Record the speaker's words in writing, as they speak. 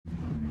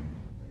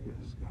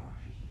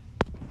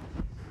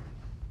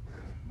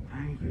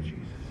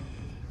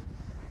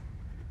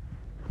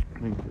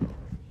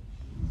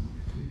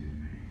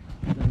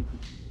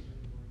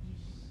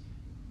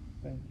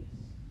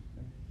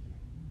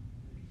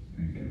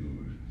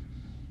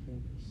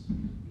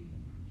Thank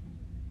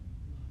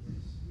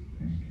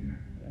you.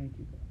 Thank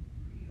you, God.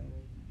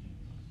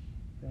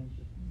 Thank you. Thank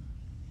you,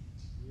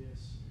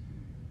 Jesus.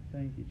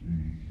 Thank you,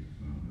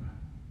 Father.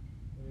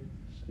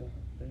 Yes, God.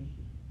 Thank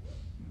you.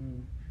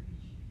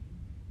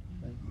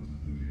 Thank you.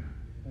 Hallelujah.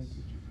 Thank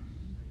you, Jesus.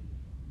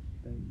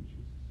 Thank you,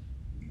 Jesus.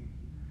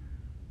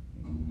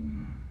 I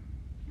want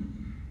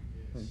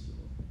Thank you,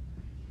 Lord.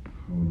 to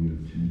call your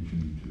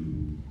attention to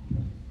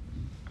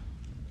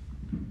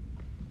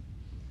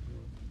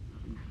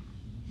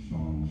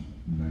Psalms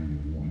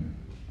 91.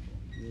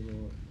 Dear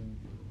Lord, thank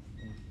you.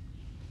 Thank you.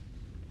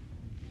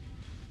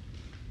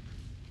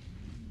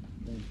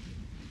 Thank you.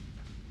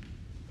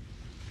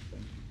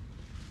 Thank you.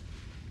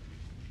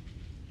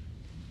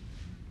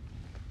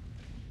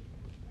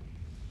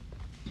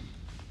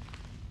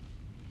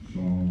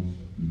 Psalms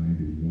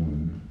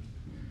 91.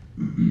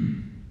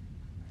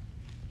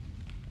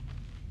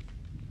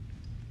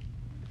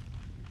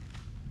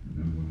 And I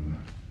want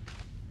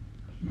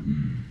to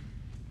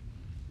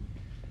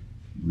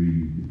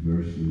read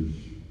verses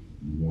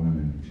 1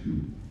 and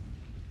 2.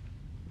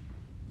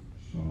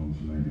 Psalms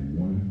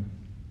 91,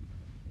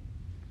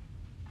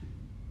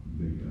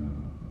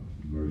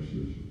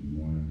 verses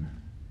 1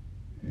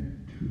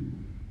 and 2.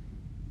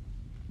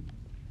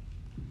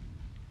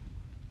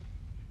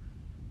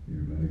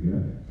 Everybody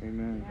got it?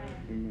 Amen.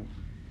 Amen.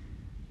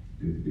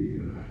 Good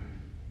deal.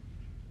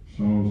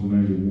 Psalms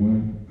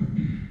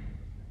 91,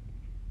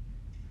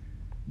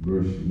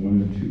 verse 1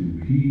 and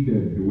 2. He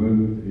that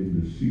dwelleth in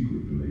the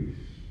secret place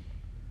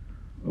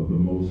of the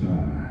Most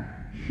High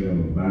shall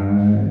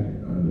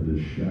abide under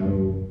the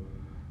shadow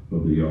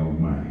of the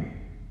Almighty.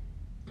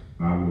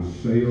 I will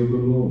say of the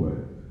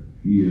Lord,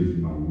 He is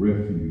my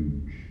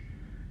refuge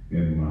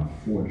and my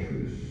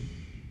fortress.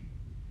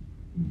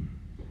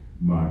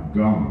 My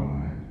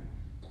God,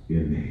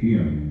 in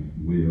Him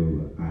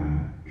will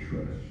I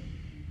trust.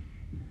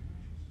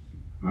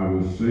 I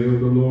will say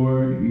of the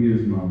Lord, He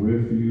is my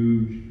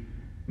refuge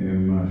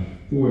and my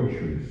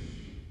fortress.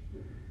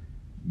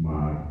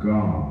 My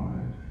God,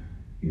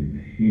 in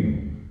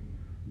Him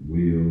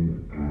will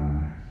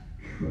I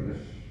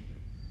trust.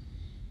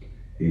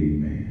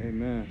 Amen.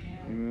 Amen.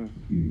 Amen.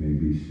 You may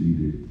be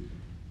seated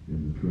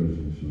in the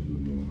presence of the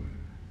Lord.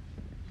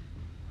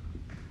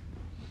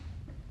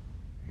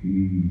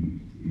 He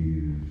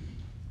is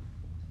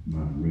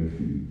my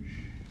refuge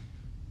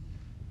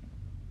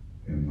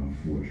and my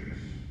fortress.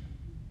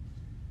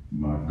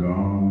 My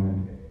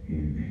God,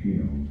 in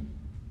Him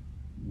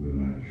will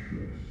I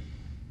trust.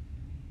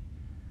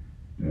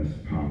 That's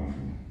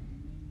powerful.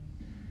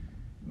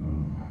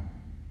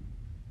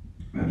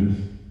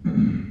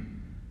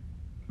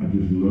 I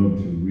just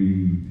love to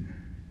read.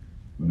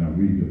 When I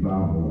read the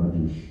Bible,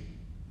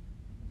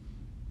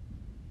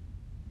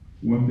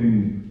 one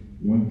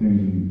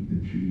thing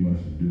that you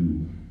must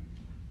do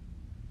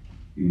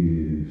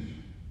is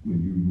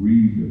when you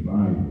read the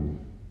Bible,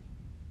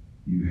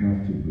 you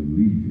have to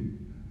believe it.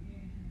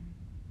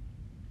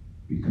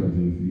 Because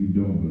if you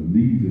don't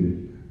believe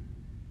it,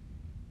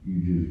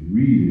 you just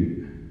read it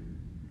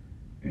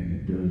and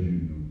it does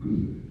you no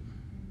good.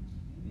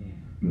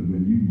 But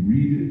when you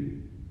read it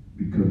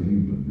because you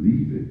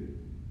believe it,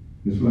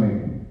 it's like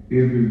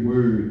every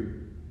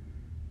word,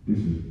 this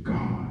is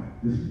God.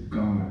 This is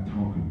God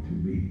talking to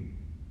me.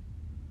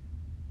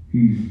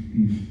 He's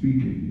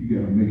speaking. You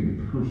got to make it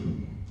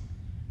personal.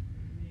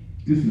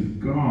 This is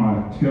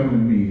God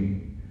telling me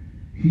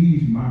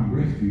He's my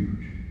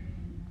refuge.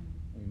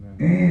 Amen.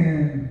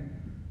 And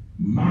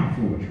my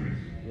fortress.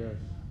 Yes.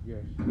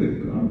 Yes.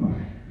 Good God.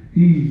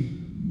 He's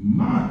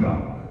my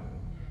God.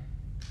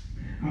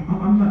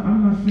 I'm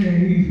not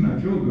saying He's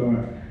not your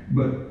God,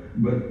 but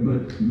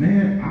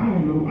man, I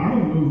don't know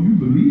if you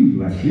believe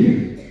like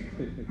this.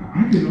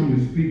 I can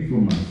only speak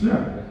for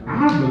myself.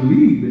 I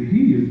believe that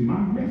He is my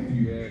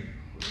refuge.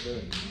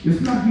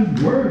 It's not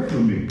just words for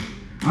me.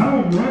 I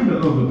don't run to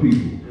other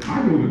people.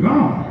 I go to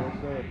God.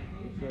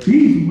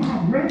 He's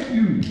my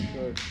refuge.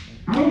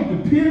 I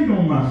don't depend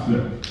on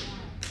myself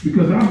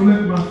because I've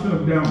let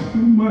myself down too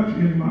much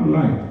in my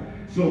life.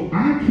 So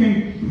I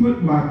can't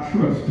put my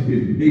trust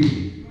in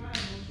me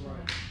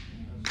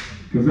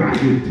because I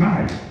get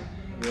tired.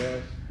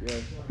 Yes.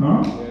 Yes.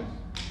 Huh? Yes.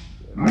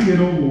 I get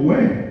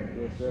overwhelmed.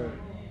 Yes, sir.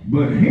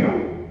 But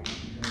Him,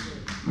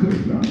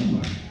 good God.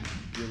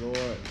 Thank you,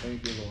 Lord.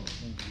 Thank you, Lord.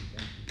 Thank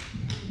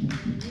you.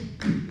 Thank you.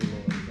 Thank you,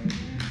 Lord. Thank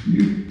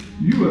you.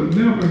 You will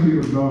never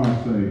hear God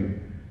say,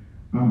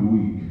 I'm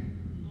weak.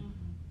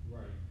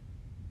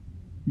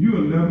 You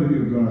will never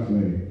hear God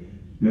say,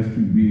 that's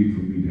too big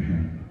for me to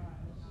handle.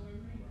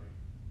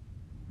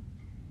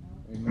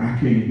 Amen. I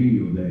can't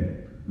heal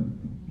that.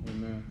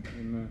 Amen.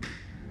 Amen.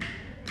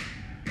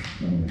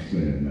 I'm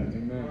saying that.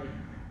 Amen.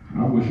 I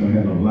wish I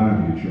had a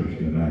lively church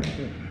tonight.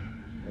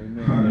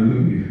 Amen.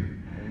 Hallelujah.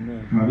 Amen.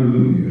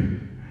 Hallelujah.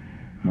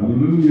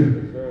 Hallelujah.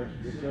 Yes, sir.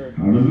 Yes, sir.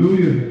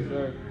 Hallelujah. Yes,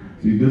 sir.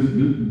 See, this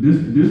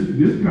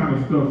kind of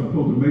stuff is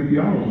supposed to make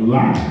y'all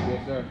alive.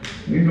 Yes, sir.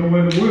 Ain't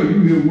nowhere in the world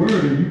you hear a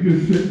word and you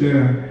just sit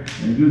there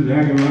and just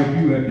acting like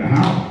you at the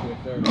house. Yes,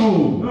 sir. sir.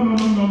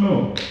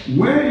 No.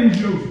 Where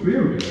is your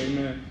spirit?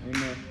 Amen.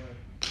 Amen.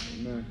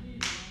 Amen.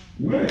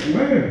 Where?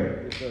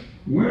 Yes, sir.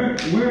 Where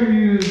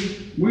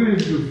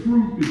is the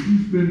fruit that you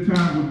spend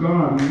time with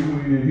God when you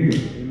ain't in here?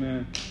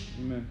 Amen.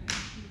 Amen.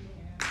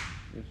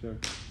 Yes, sir.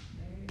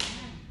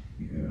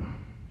 Yeah.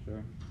 Sir.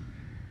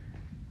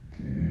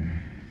 Yeah.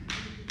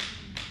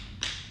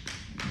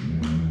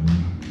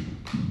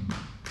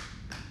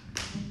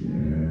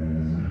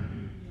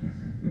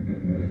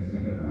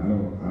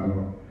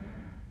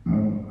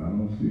 I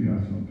don't see how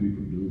some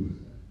people do it.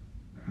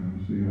 I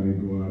don't see how they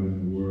go out in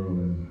the world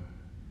and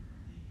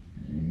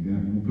ain't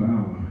got no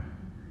power,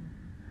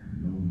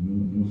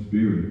 no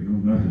spirit, no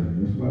nothing.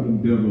 That's why them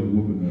devils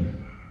whooping us.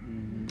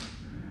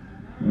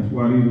 That's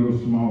why these little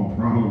small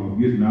problems are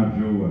getting our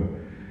joy,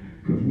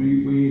 because we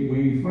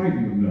ain't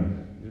fighting with nothing.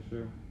 Yes,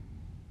 sir.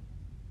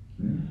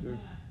 Yeah. Yes, sir.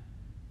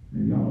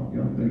 And y'all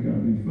think I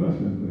be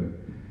fussing, but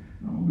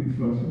I don't be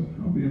fussing.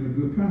 I'm being a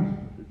good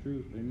pastor. The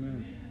truth.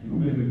 Amen. I'm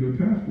being a good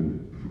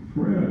pastor.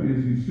 Prayer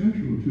is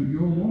essential to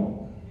your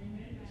walk.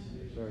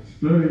 Sir.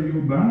 Studying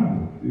your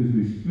Bible is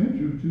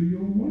essential to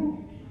your walk.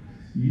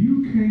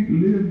 You can't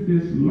live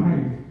this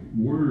life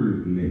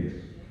wordless.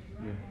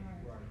 Yeah.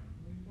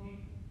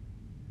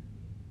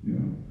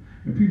 Yeah.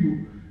 And people,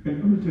 and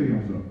let me tell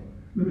y'all something.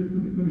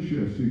 Let me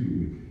share a secret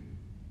with you.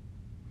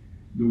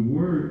 The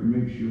word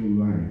makes your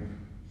life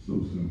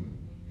so simple.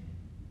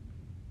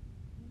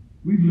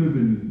 We live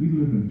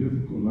in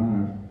difficult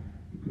lives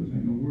because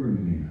ain't no word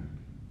in there.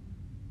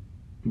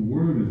 The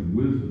word is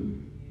wisdom.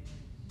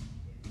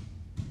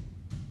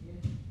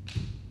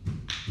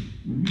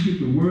 When you get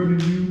the word in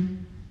you,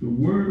 the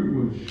word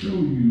will show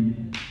you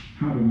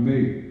how to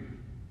make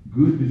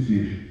good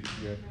decisions.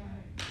 Yes.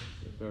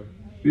 Yes, sir.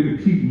 It'll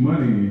keep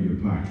money in your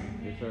pocket.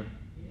 Yes, sir.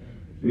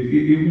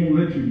 It won't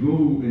let you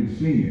go and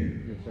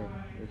sin. Yes, sir.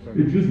 Yes, sir.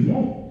 It just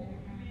won't.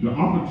 The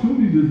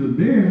opportunities are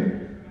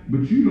there,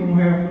 but you don't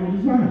have no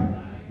desire.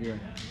 Yeah.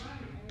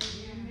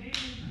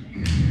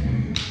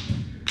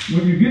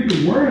 When you get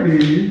the word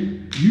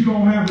in, you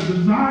don't have a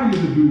desire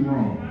to do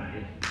wrong.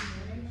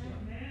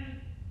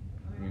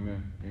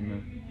 Amen.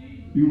 Amen.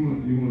 You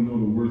want to know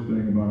the worst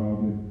thing about all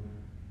this?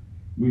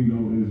 We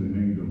know there's an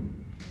angel.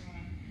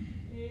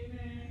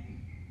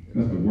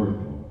 That's the worst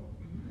part.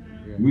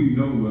 Yeah. We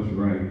know what's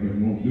right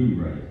and won't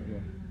do right.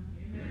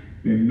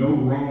 Yeah. And know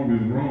wrong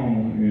is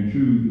wrong and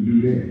choose to do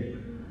that.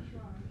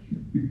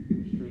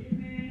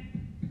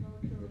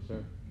 Yes, sir.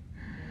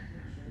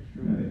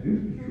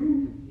 It's the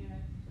truth.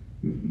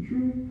 It's the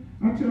truth.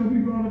 I tell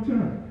people all the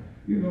time,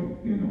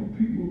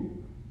 people,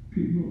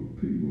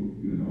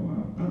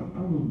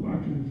 I was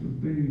watching some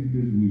things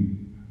this week.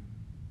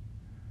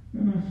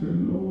 And I said,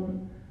 Lord,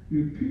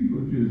 if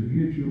people just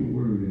get your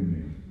word in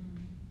there.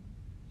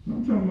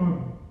 I'm talking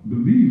about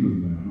believers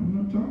now. I'm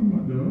not talking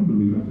about the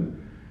unbelievers.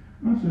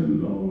 I said,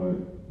 Lord,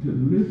 to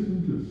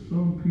listen to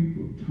some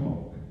people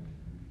talk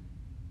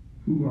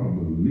who are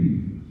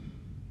believers.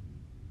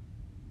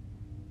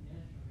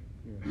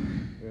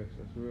 Yes,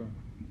 that's real.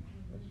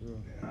 That's real.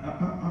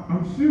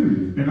 I'm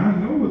serious. And I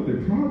know what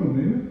their problem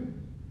is.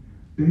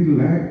 They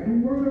lack the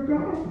word of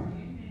God.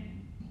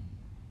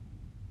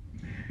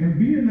 And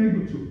being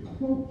able to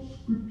quote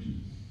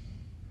scriptures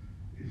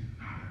is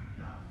not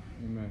enough.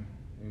 Amen.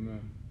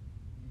 Amen.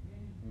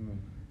 Amen.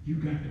 You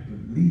got to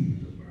believe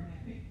the word.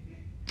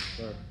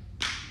 Sir.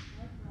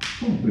 I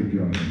don't think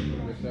y'all know that.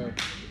 Yes, sir.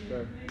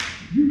 Sir.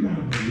 You got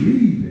to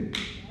believe it.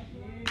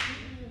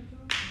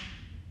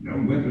 No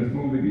weapons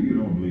formed against you.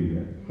 Don't believe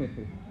that.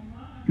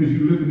 Because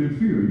you're living in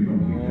fear. You don't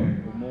believe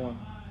that. Come on.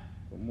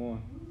 Come on.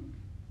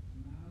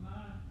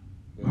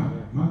 Yes,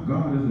 My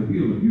God is a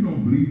healer. You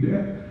don't believe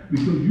that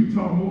because you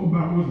talk more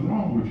about what's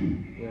wrong with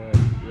you.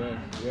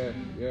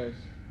 Yes.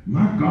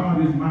 My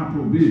God is my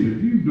provision.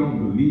 You don't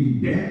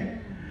believe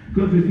that.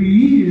 Because if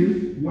he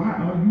is, why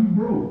are you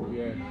broke?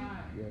 Yes,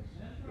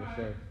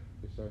 sir.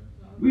 Yes, sir.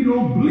 We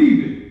don't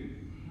believe it.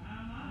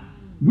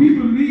 We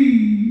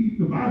believe,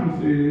 the Bible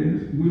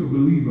says, we'll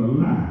believe a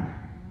lie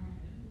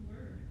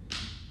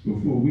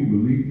before we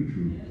believe the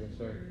truth. Yes,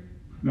 sir.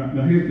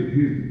 Now here's the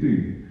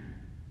thing.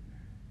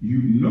 You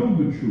know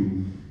the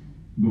truth,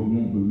 but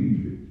won't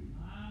believe it.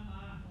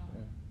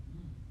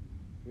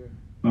 Yeah.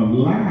 A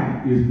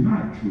lie is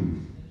not truth,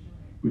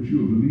 but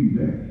you'll believe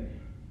that.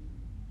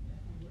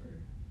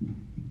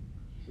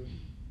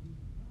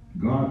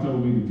 God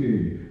told me to tell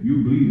you,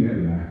 you believe that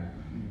lie.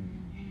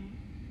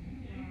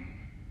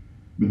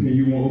 But then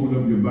you won't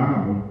open up your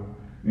Bible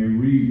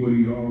and read what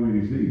he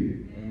already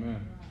said.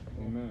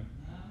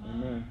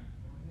 Amen.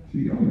 See,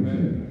 y'all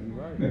understand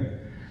that. Right.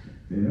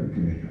 Yeah,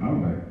 okay. All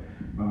right.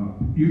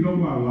 You know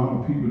why a lot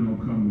of people don't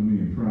come to me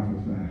and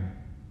prophesy?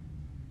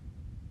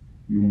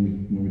 You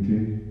want me to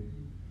tell you?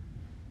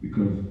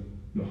 Because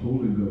the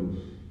Holy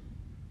Ghost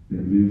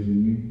that lives in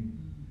me,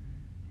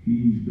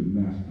 he's the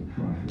master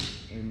prophet.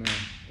 Amen.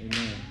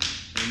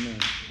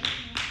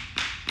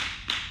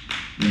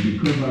 And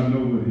because I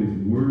know what his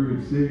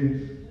word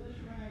says,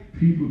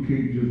 people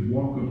can't just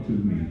walk up to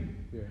me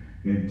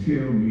and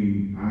tell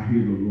me I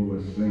hear the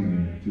Lord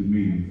saying to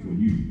me for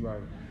you.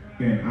 Right.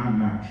 and I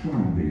not try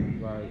them.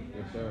 Right.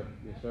 Yes, sir.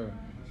 Yes, sir.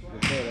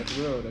 Yes, sir. That's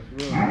real. That's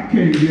real. I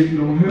can't get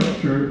no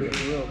help, church.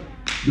 That's real.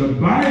 The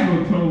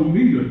Bible told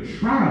me to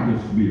try the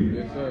Spirit.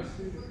 Yes, sir.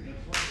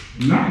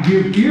 Not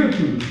give ear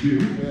to the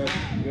Spirit. Yes.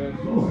 Yes.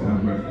 Lord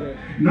have mercy.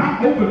 Yes.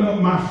 Not open up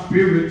my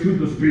spirit to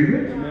the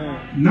Spirit.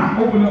 Amen. Not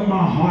open up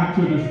my heart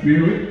to the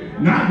Spirit.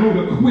 Not go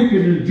to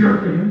quicking and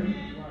jerking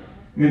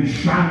and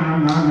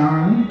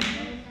shine.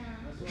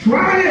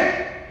 Try it.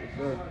 Yes,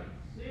 sir.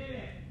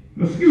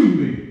 Excuse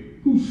me.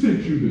 Who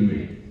sent you to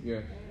me?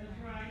 Yes.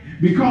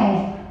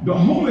 Because the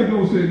Holy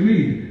Ghost in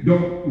me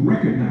don't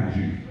recognize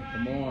you.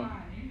 Come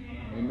on.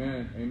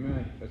 Amen.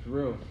 Amen. That's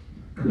real.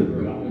 That's Good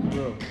real. God. That's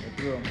real.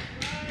 That's real.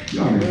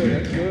 Y'all Good.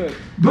 understand? That's good.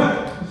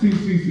 But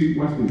see,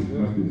 watch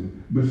this.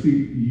 But see,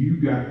 you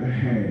got to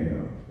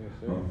have Yes,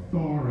 sir.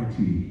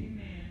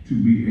 authority to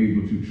be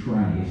able to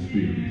try the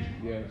Spirit.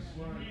 Yes.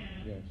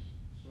 Yes.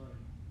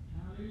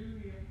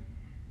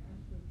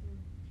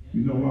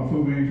 You know why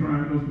folks ain't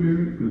trying no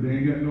Spirit? Because they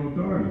ain't got no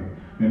authority.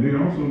 And they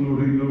also know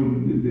they ain't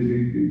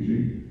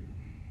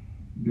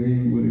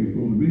where they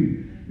supposed to be.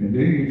 And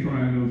they ain't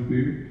trying no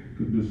Spirit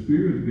because the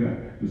Spirit's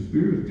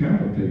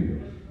tattletales.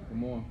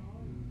 Come on.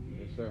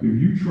 Yes, sir. If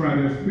you try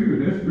that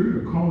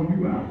Spirit will call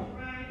you out.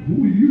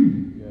 Who are you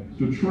Yes.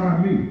 to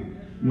try me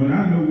when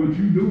I know what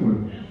you're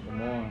doing?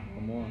 Come on.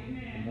 Come on.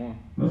 Come on.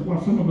 That's why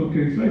some of us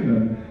can't say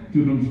nothing to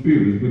them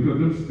spirits, because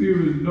them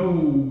spirits know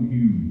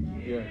you.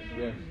 Yes.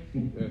 Yes.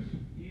 Yes.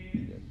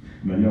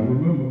 Now y'all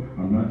remember,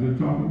 I'm not just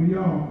talking to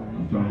y'all.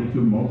 I'm talking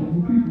to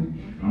multiple people.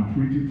 I'm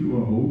preaching to a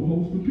whole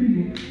host of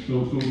people.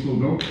 So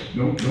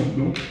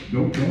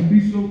don't be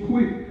so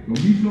quick.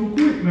 Don't be so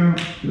quick now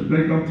to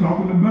think I'm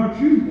talking about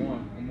you. Come on.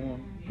 Come on.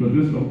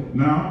 Because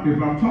now,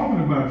 if I'm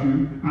talking about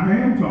you, I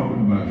am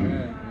talking about you.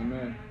 Amen.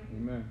 Amen.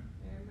 Amen.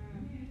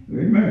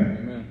 Amen.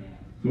 Amen.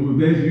 So if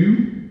that's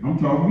you, I'm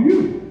talking to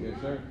you.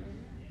 Yes, sir.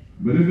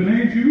 But if it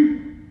ain't you,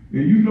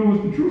 and you know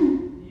it's the truth,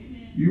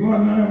 you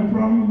ought not have a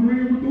problem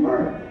agreeing with the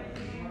word.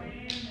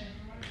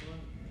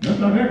 That's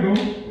how that goes.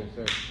 Yes,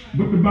 sir.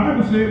 But the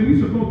Bible said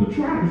we're supposed to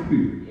try the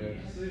Spirit.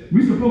 Yes.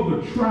 We're supposed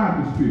to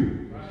try the Spirit.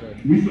 Yes, sir.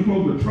 We're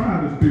supposed to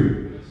try the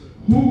Spirit.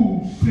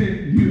 Who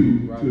sent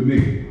you to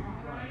me?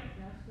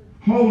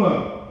 Hold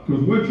up,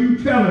 because what you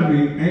telling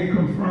me ain't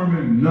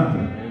confirming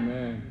nothing.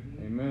 Amen.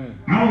 Amen.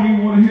 I don't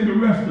even want to hear the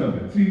rest of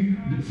it.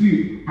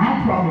 See,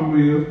 our problem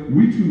is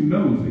we too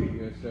nosy.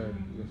 Yes, sir.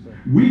 Yes, sir.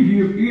 We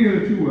give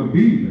ear to a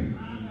demon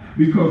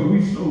because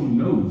we so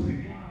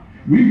nosy.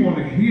 We want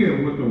to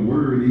hear what the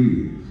word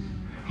is.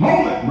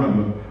 Hold it,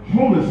 brother.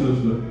 Hold it,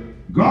 sister.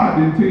 God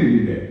didn't tell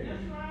you that.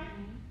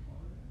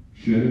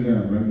 Shut it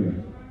down right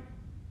there.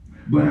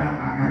 But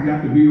I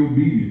got to be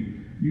obedient.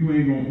 You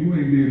ain't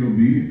being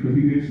obedient because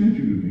he didn't send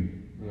you to me.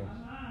 Yes.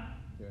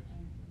 Yes.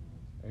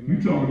 You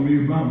Amen. talking to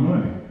me about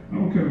money. I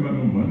don't care about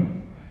no money.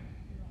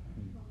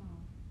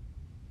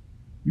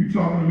 You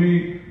talking to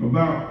me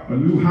about a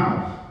new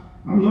house.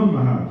 I love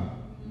my house.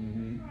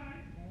 Mm-hmm.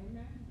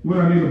 What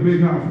I need a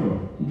big house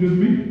for? Just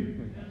me.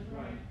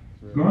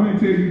 God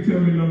didn't tell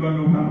me nothing about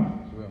no house.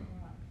 It's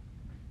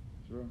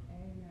real.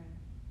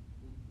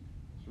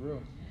 It's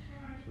real.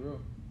 It's real. It's real.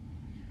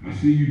 I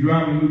see you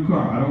driving a new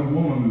car. I don't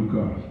want a new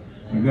car.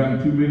 I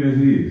got too many as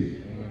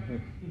is.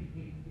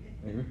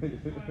 Amen.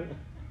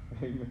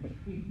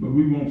 Amen. But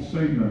we won't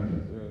say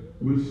nothing.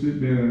 We'll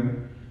sit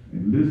there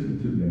and listen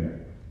to that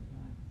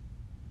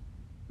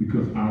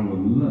because our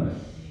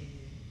lust,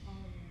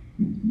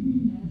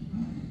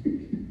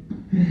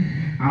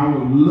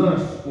 our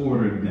lust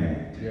ordered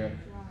that. Yeah.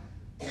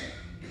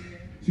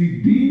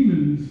 See,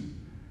 demons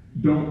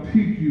don't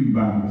pick you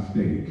by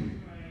mistake.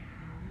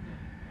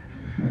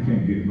 I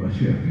can't get much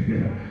help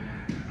here.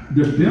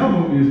 The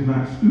devil is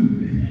not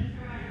stupid.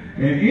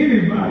 And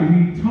anybody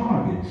he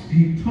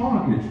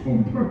targets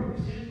on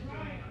purpose.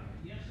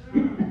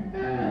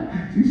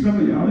 See, some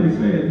of y'all ain't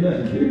saying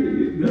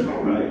nothing. That's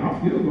all right. I'm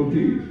still going to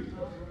teach.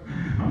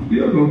 I'm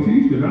still going to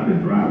teach because I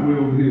didn't drive way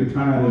over here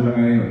tired as I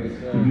am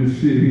to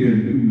just sit here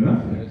and do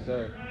nothing. Yes,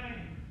 sir.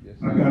 Yes,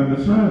 sir. I got an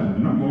assignment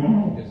and I'm going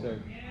home. Yes, sir.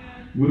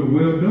 With a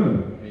well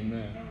done.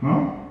 Amen.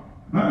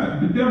 Huh?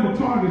 The devil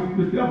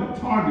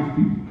targets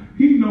people.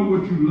 He know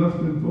what you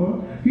lusting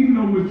for. He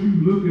know what you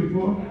looking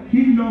for.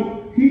 He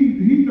know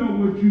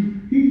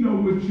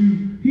what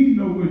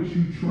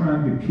you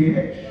trying to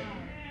catch.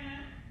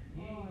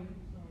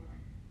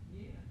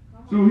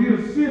 So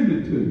he'll send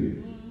it to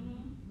you.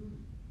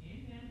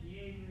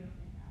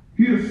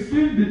 He'll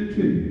send it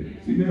to you.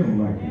 See, they don't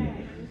like that.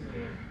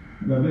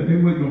 Now they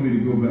waiting on me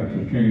to go back to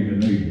Cain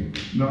and Abel.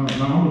 No, I'm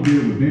gonna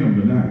deal with them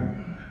tonight.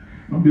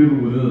 I'm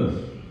dealing with us.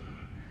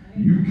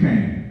 You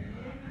Cain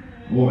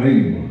or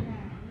Abel.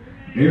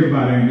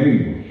 Everybody ain't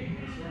able.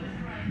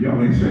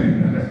 Y'all ain't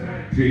saying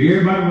that. See,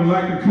 everybody would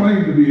like to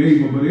claim to be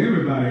able, but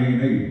everybody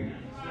ain't able.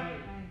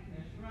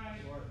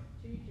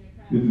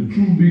 If the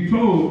truth be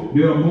told,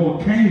 there are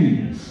more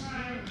Cains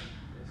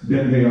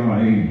than there are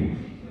Abels.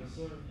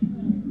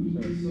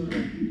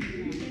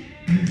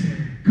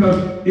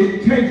 Because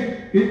it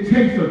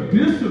takes a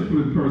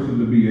disciplined person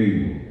to be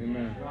able.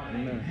 Amen.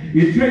 Amen.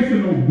 It takes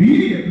an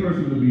obedient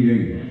person to be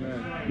able.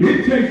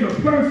 It takes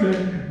a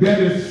person that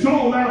is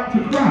sold out to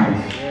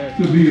Christ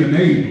to be an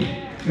able.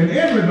 And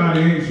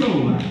everybody ain't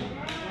sold out.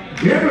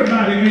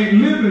 Everybody ain't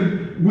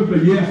living with a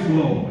yes,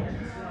 Lord.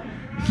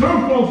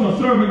 Some folks are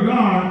serving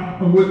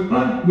God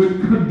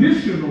with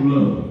conditional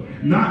love,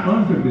 not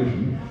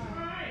unconditional.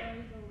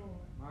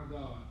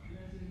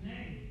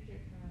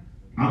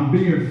 I'm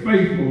being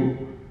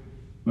faithful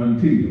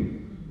until,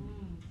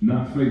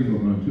 not faithful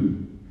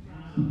unto.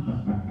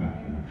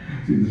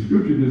 See, the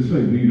scripture didn't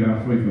say be thou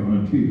faithful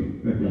until.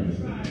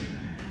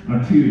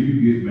 Until you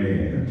get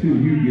mad, until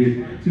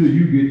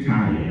you get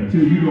tired,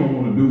 until you don't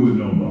want to do it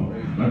no more,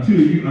 until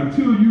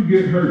you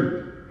get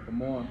hurt.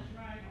 Come on.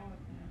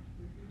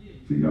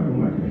 See, y'all don't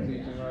like that.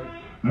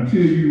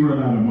 Until you run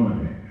out of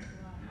money,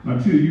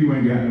 until you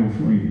ain't got no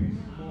friends.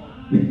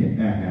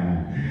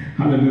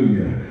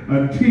 Hallelujah.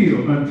 Until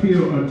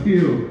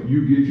you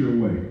get your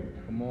way.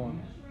 Come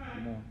on.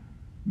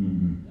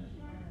 Mm-hmm.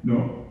 No,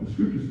 the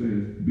scripture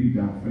says, be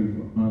thou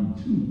faithful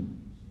unto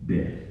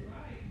death.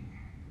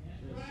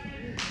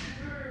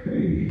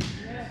 Hey,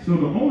 so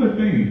the only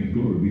thing,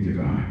 glory be to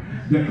God,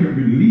 that can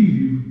relieve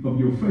you of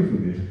your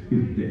faithfulness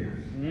is death.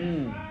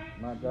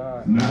 My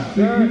God. Not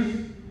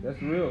sickness.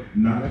 That's real.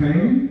 Not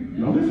pain.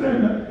 Y'all listen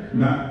that.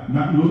 Not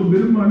a little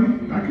bit of money.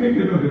 I can't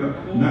get no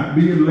help. Not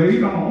being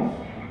laid off.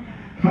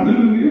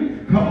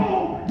 Hallelujah. Come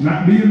on.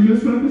 Not being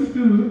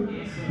misunderstood.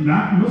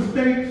 Not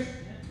mistakes.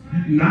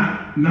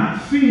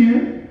 Not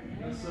sin.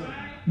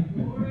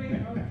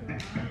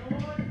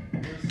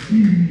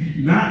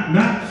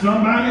 Not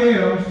somebody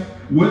else.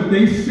 What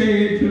they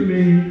said to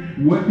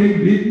me, what they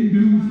didn't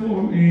do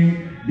for me,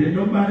 did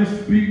nobody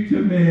speak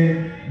to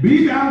me.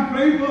 Be thou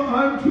faithful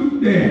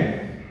unto death.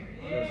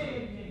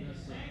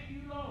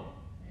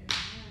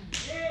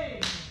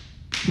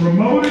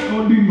 Promoted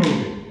or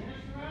demoted.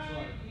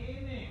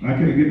 I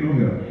can't get no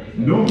help.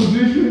 No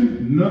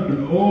position,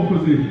 nothing, all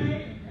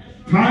position.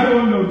 Title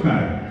or no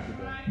title.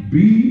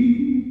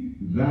 Be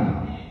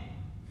thou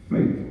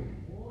faithful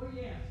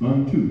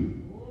unto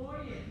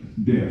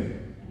death.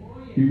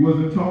 He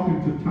wasn't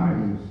talking to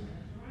titles.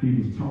 He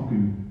was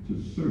talking to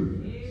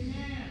servants.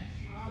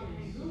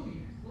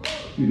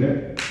 See,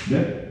 that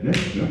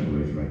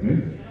separates right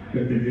there.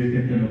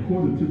 And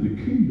according to the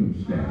kingdom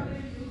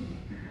status,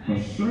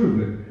 a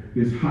servant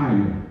is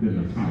higher than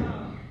a title.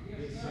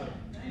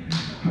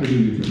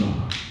 Hallelujah to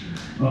God.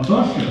 An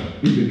usher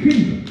in the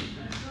kingdom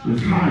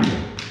is higher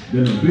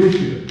than a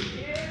bishop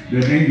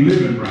that ain't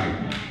living right,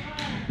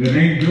 that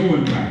ain't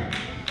doing right.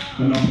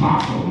 An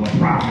apostle, a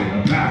prophet,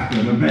 a pastor,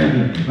 an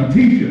evangelist, a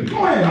teacher.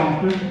 Go ahead,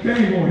 Austin. They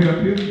ain't gonna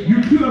help you.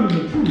 You telling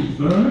the truth,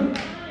 son.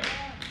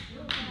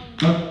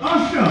 An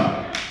usher,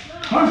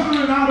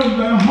 ushering out of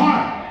their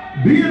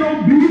heart, being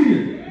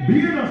obedient,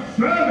 being a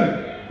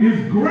servant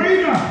is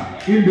greater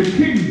in the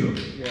kingdom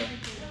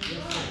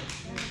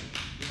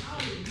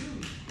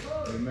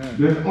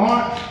than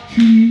arch,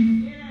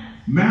 chief,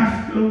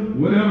 master,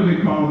 whatever they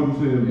call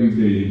themselves these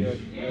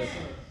days.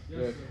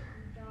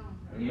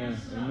 Amen.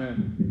 Amen.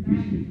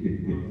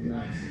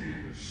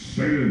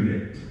 Serve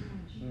it.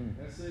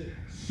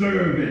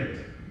 Serve it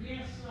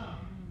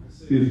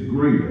is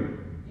greater.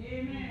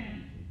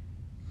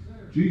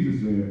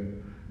 Jesus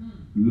said,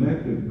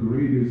 let the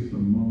greatest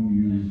among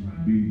you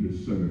be the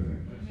servant.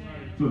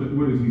 So that,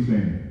 what is he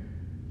saying?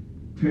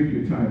 Take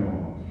your title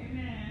off.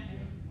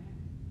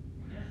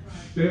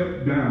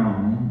 Step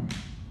down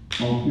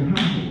off your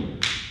high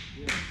horse.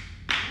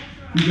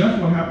 See, that's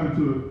what happened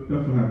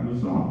to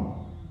Saul.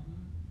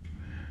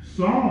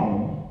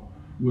 Saul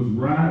was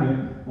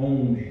riding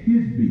on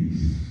his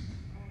beast.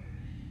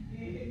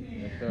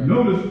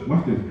 Notice,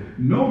 watch this.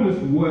 Notice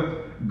what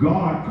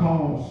God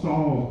called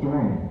Saul's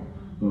throne,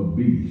 a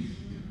beast.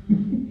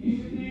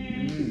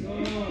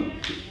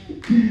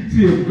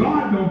 See, if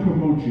God don't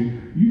promote you,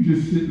 you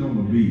just sitting on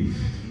a beast.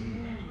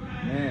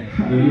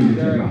 Hallelujah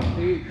to God.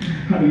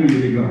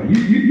 Hallelujah to God.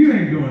 You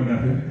ain't doing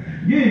nothing.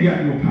 You ain't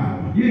got no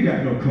power. You ain't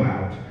got no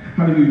clout.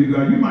 Hallelujah to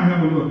God. You might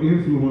have a little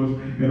influence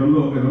and a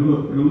little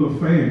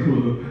fan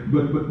club,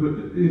 but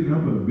it's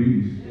not but a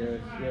beast.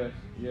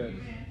 Yes,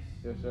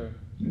 sir.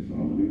 That's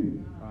all it is.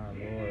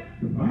 Lord.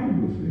 The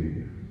Bible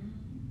says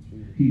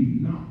he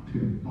knocked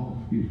him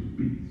off his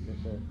beast. Yes,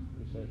 sir.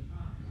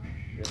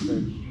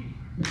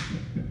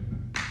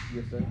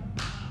 Yes, sir.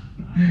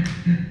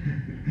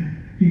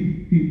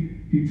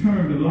 He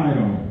turned the light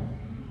on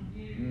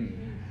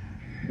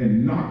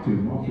and knocked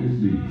him off his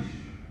beast.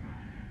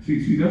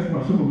 See, that's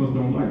why some of us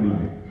don't like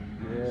light,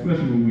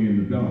 especially when we're in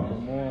the dark.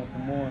 Come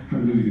on.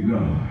 Hallelujah to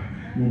God.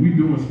 When we're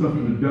doing stuff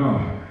in the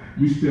dark,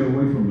 we stay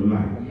away from the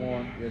light. Come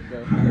on. Yes,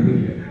 sir.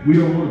 Hallelujah. We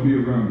don't want to be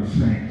around the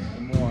saints.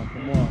 Come on.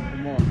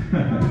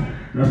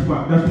 That's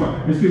why.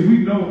 And see, we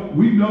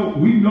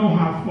know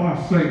how far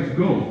saints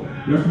go.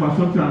 That's why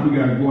sometimes we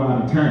got to go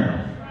out of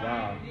town.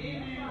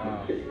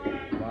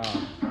 Wow.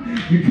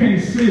 You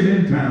can't sit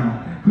in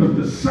town because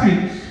the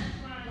saints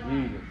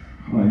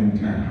are in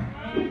town.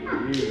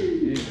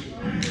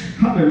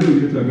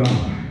 Hallelujah to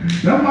God.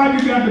 That's why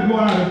you got to go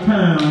out of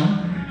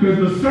town Because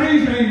the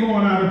saints ain't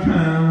going out of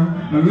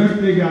town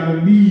unless they got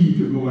a need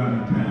to go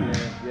out of town.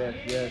 Yes.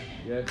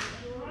 Yes,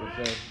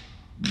 sir.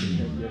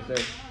 Yes, sir.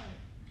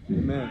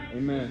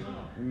 Amen.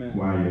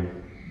 Quiet.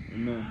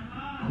 Amen.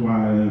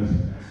 Quiet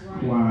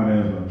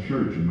as a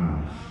church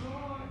mouse.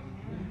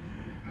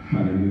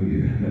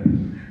 Hallelujah.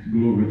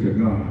 Glory to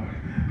God.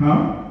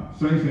 Huh?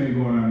 Saints ain't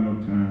going out no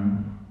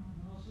time.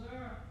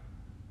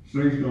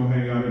 Saints don't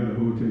hang out at the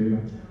hotel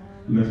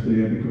unless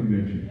they at the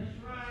convention.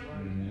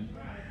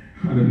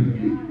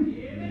 Hallelujah.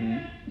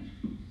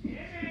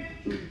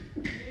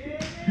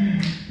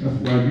 That's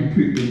why you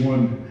pick the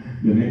one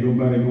that ain't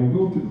nobody gonna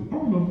go to. I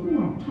don't know who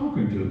I'm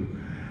talking to.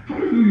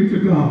 Hallelujah to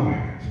God.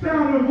 Stay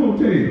out of the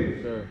hotel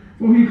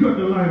before he cut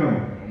the light on.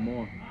 Come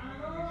on.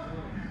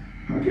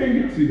 I can't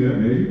get see that.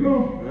 There you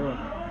go.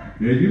 Yeah.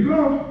 There you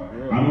go.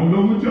 Yeah. I don't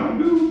know what y'all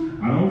do.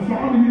 I don't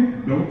follow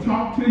you. Don't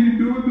talk till you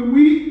do it the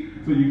week.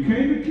 So you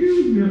can't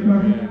accuse me of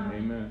nothing.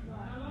 Amen.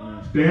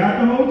 Stay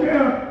out the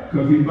hotel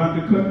because he's about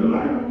to cut the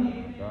light on.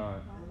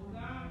 God.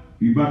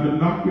 He's about to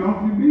knock you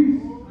off your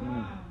beast.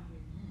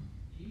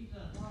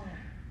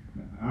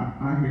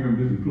 I hear him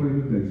just plain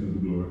today, Sister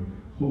Glory.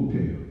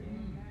 Hotel.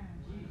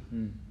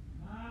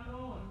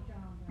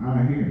 I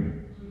hear him.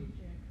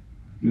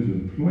 This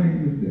is plain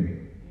today.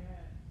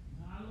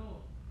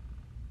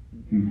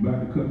 He's about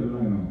to cut the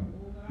light on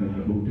at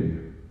the hotel.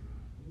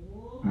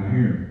 I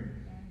hear him.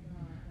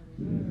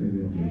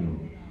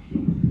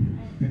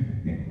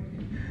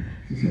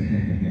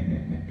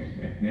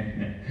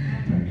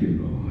 Thank you,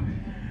 Lord.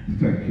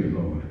 Thank you,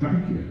 Lord. Thank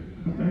you.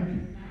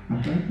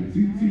 I thank you.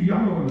 See,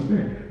 y'all don't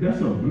understand. That's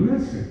a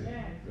blessing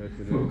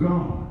for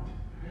God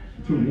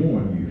to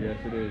warn you. Yes,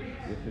 it is.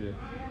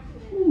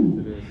 Ooh.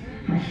 It is.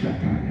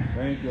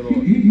 Thank you, Lord.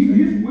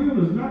 His will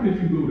is not that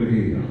you go to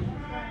hell.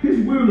 His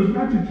will is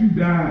not that you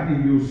die in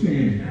your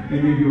sin and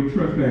in your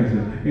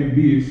trespasses and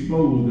be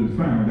exposed and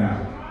found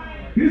out.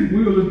 His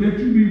will is that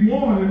you be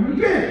warned and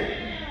repent.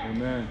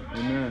 Amen.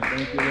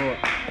 Thank you, Lord.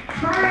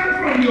 Turn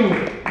from your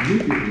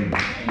wickedness.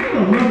 What a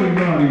loving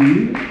God he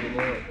is.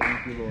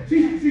 Thank you, Lord.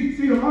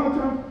 See, a lot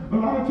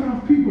of times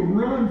people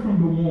run from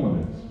the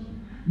warnings.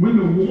 When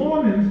the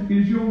warnings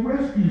is your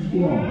rescue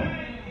squad.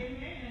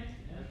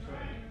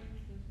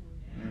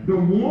 The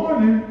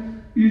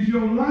warning is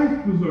your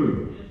life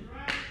preserver.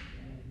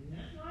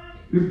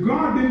 If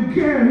God didn't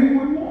care, he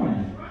would warn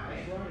you.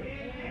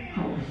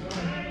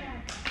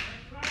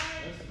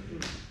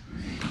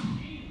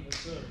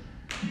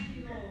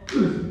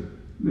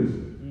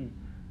 Listen.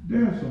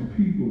 There are some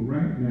people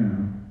right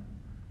now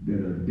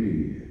that are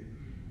dead,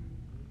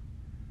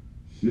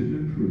 sitting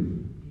in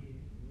prison,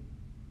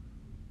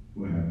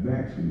 or have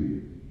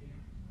backslid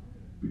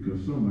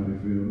because somebody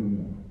failed to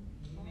warn.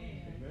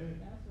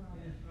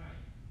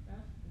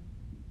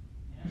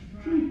 It's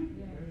true.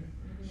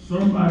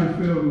 Somebody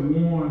failed to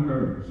warn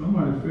her.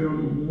 Somebody failed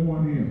to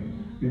warn him,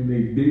 and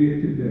they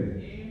dead today.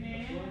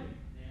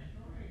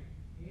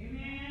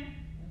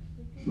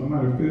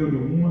 Somebody failed to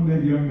warn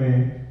that young man,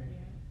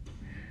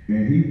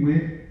 and he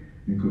went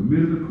and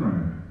committed a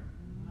crime.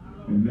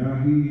 And now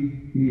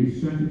he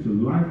is sentenced to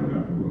life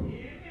without parole.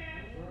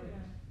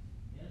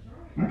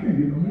 I can't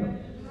get no help.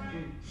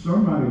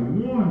 Somebody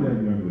warned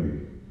that young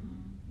lady,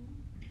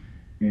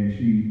 and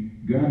she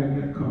got in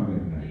that car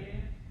that night.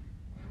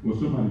 Well,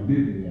 somebody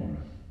did warn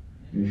her,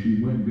 and she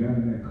went and got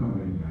in that car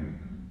that night,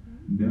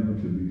 never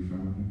to be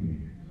found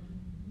again.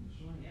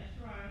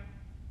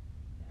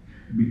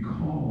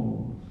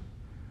 Because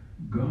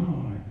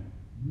God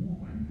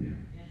warned them.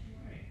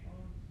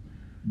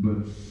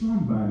 But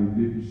somebody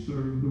didn't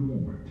serve the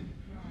warrant.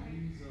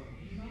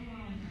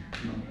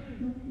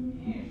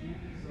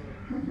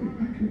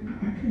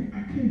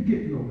 I can't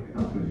get no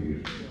help in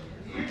here.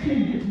 I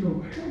can't get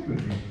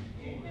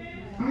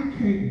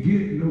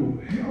no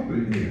help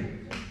in here.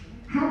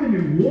 How many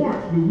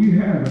warrants do we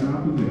have in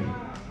our possession?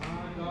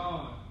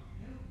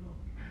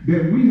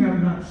 That we have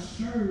not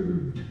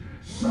served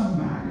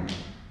somebody.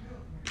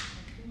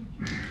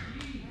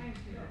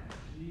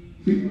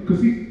 See,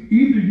 because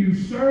either you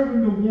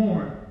serving the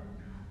warrant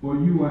or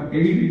you are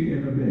aiding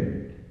and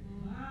abetting.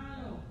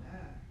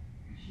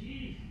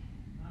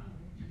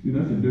 See,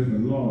 that's a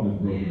different law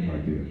that's broken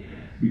right there.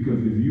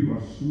 Because if you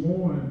are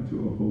sworn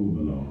to uphold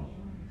the law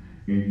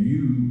and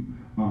you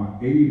are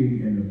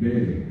aiding and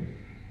abetting,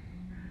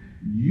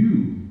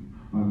 you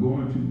are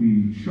going to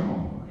be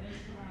charged.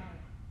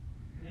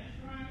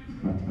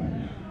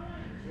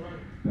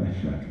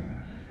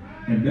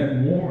 And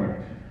that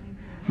warrant,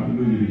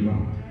 hallelujah to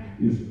God,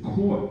 is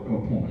court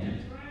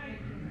appointed.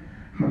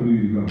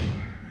 Hallelujah to God.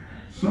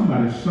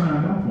 Somebody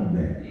signed off on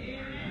that.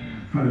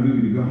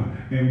 Hallelujah to God.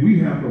 And we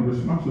have a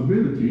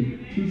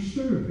responsibility to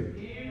serve it.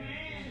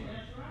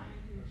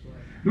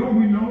 Don't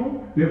we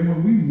know that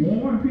when we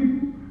warn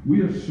people,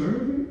 we are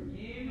serving?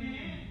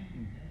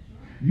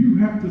 You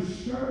have to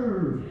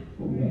serve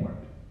a warrant.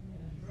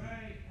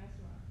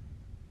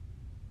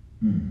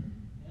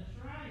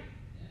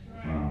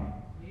 Wow.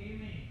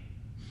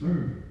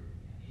 Serve.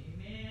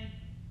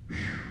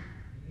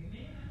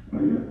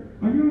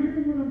 Are you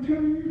hearing what I'm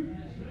telling you?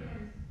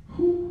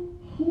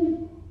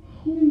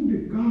 Who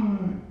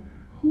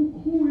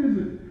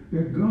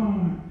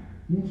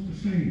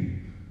save.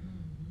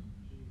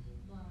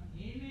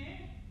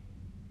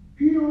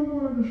 He don't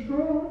want to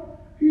destroy.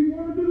 He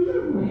want to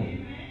deliver.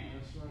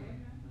 That's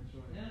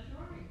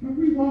right. Now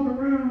we walk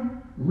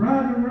around,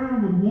 riding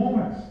around with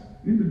warrants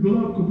in the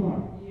glove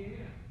compartment.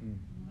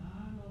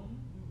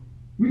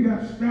 We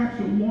got stacks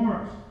of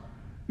warrants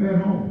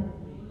at home.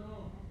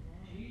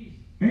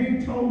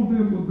 Ain't told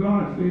them what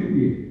God said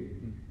yet.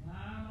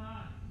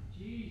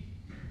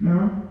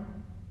 Now,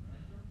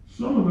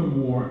 some of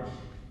them warrants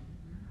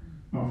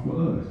are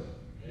for us.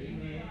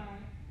 Amen.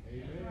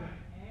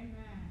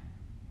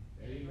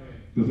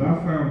 Because I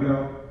found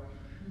out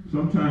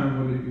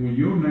sometimes when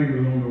your name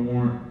is on the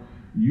warrant,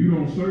 you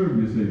don't serve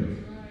yourself.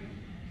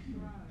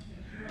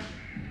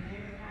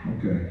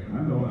 Okay, I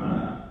know.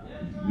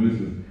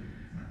 Listen,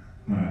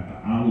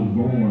 I was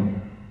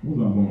born. What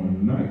was I born?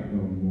 Tonight I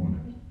was born.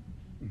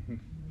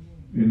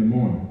 In the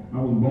morning. I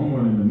was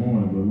born in the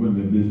morning, but it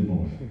wasn't this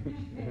morning.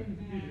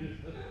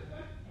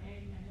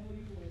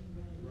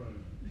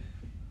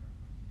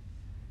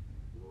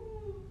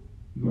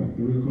 It's like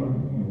 3 o'clock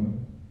in the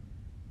morning.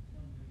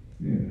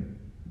 Yeah,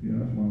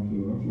 that's why I'm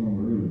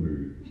an early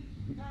bird.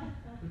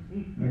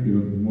 I get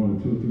up in the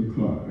morning 2 or 3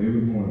 o'clock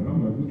every morning.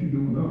 I'm like, what you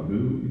doing up,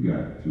 dude? You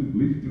got at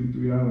least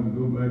 2-3 hours to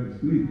go back to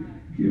sleep.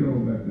 Get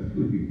on back to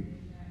sleep.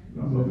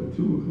 I'm up at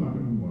 2 o'clock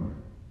in the morning.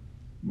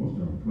 Most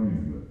of them I'm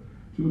praying, but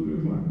 2 or 3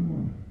 o'clock in the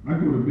morning. I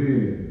go to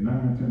bed at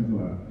 9, 10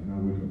 o'clock, and I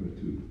wake up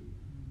at 2.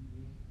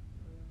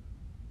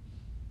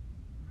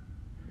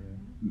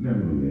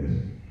 Nevertheless,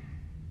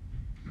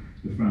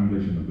 the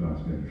foundation of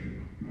God's got to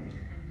show.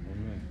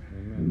 Amen.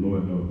 The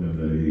Lord knows them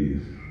that He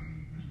is.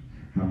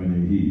 How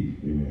many He?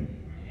 Amen.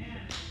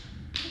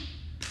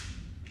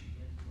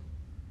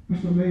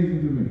 That's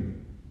amazing to me.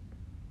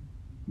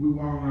 We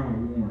walk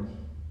around with warrants.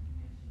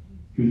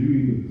 Because you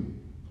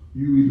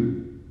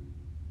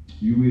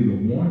either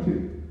want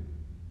it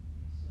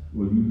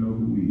or you know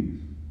who He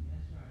is.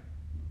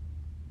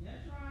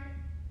 That's right.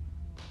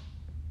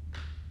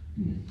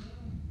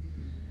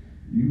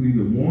 You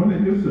either want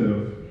it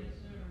yourself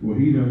or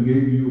He done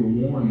gave you a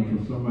warning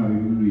for somebody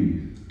who needs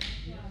it.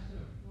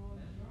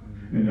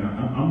 And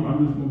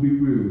I'm just going to be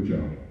real with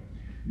y'all.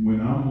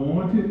 When I'm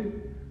wanted,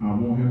 I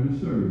want Him to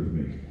serve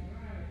me.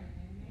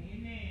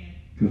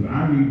 Because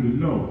I need to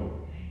know.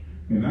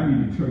 And I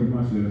need to turn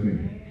myself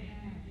in.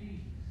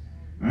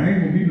 I ain't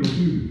going to be no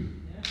fugitive.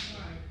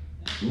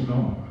 Oh no.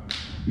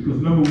 Because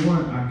number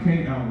one, I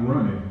can't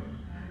outrun Him.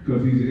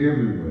 Because He's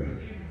everywhere.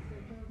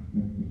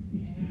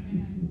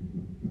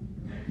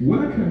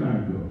 Where can I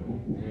go?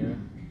 Yeah.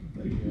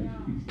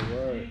 The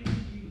word.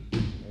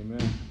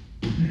 Amen.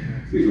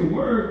 See, the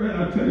word, man,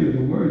 I tell you,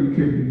 the word, you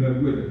can't do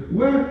nothing with it.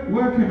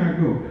 Where can I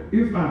go?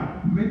 If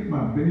I make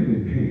my bed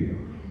in hell,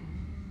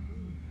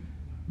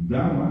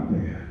 thou art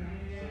there.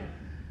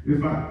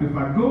 If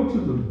I go to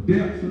the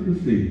depths of the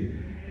sea,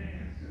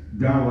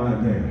 thou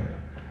art there.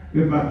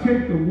 If I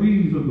take the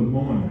wings of the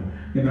morning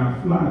and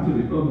I fly to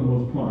the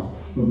othermost parts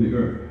of the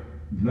earth,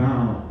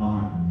 thou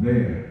art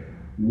there.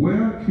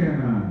 Where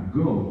can I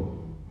go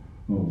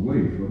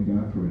away from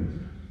thy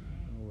presence?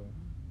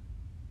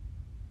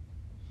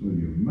 So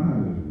you might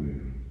as well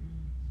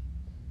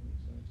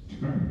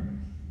turn.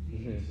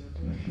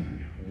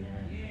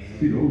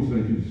 See, the old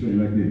saints used to say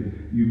like this,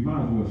 you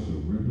might as well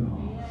surrender all.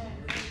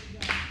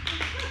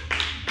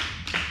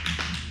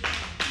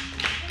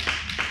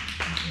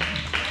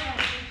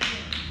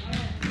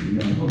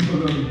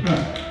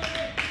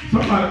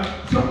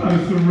 Somebody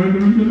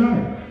surrendering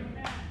tonight.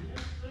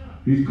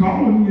 He's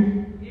calling you.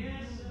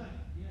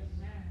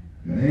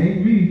 That ain't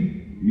me.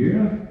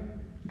 Yeah.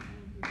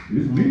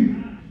 It's me.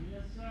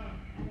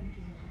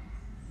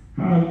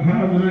 How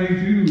it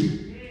ain't you?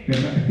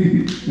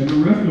 And the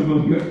rest of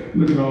us,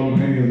 look at all the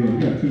hands. We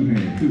got 2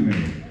 hands.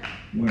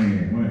 One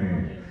hand.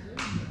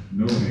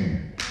 No hand.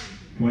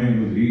 Playing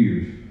with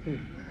ears.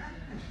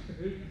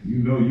 You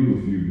know you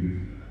a fugitive.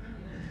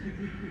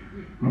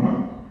 Huh?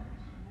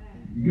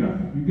 You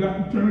got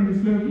to turn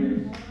yourself in.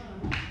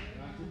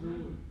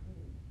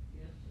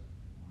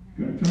 You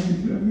got to turn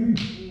yourself in.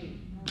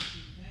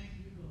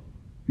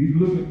 He's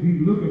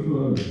looking for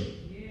us.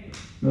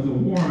 There's a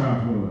warrant out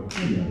for us.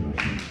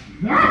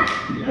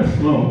 Yes,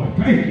 Lord.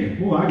 Thank you.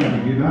 Boy, I got to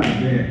get out of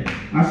there.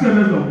 I said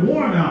there's a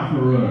warrant out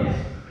for us.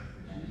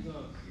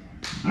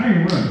 I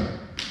ain't running.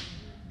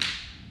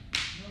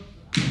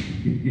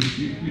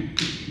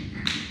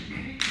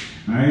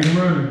 I ain't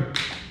running.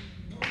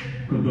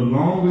 Because the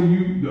longer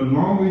you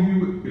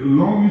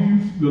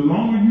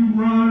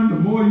run, the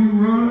more you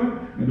run,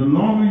 and the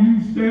longer you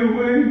stay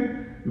away,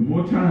 the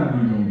more time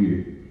you're going to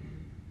get.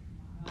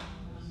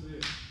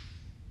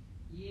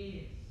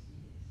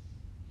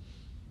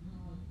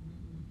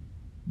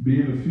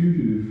 Being a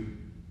fugitive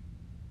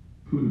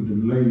put a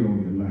delay on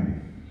your life.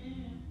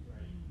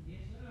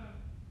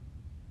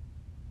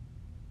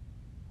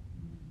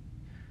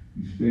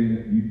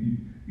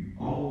 You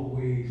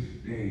always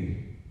stay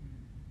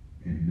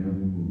and never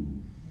move.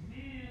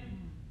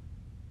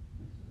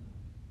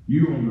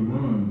 You're on the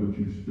run, but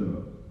you're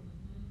stuck.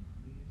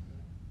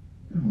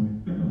 That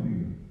don't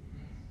even.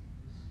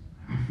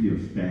 I I feel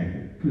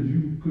stagnant because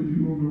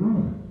you on the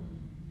run.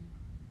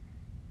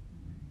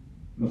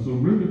 Now, so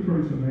really, the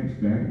person ain't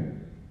stagnant.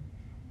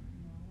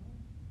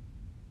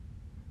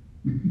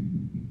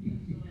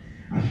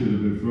 I should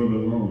have been further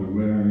along than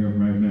where I am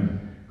right now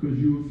because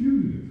you're a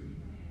fugitive.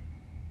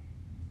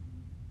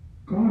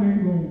 God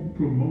ain't gonna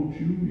promote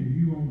you and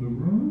you on the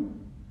run.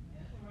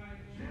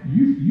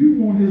 You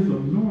want His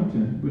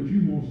anointing, but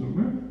you won't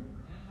surrender.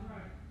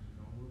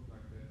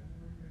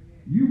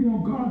 You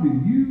want God to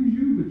use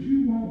you, but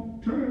you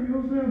won't turn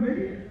yourself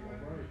in.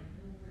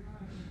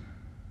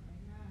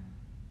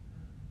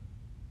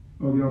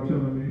 Oh, y'all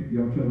telling me it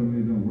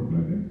don't work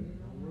like that?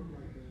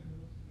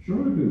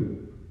 Sure it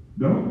do.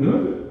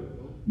 Does it?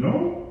 No?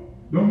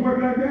 Don't work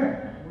like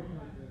that.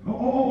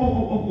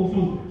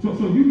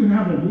 So you can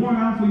have a one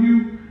out for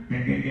you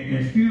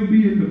and still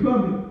be in the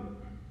public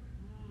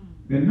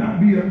and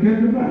not be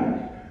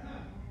identified.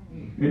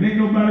 And ain't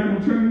nobody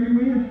gonna turn you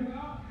in.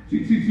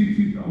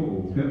 See,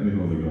 oh, help me,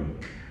 Holy Ghost.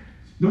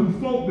 Those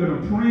folk that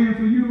are praying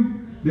for you,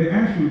 they're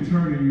actually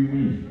turning you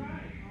in.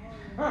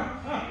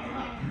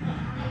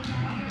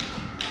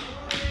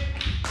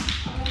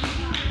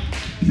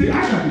 See, I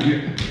got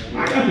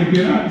to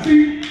get out.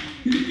 See,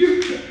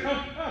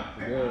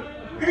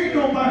 ain't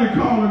nobody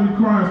calling the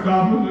Crime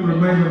Stoppers and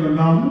remaining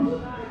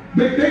anonymous.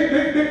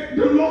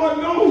 The Lord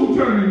knows who's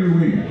turning you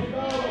in.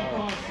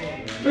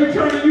 They're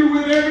turning you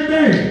in every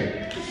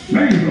day.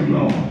 Save them,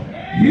 Lord.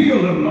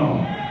 Heal them,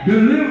 Lord.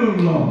 Deliver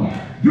them, Lord.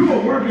 Do a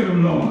work in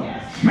them, Lord.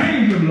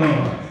 Change them,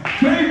 Lord.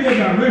 Change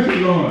their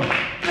direction, Lord.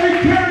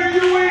 They're turning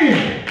you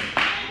in.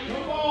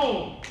 Come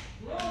on.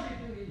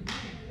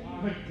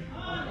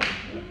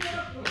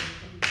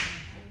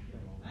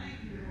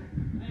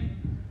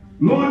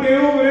 Lord, they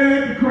over there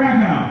at the crack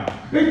house.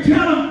 They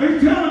telling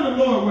the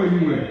Lord where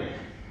you at.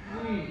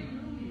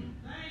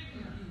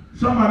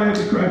 Somebody at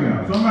the crack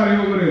house. Somebody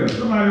over there.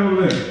 Somebody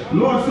over there.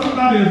 Lord,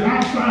 somebody is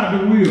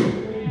outside the will.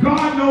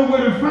 God knows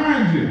where to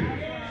find you.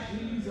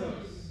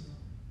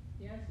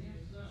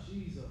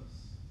 Jesus.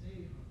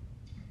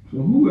 So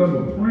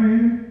whoever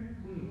praying,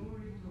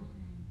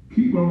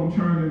 keep on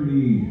turning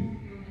me in.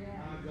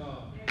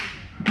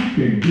 I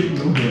can't get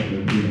no help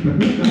in here.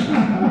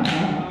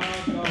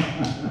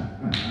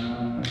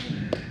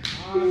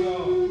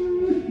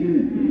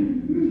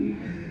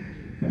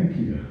 Thank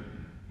you.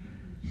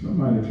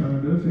 Somebody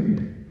turned us in.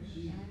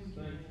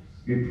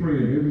 They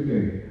praying every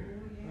day.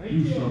 Do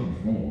something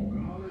for them,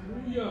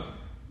 God.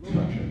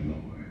 Touch it,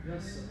 Lord.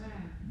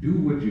 Do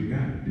what you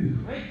got to do.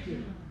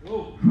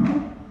 Huh?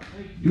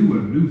 Do a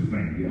new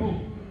thing, God.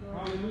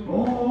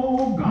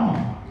 Oh, God.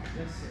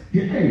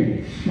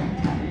 Hey,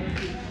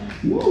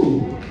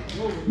 whoa.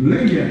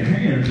 Lay your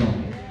hands on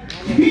them.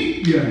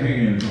 Keep your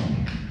hands on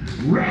them.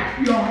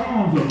 Wrap your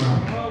arms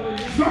around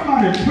them.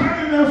 Somebody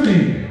turning us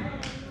in.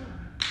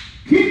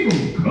 Keep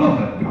them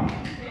covered, God.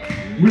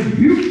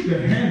 Rebuke the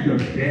hand of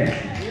death.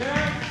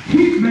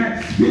 Keep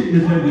that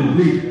sickness and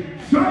disease.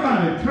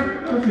 Somebody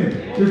turning us in.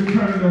 Just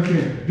turning us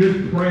in. Just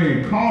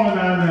praying. Calling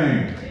our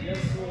name.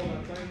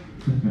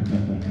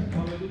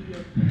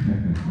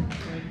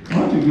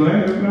 Aren't you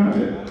glad about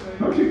it?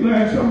 Aren't you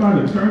glad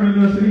somebody turning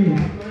us in?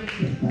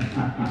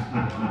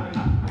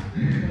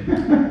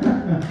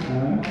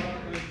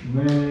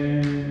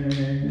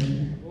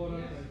 Man.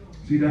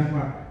 See, that's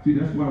why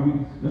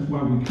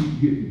we keep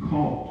getting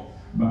caught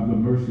by the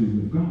mercies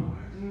of God.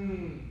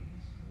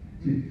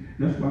 See,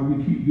 that's why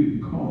we keep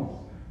getting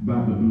caught by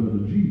the blood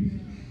of Jesus.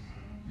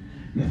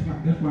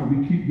 That's why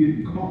we keep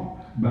getting caught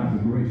by the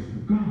grace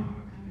of God.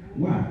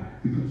 Why?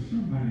 Because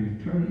somebody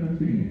has turned us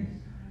in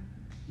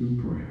through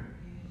prayer.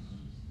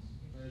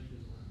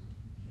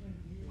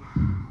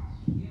 Wow.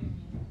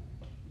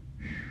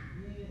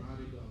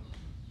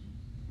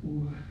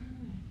 Boy,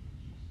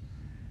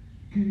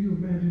 can you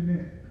imagine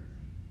that?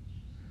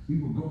 We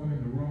were going in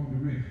the wrong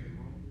direction.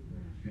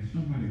 And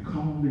somebody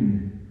called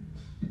in.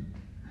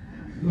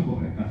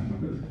 Lord,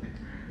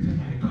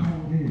 somebody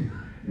called in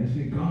and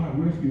said, God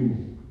rescue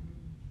them.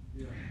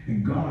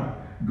 And God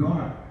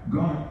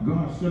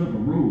set up a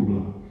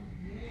roadblock.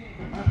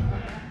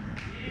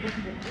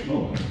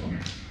 Oh.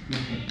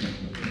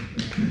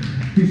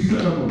 He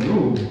set up a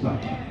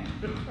roadblock.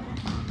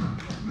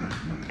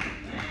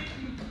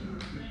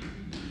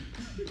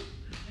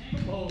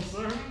 Oh,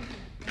 sir.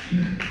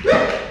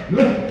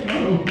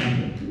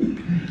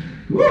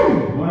 Woo!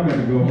 Well, I got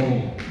to go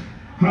home.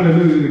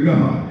 Hallelujah to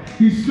God.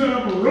 He set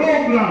up a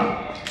roadblock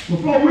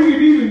before we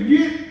could even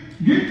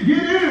get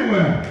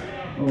anywhere.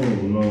 Oh,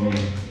 Lord.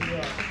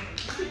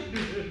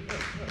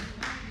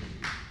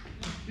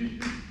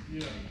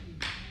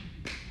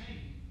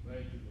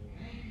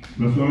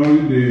 That's all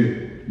you did.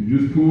 You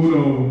just pulled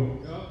over.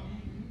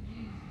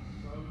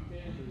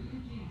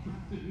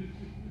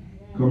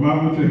 Come out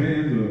with your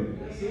hands up.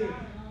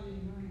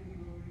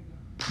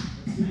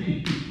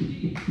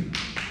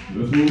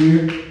 That's what we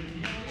have.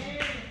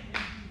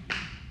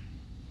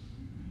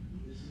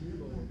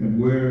 And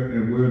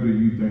where do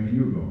you think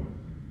you're going?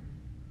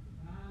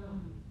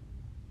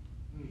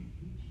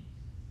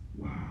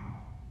 Wow.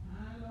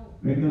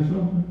 Ain't that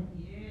something?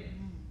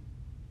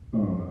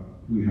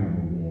 we have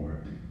a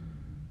warrant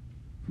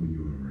for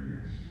your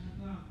arrest.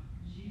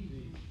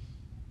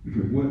 If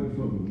it wasn't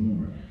for the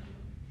warrant,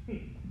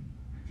 see,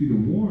 the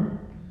warrant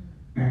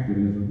acted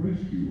as a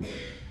rescuer.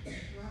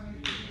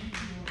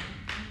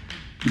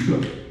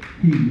 Because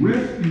he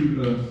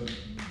rescued us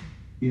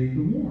in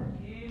the warrant.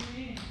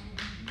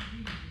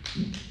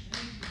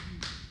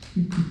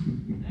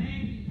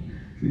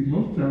 See,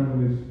 most times when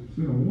they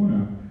send a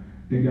warrant out,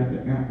 they got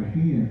to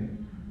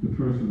apprehend the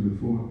person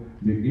before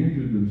they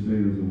injured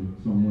themselves or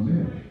someone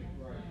else.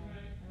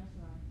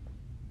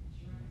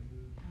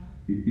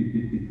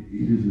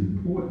 It is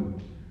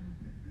important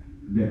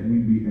that we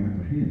be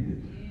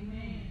apprehended.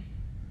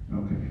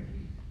 Okay.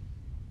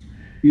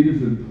 It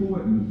is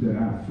important that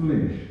our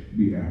flesh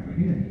be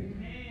apprehended.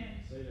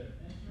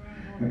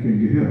 I can't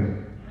get help.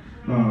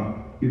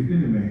 If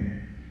any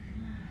man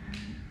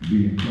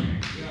be in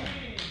Christ,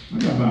 I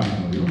got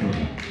Bible for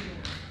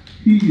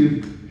you. She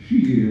is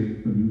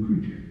a new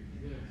creature.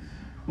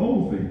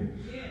 Old things,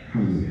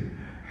 hallelujah,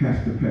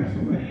 has to pass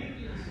away.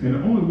 And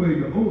the only way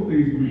the old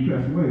things will be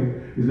passed away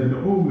is that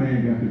the old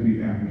man got to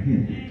be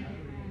apprehended.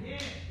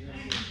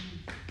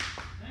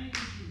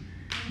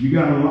 You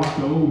got to lock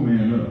the old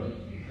man up.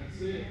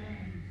 That's it.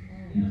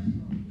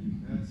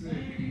 That's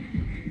it.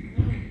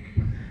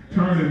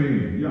 Turn him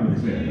in. Y'all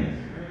understand that?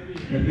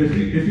 And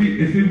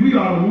see, we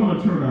ought to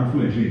want to turn our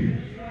flesh in.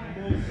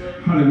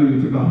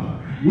 Hallelujah to God.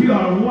 We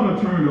ought to want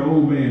to turn the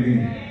old man in.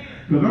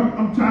 Because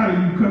I'm tired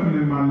of you coming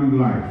in my new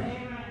life.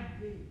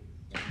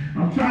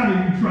 I'm tired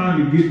of you trying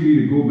to get me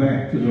to go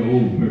back to the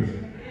old person.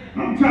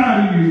 I'm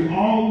tired of you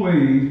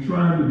always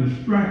trying to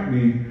distract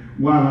me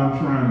while I'm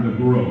trying to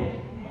grow.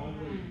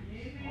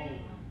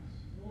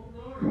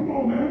 Come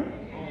on now.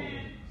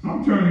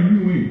 I'm turning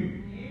you in.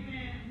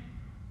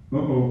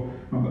 Uh-oh.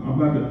 I'm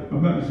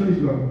about to say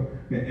something.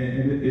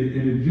 And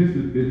it's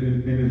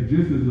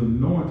just as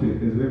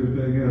anointed as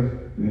everything else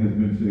that has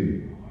been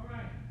said.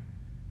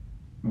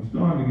 I'm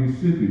starting to get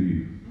sick of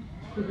you.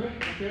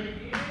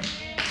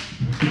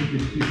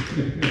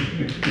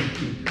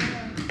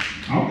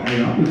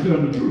 I'm just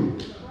telling the truth.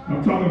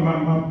 I'm talking about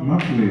my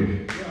flesh.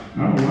 I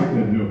don't like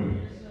that joker.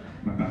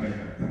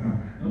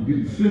 I'm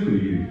getting sick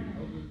of you.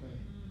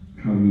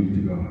 Hallelujah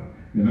to God.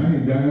 And I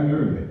ain't dying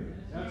early.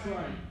 That's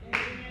right.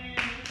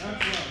 That's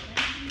right.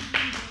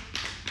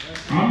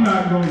 I'm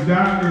not going to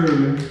die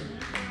early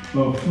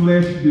of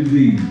flesh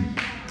disease.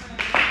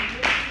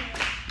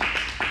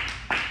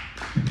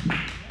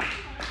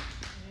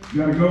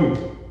 Gotta go.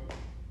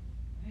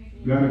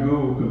 Gotta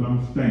go because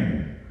I'm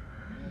staying.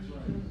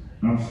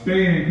 I'm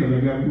staying because I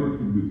got work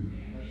to do.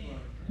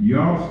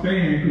 Y'all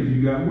staying because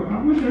you got work.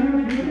 I wish I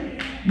had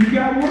that. You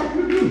got work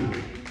to do.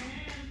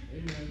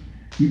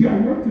 You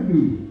got work to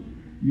do.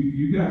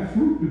 You got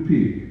fruit to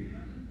pick.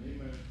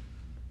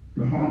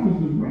 The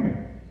harvest is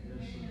ripe.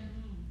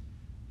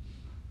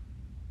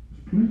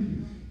 It's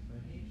plenty.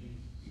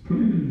 It's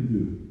plenty to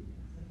do.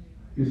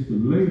 It's the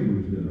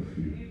laborers that are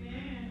few.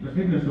 Now,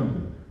 ain't that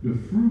something? The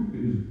fruit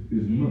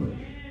is much.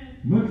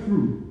 Much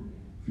fruit,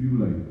 few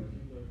labor.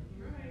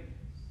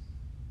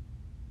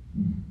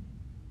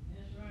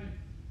 That's right.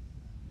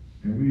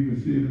 And we even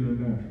see it in the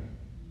natural.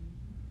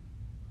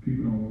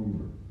 People don't want to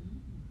work.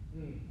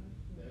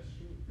 That's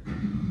true.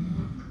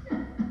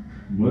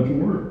 Much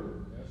work,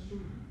 That's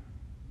true.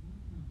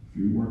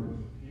 few workers.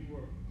 Few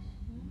workers.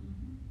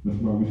 That's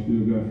why we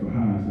still got for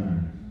high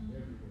signs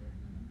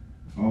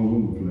all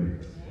over the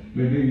place.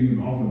 They even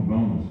offer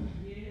bonuses.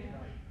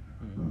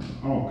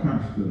 All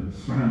kinds of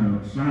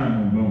stuff, sign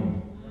on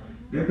bonus.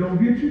 That don't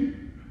get you.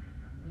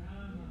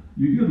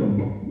 You get a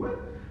bonus. What?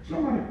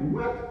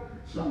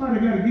 Somebody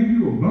got to give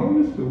you a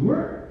bonus to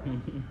work?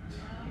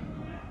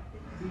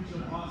 Teach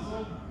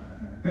apostle.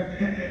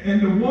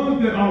 And the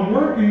ones that are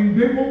working,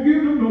 they won't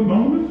give them no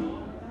bonus.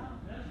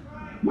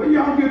 Where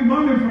y'all get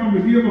money from to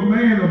give a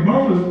man a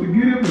bonus to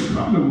get him to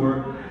come to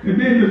work? And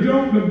then the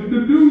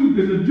dudes,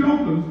 the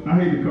jokers,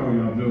 I hate to call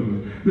y'all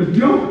jokers, the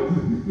jokers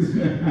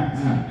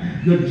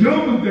that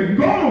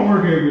go to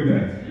work every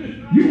day.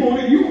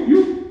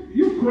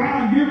 You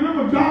cry giving them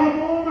 $1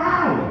 more an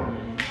hour.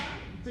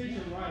 Teach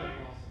him right,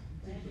 apostle.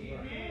 Teach him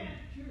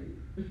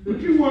right. But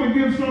you want to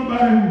give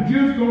somebody who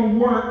just gonna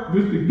work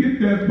just to get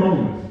that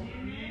bonus.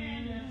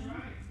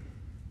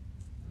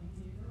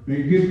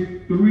 And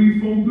get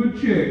 3-4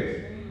 good checks.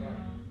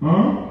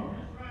 Huh?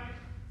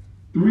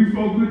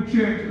 3-4 good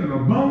checks and a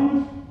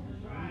bonus.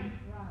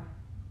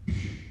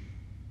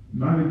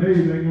 90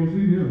 days ain't gonna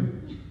see him.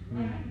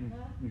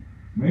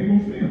 Ain't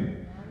gonna see him.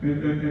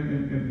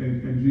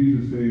 And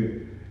Jesus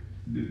said,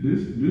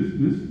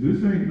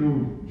 this ain't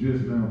no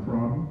just now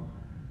problem.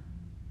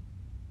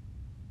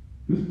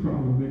 This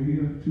problem been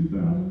here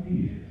 2,000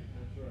 years.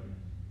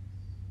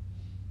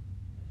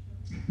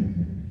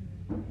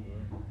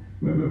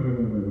 Wait.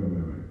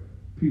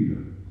 Peter,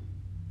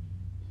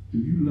 do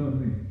you love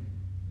me?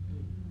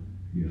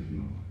 Yes,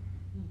 Lord.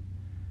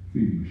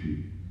 Feed my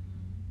sheep.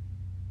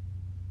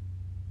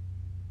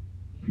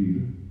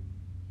 Peter,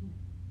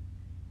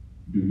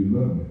 do you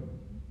love me?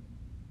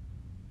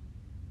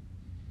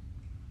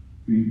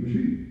 Feed my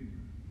sheep.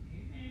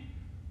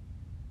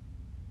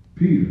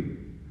 Peter.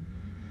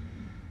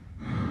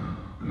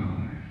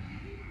 God.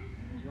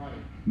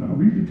 Now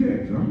read the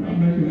text. I'm not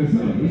making this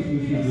up. This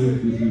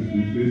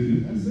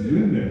is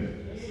in there.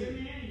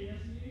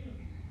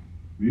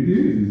 It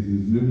is.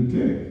 It's in the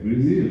text. It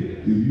is.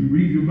 If you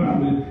read your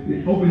Bible,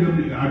 open up.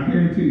 I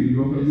guarantee you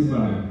open up your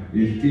Bible.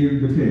 It's in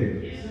the text.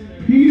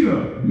 Peter,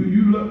 do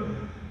you love?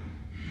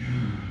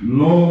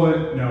 Lord,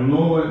 now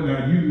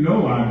you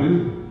know I do.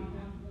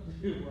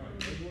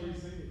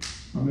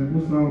 I mean,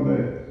 what's all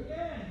that?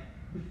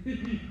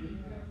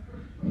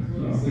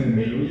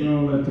 What's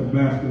all that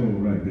Tabasco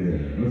right there?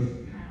 What's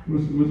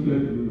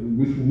that?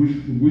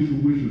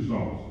 Wisher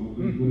sauce?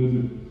 What is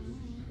it?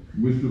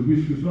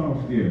 Wisher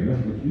sauce? Yeah,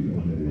 that's what you know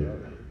that is.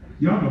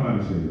 Y'all know how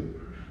to say it.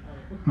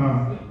 Huh?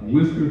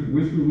 Whisker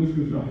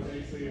sauce.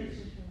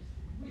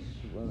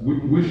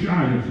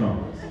 Worcestershire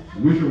sauce.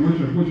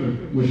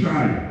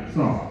 Worcestershire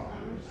sauce.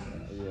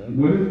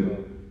 What is it?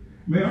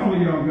 Man, all of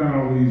y'all got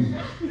all these.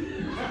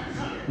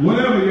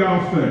 Whatever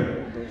y'all say.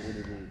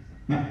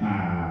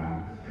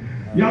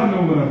 Y'all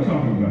know what I'm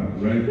talking about,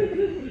 right?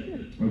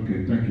 Okay,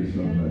 thank you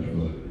so much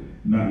for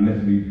not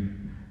letting me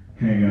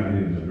hang out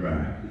in the dry.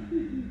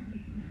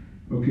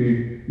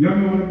 Okay, y'all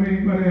know what I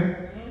mean by that?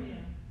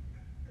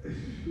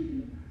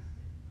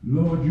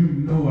 Lord, you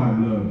know I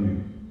love you.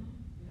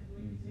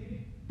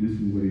 This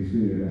is what he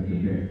said after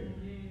that.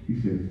 He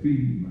said,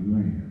 feed my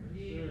lamb.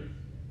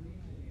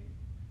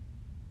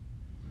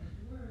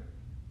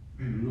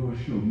 And the Lord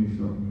showed me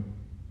something.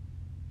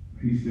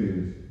 He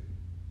says,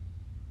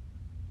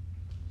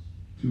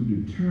 to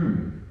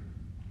determine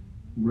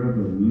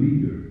whether a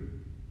leader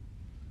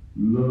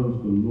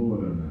loves the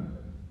Lord or not,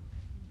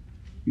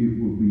 it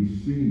will be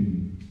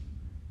seen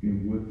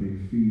in what they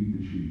feed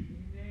the sheep.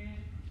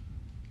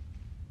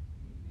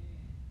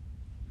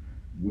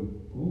 What?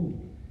 Oh,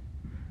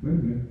 wait a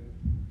minute.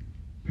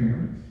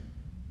 Parents,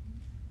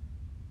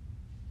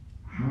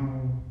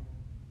 how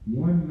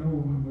one know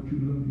how much you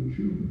love your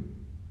children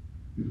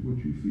is what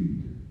you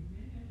feed them.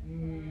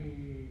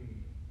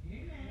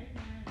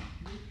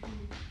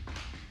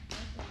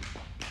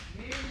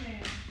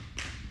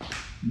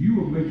 You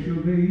will make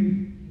sure they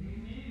eat,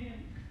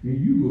 and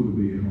you go to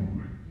bed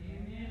hungry.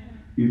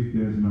 If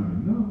there's not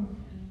enough,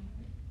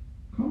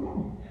 come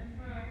on.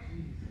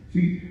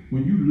 See,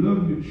 when you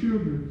love your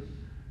children,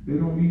 they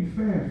don't eat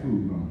fast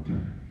food all the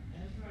time.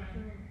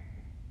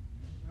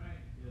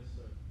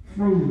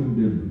 Frozen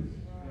dinners.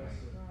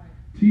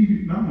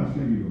 TV. Now, I'm not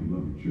saying you don't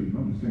love your children.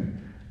 I'm just saying,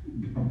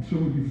 I'm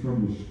showing you from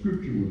the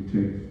scriptural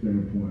text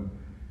standpoint,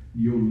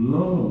 your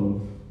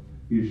love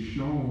is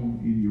shown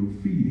in your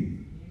feeding.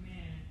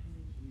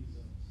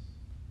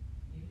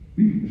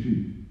 Feeding the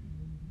sheep.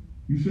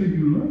 You say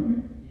you love me?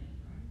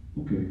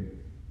 Okay.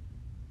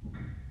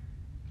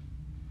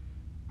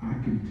 I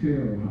can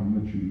tell how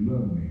much you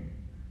love me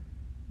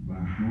by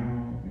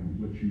how and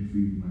what you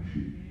feed my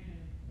sheep.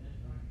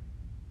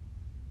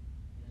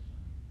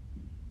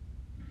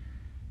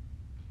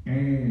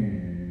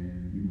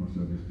 And you must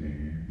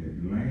understand that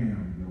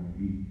lamb don't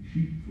eat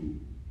sheep food.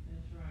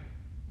 That's right.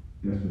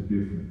 That's a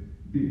different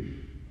dish.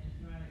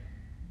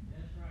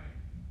 That's right.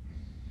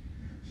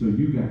 So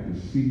you got to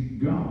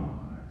seek God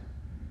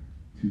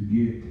to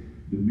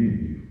get the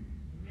menu.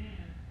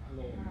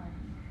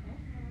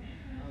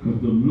 Because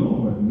the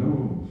Lord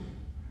knows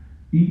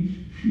each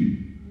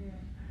sheep,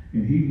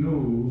 and he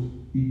knows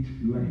each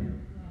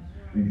lamb,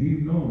 and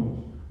he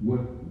knows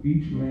what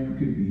each lamb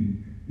can eat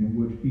and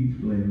what each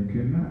lamb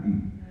cannot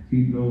eat.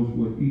 He knows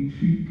what each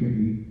sheep can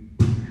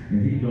eat,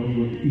 and he knows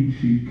what each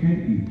sheep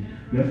can't eat.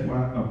 That's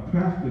why a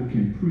pastor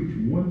can preach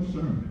one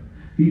sermon.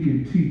 He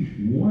can teach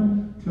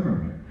one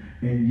sermon,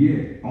 and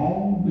yet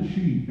all the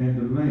sheep and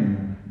the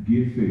lamb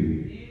get fed.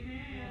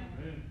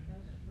 Amen.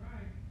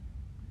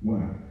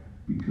 Why?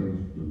 Because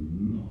the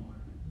Lord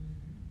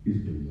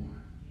is the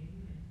one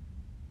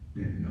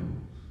that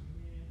knows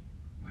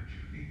what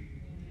you need.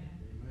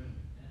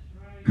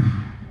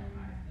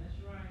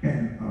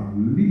 And a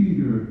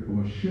leader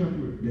or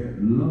shepherd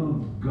that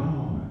loves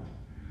God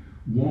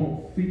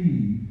won't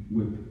feed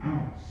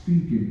without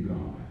seeking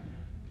God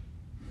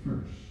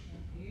first.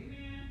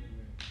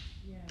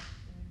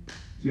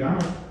 See, I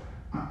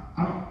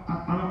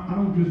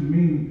don't just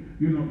mean,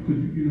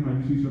 because you know how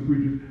you see some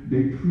preachers,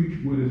 they preach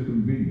what is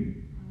convenient.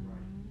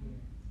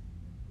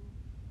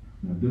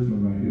 Now this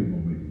one right here is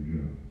gonna make them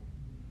jump.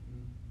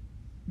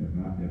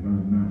 If I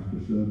announce the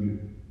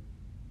subject,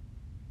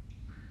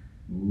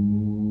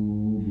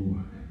 oh boy,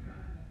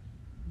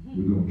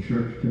 we're going to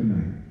church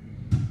tonight.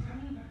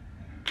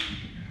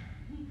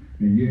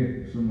 And yet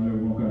somebody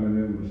walk out of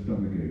there with a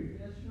stomachache.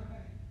 That's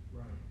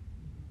right.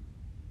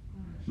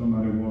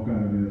 Somebody walk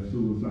out of there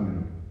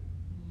suicidal.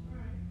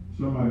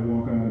 Somebody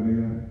walk out of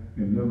there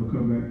and never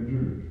come back to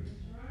church.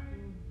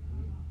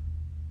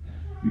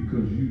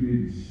 Because you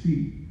didn't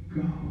seek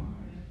God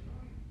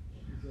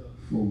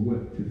for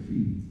what to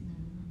feed.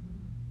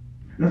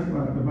 That's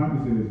why the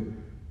Bible says,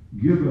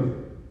 give us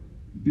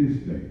this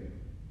day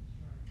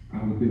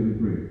our daily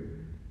bread.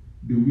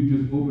 Do we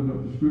just open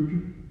up the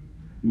scripture?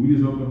 Do we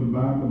just open up the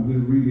Bible and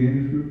just read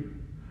any scripture?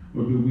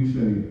 Or do we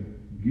say,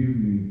 give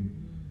me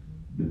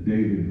the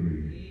daily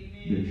bread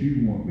that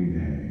you want me to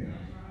have.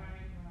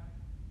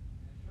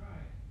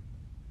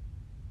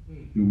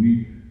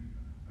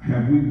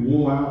 Have we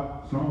wore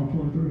out Psalm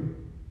 23?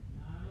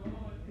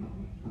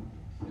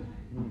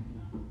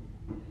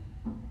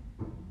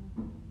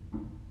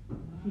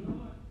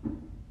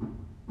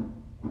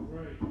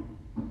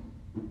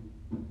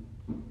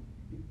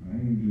 I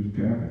ain't just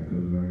tapping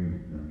because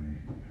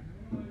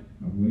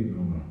I'm waiting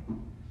on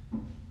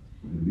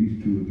at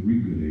least 2 or 3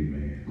 good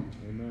amen.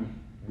 Amen.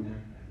 Amen.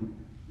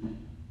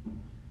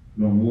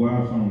 Don't wore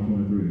out Psalm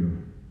 23.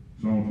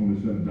 Psalm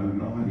 27, the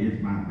Lord is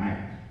my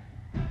life.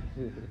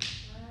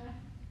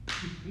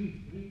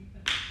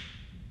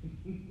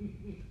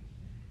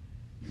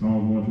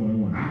 Psalm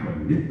 121, I will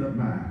lift up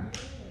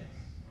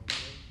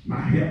my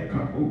help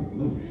come. Oh,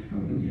 glory,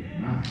 hallelujah.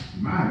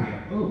 My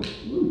help. Oh,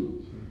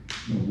 ooh.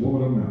 No, wore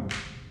them out.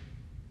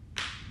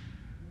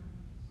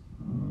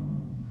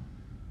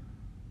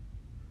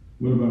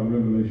 What about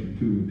Revelation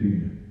 2 and 10?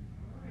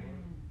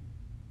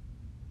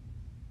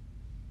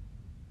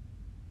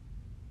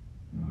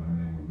 I don't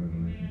know what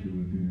Revelation 2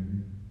 and 10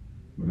 is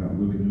without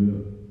looking it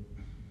up.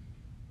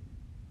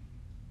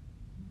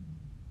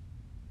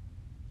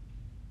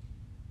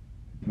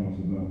 It talks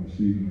about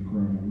receiving the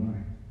crown of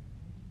life.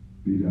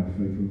 Be thou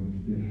faithful unto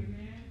death.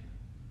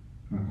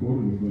 I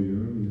quoted it for you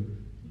earlier.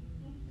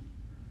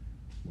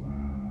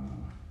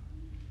 Wow.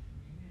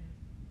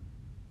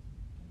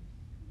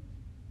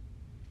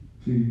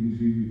 See,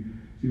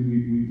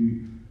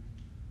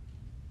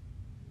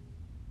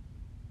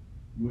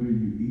 what are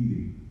you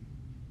eating?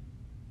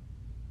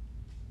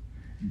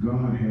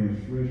 God has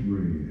fresh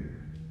bread.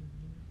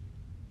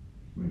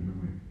 Wait.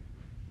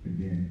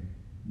 Again,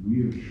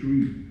 we'll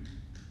treat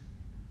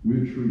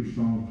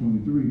Psalm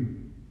 23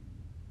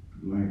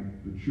 like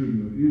the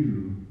children of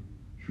Israel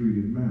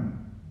treated manna.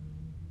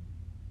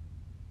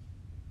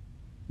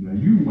 Now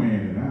you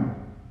weighing it out,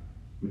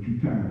 but you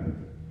tired of it.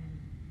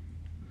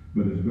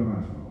 But it's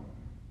God's fault.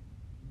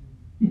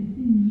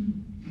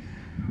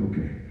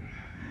 Okay.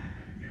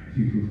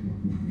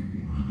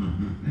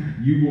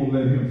 You won't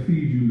let him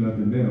feed you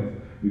nothing else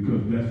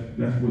because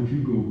that's what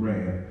you go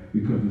grab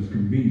because it's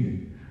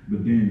convenient.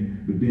 But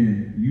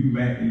then you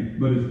mad.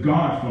 But it's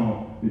God's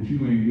fault that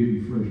you ain't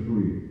getting fresh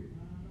bread.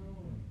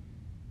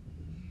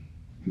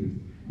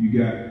 You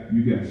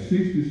got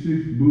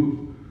 66 books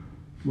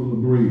full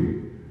of bread,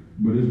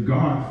 but it's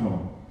God's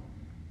fault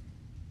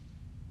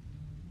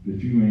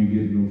that you ain't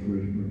getting no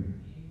fresh bread.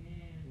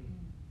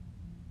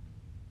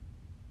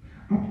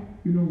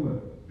 You know what?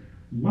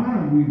 Why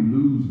are we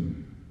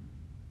losing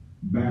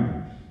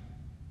battles,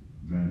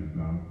 Evangelist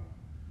Dollar,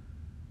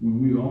 when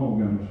we all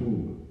got a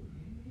sword?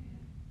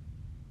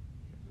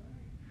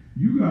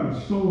 You got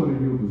a sword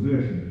in your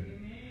possession,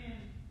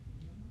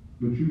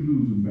 but you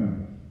losing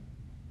battles.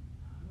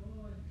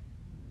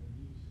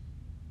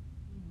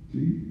 See,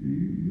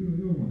 you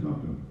don't want to talk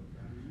to them.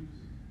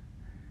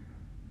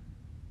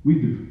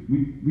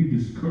 We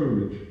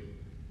discourage,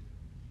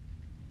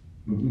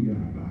 but we got a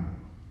Bible.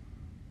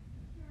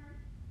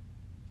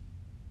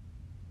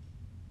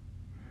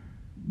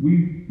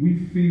 We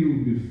feel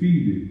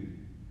defeated,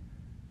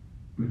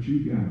 but you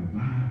got a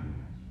Bible.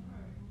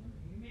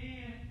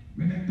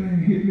 Man, that thing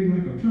hit me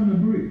like a ton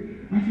of bricks.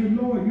 I said,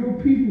 Lord, your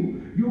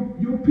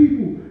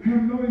people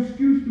have no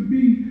excuse to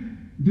be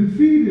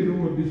defeated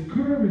or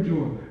discouraged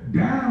or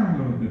down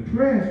or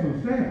depressed or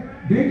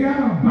sad. They got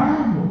a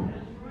Bible.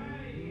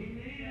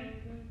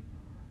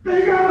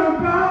 They got a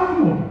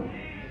Bible.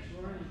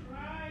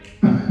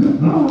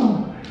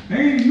 Oh,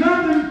 ain't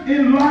nothing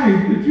in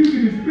life that you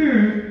can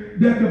experience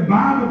that the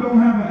Bible don't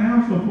have an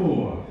answer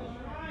for.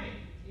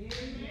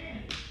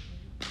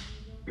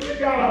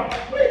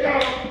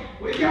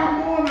 We got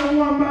more than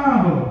one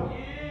Bible.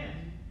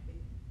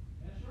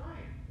 That's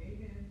right.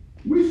 Amen.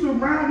 We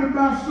surrounded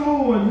by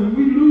swords and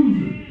we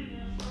losing.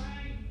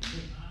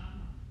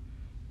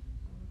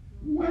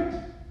 What?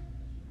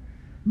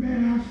 Man,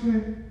 I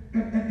said,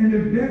 and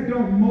if that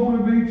don't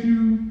motivate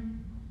you,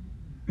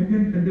 and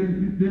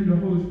then the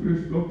Holy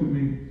Spirit spoke to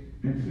me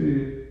and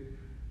said,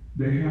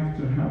 they have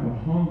to have a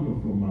hunger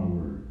for my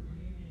word.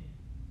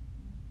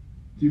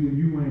 See, when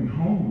you ain't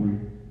hungry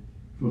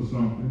for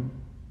something,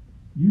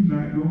 you're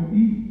not going to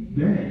eat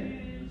that.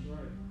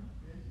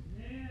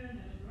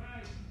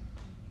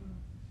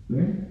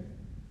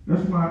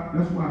 That's right.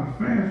 That's why the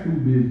fast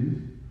food business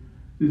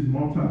is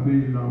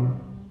multi-billion-dollar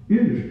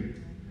industry.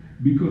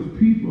 Because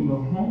people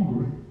are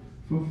hungry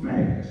for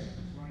fast.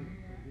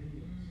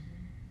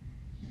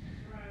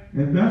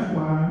 And that's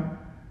why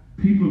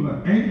people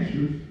are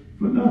anxious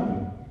for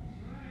nothing.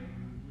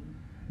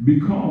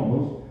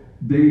 Because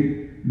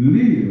they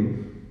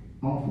live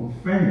off of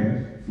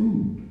fast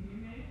food.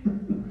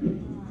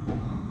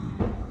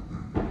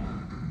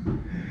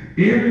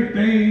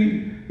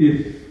 Everything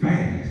is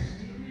fast.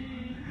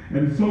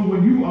 And so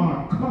when you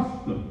are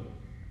accustomed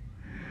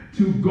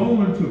to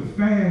going to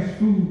fast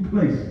food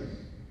places,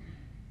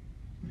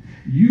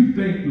 you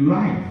think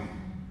life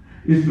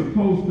is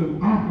supposed to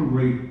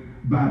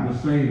operate by the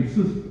same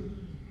system.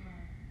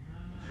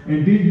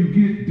 And then you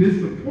get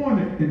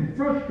disappointed and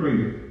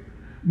frustrated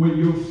when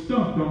your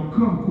stuff don't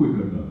come quick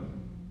enough.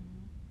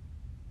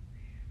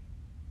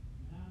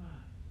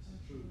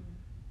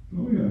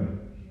 Oh yeah.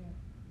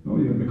 Oh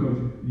yeah, because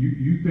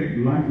you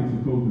think life is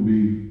supposed to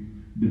be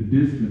the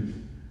distance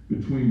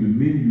between the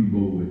men you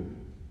go with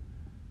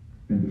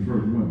and the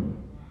first window.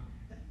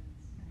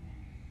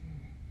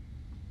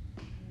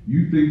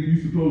 You think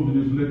you're supposed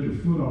to just let your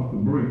foot off the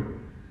brake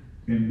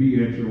and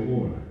be at your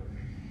order.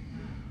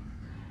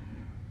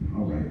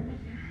 All right.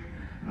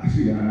 I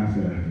see. I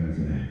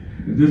said.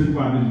 This is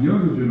why this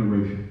younger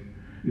generation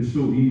is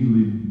so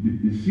easily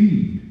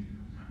deceived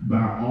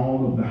by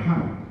all of the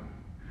hype,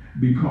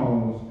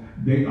 because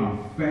they are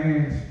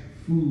fast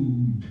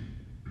food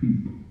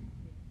people.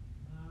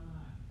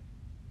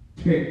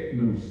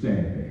 Techno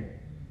savvy.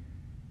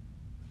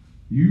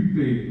 You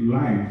think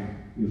life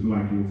is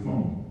like your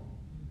phone.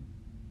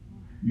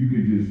 You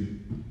can just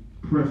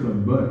press a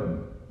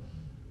button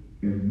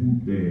and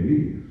whoop, there it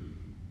is.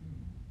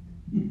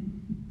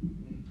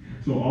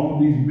 So all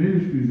these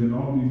ministries and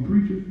all these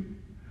preachers,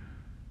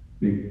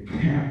 they're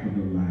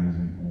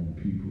capitalizing on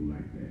people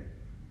like that.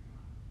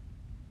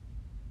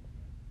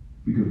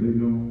 Because they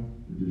know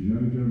that this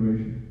younger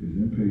generation is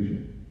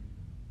impatient,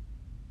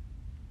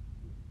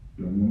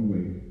 don't want to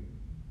wait,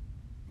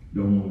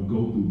 don't want to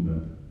go through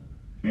nothing,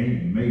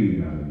 ain't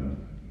made out of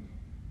nothing,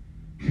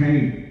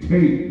 can't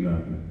take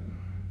nothing,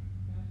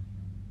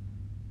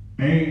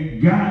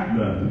 ain't got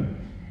nothing.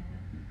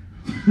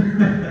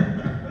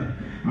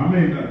 I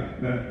mean,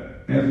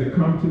 as it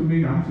comes to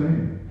me, I'm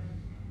saying,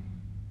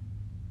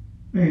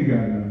 ain't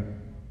got nothing.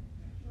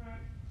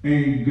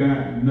 Ain't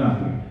got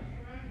nothing.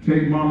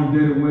 Take mom and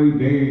dad away,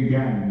 they ain't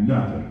got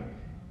nothing.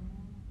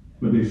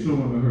 But they so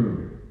in a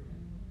hurry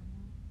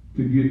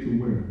to get to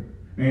where?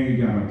 Ain't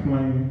got a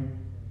plan.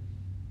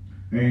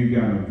 Ain't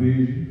got a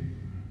vision.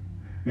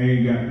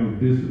 Ain't got no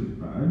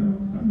discipline. I know.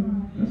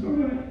 That's all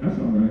right. That's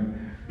all right.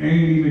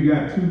 Ain't even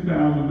got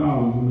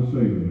 $2,000 in the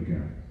savings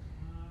account.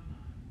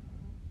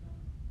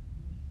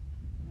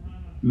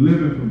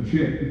 Living from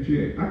check to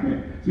check. I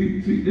can't. See,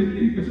 it's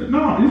the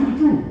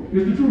truth.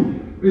 It's the truth.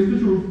 It's the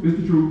truth. It's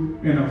the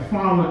truth. And I'll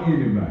follow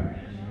anybody.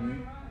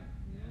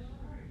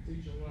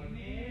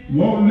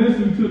 Won't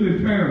listen to their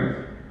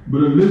parents, but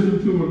listen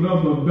to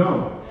another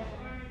adult.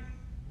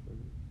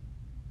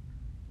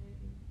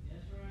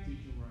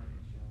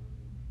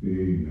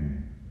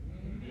 Amen.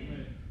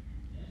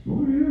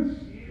 Oh, yes.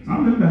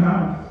 I'm in the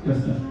house.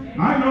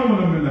 I know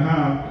when I'm in the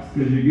house,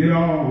 because you get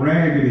all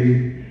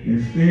raggedy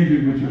and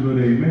stingy with your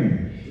little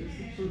amen.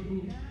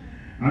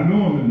 I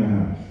know I'm in the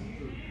house.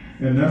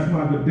 And that's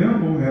why the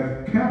devil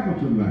has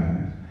capitalized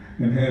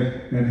and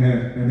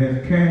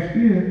has cashed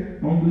in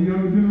on the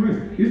younger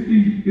generation.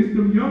 It's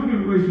the young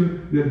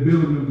generation that's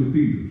building them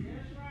cathedrals.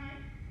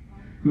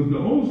 Because the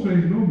old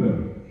saints know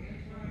better.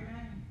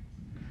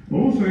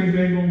 Old saints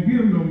ain't going to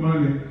give no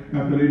money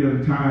after they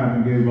done tithe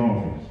and gave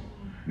offerings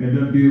and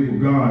done did what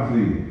God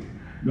said.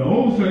 The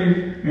old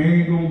saints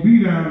ain't going to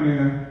be down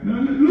there.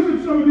 Now look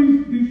at some of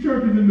these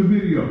churches in the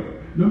video.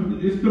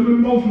 It's them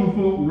emotional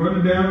folk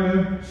running down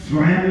there,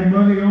 slamming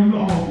money on the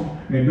altar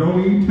and don't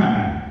even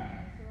tithe.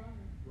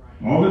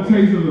 All it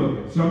takes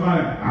is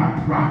somebody,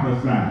 I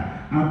prophesy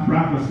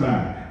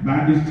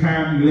by this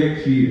time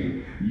next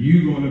year,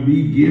 you're going to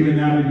be giving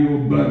out of your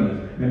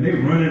abundance. And they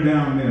running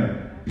down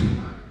there.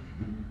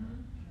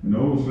 And the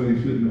old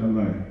saints sitting there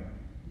like,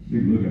 they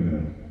looking at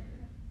them.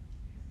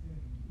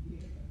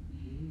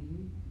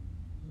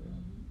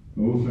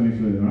 The old saints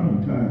said, I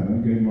don't tithe. I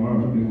gave my heart.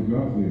 I did what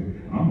God said.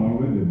 I'm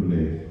already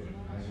blessed.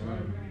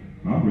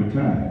 I'm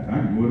retired. I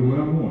can go to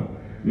where I want.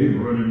 They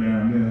running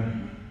down there.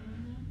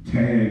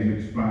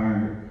 Tags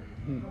expired.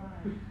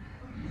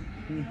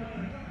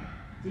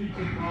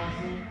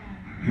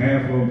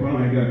 Half of them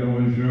probably ain't got no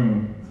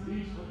insurance.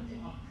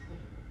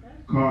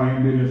 Car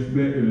ain't been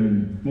inspected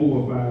in 4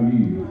 or 5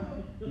 years.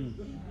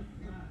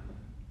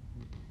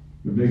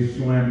 But they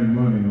slamming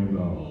money on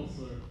the altar.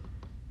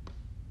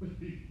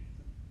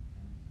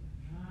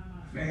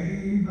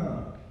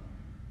 Favor.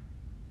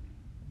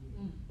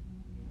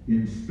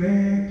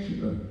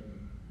 Inspection.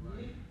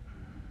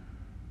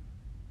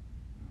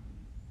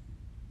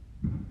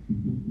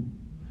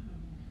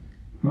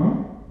 Huh?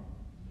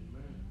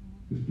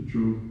 It's the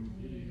truth.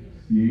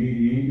 You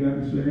ain't got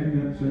to say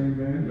that same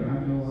man, but I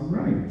know I'm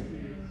right.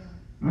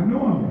 I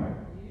know I'm right.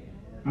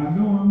 I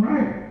know I'm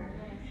right.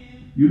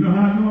 You know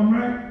how I know I'm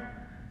right?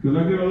 Because I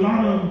get a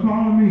lot of them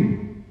calling me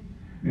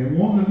and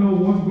wanting to know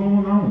what's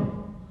going on.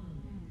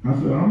 I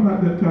said, I'm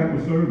not that type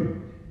of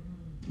servant.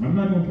 I'm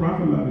not going to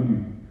profit out of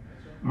you.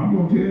 I'm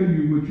going to tell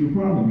you what your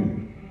problem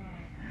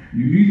is.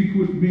 You need to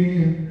quit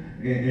being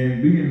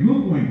and being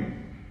hoodwinked.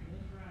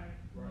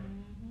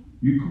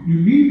 You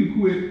need to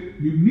quit.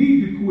 You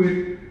need to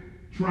quit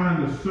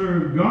trying to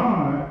serve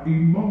God out of your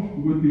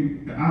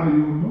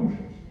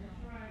emotions.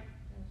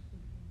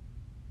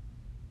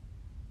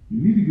 You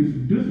need to get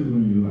some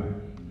discipline in your life.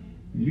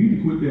 You need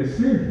to quit that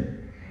sinning.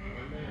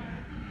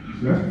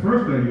 So that's the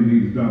first thing you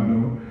need to stop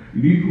doing.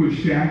 You need to quit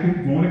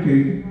shacking,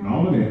 fornicating,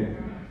 all of that,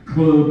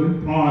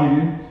 clubbing,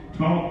 partying,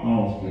 talk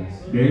often,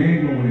 they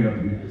ain't going to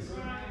help you. Yes,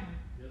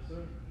 sir.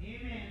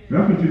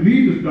 That's what you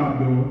need to stop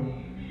doing.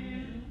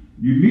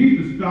 You need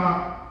to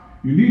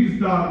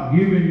stop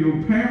giving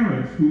your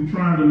parents who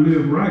trying to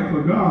live right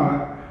for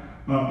God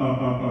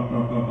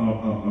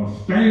a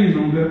stain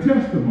on their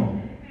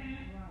testimony.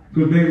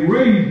 Because they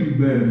raised you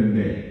better than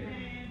that.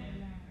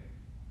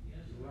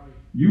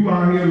 You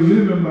out here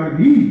living like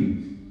heathens.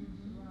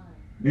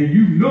 And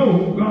you know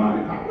who God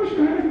is. I wish I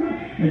had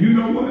that. And you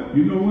know what?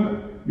 You know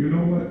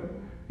what?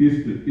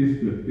 It's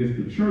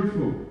the church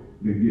folk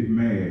that get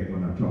mad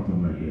when I talk to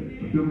them like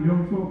that. But them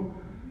young folk,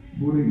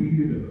 boy, they eat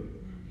it up.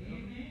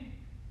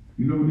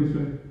 You know what they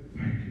say?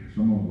 Thank you.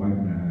 Someone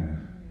wiping their eyes.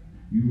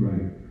 You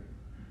right.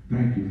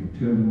 Thank you for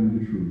telling me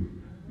the truth.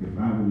 If I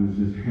would have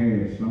just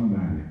had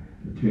somebody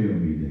to tell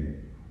me that.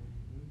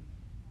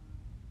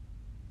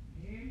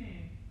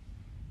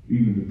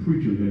 Even the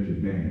preacher let you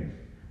dance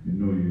and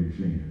know you didn't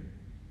sing.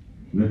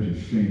 Let you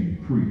sing,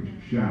 preach,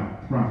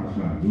 shout,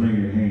 prophesy,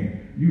 laying hands.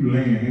 You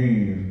laying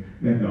hands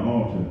at the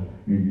altar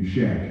and you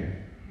shacking.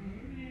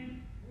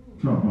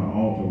 Talk about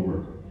altar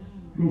work.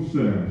 Go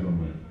sit down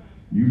somewhere.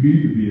 You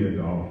need to be at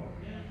the altar.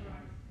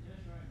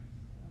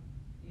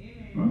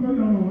 I know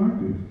y'all don't like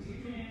this.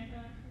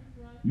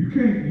 You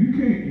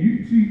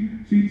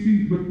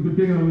see, but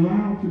they're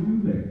allowed to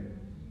do that.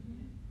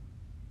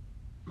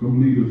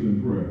 Come lead us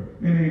in prayer.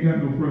 And they ain't got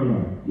no prayer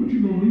life. What you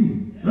gonna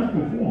lead? That's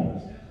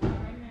performance.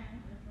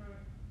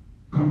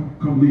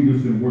 Come lead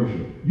us in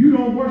worship. You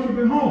don't worship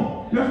at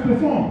home. That's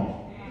performance.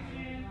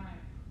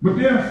 But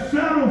they're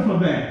settled for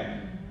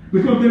that.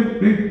 Because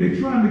they're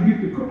trying to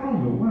get the crowd. I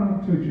don't know why I'm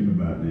teaching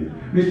about this.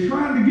 They're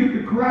trying to get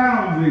the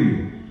crowds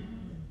in.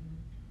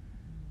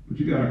 But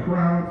you got a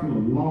crowd full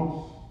of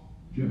lost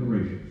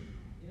generations.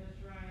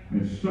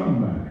 And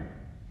somebody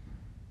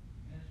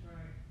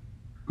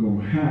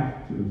gonna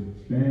have to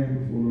stand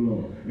before the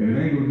Lord. And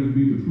it ain't gonna just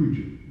be the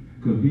preacher.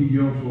 Because these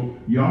young folk,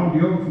 y'all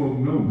young folk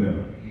know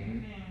better.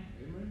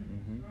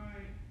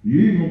 You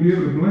ain't gonna be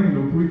able to blame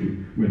no preacher.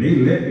 When they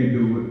let me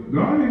do it,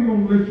 God ain't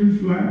gonna let you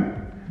slide.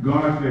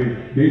 God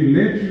said, they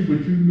let you,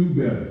 but you knew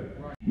better.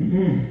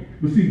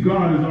 But see,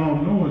 God is all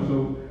knowing,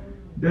 so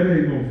that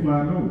ain't gonna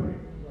fly nowhere.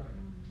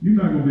 You're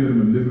not gonna be able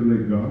to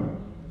manipulate God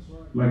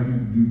like you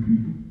do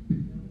people.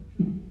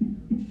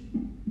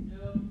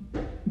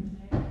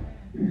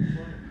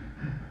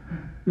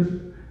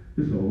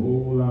 It's a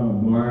whole lot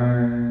of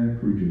blind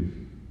preachers.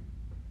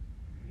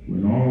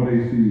 When all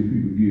they see is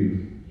people give,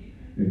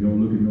 they don't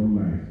look at no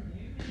life.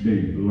 They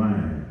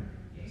blind.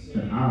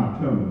 And I'll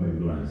tell them they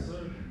blind.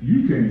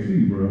 You can't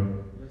see,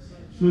 bro.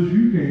 So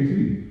you can't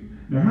see.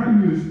 Now how do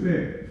you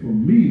expect for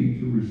me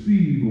to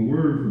receive a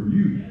word from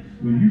you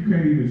when you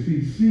can't even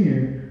see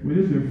sin when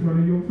it's in front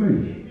of your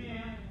face?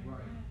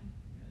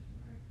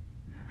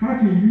 How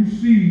can you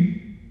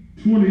see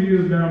 20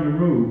 years down the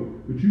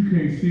road, but you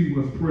can't see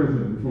what's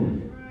present before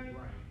you?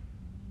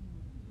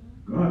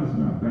 God is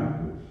not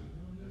backwards.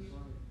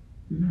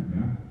 He's not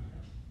backwards.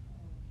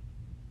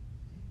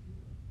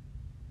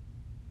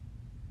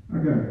 I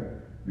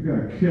got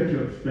a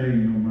ketchup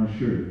stain on my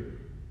shirt.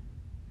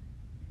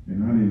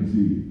 And I didn't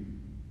see it.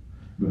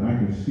 But I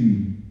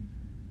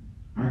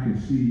can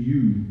see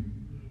you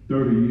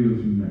 30 years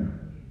from now.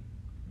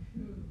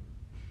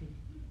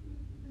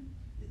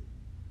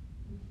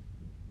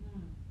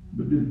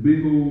 But this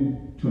big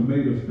old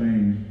tomato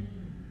stain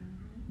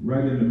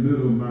right in the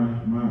middle of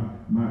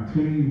my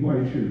clean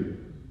white shirt.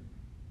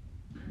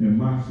 And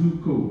my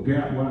suit coat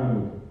gap wide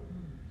open.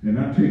 And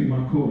I take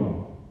my coat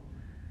off.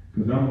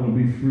 Because I want to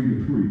be free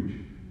to preach.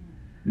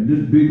 And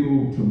this big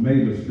old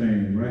tomato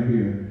stain right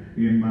here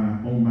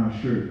on my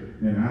shirt,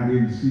 and I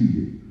didn't see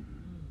it.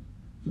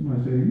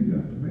 Somebody said, you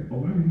got tomato.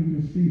 Oh, I didn't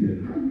even see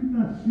that. How do you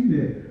not see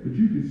that? But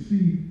you can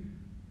see.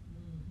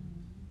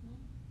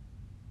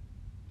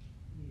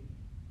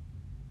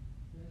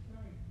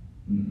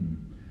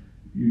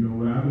 You know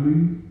what I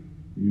believe?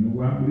 You know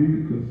why I believe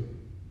it? Because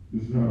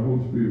this is how the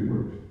Holy Spirit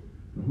works.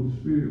 The Holy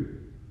Spirit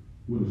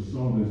would have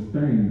saw this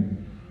stain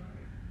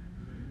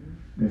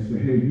and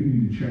said, hey, you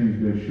need to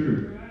change that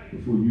shirt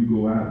before you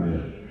go out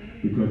there,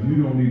 because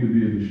you don't need to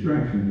be a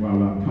distraction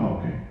while I'm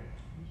talking.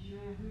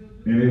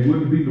 And it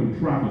wouldn't be no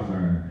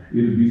prophesying,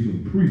 it'd be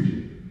some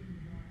preaching.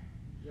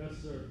 Yes,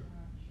 sir.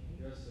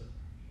 Yes, sir.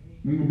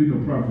 There ain't gonna be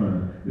no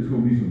prophesying, it's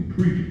gonna be some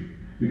preaching.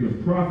 Because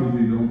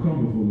prophecy don't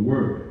come before the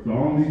word. So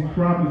all these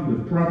prophets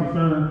that's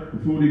prophesying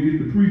before they get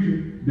to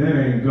preaching, that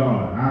ain't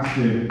God. I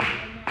said it.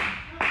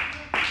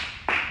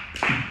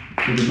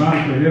 So the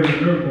Bible said heaven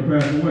and earth will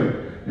pass away.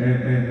 But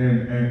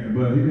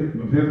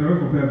heaven and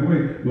earth will pass away,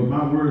 but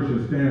my word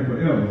shall stand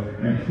forever.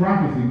 And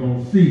prophecy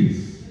gonna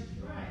cease.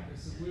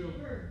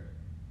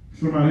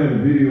 Somebody had a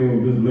video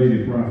of this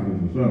lady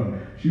prophetess or something.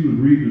 She was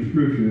reading the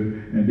scripture,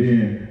 and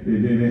then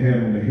they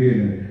had on the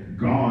head,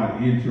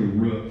 God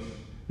interrupts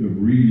the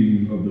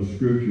reading of the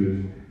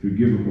scriptures to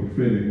give a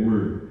prophetic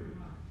word.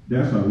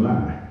 That's a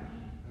lie.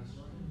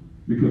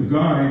 Because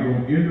God ain't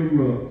going to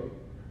interrupt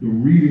the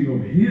reading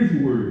of his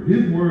word.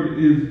 His word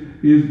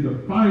is the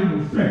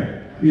final say.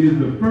 It is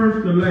the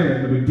first, the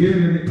last, the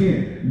beginning and the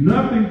end.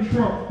 Nothing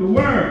trumps the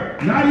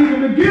word. Not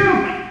even the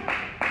gift.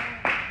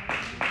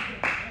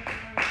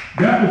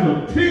 That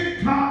was a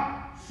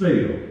tick-tock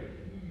sale.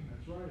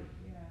 That's right.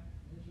 Yeah,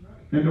 that's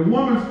right. And the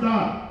woman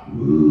stopped.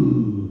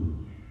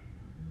 Ooh.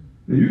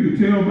 And you could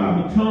tell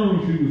by the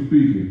tongue she was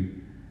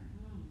speaking.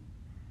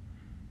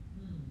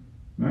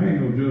 I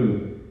ain't no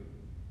judge.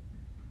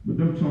 But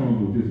them tongues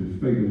were just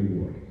as fake as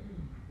water.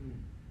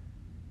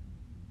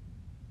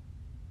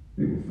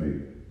 They were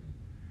fake.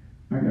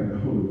 I got the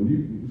Holy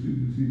Ghost.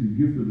 See, the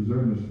gift of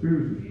discerning of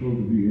spirits is supposed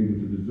to be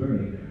able to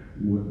discern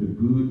what the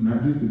good,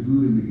 not just the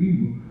good and the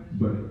evil,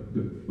 but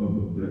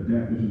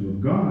that which is of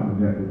God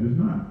and that which is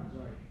not.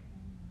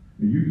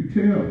 And you can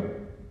tell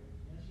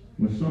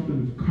when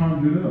something is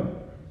conjured up.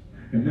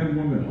 And that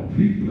woman,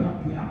 blah,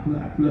 blah,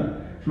 blah, blah,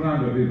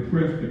 trying to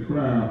impress the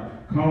crowd,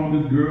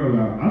 calling this girl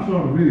out. I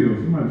saw the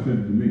video. Somebody sent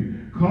it to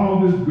me.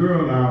 Call this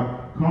girl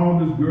out,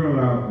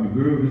 and the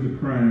girl is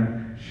crying.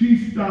 She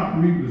stopped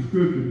reading the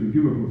scriptures to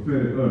give a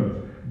prophetic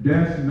utterance.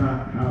 That's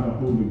not how the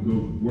Holy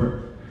Ghost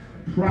works.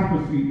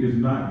 Prophecy is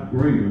not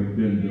greater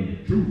than the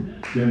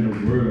truth, than the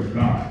word of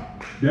God.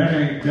 That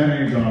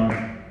ain't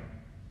God.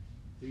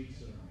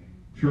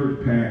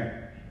 Church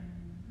packed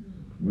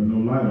with no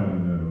light on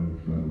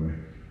it, by the way.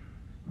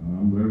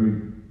 I'm very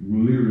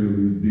leery of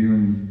these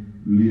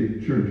dim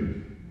lit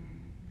churches.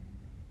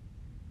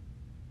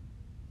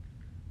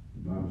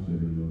 The Bible said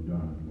there's no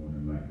darkness more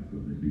than light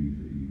because the deeds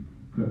are evil.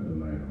 Cut the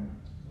light on.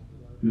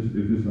 If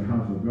it's a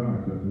house of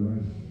God, cut the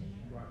light on.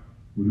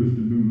 Well, this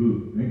the new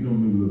look. Ain't no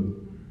new look.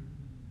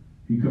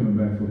 He coming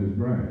back for his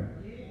bride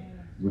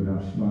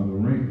without spot or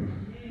wrinkle.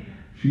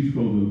 She's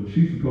supposed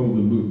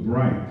to look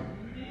bright.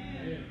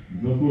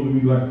 You're not supposed to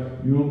be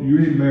like, you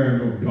ain't marrying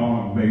no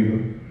Darth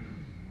Vader.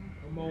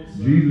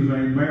 Jesus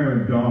ain't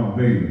marrying Darth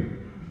Vader.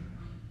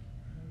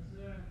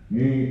 He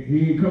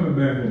ain't coming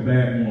back for a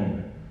bad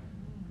woman.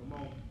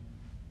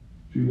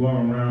 She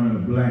walking around in a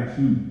black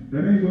suit.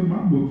 That ain't what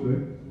my book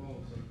said.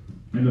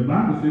 And the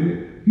Bible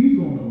said he's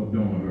going to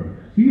adorn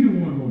her. He the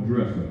one going to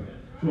dress her.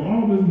 So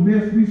all this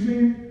mess we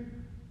see,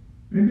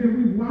 and then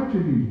we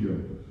watching these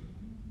jokers,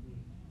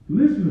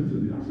 listening to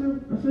this.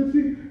 I said, see,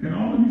 and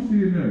all you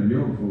see in there,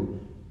 young folks,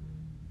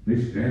 they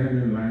standing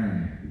in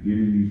line to get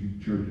in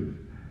these churches.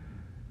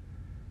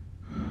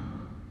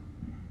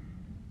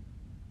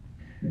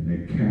 And they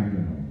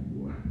capping on them,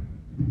 boy.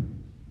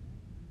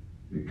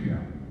 They capping on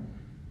them.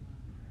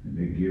 And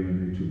they giving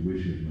their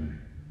tuition money,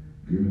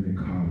 giving their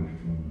college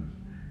funds,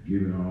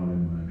 giving all their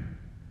money.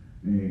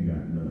 They ain't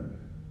got nothing.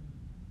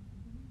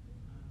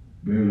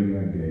 Barely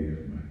got gas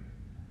money.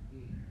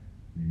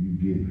 And you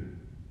give it.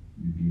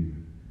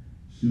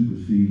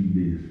 Supersede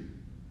this.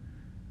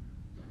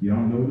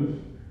 Y'all notice?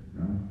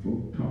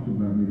 Folks talked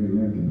about me that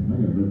last time. I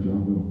gotta let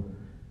y'all know.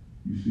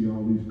 You see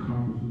all these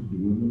conferences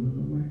dwindling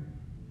away?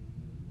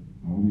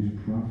 All these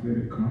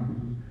prophetic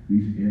conferences,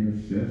 these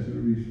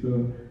intercessory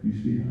stuff, you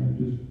see how it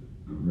just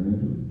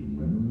gradually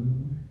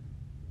dwindling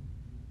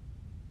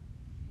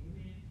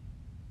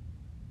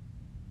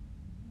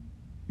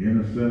away?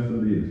 Intercessor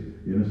this.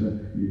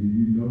 Intercessor.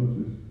 You notice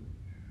this?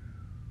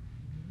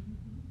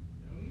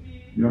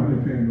 Y'all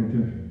ain't paying no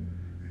attention.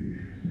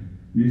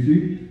 You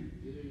see?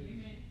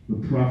 The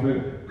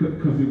prophet,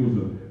 because it was a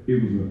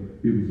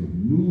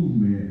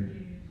movement,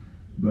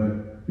 but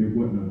it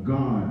wasn't a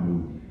God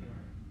movement.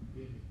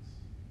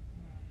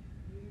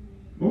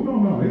 Oh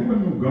no, it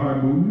wasn't no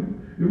God movement.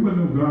 It wasn't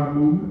no God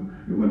movement.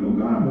 It wasn't no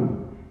God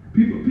movement.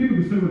 People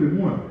can say what they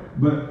want,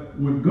 but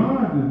when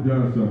God has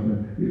done something,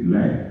 it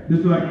lasts.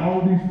 Just like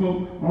all these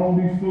folk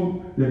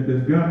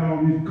that's got all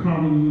these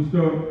conferences and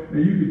stuff,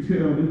 and you can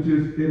tell it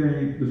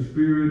ain't the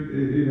spirit.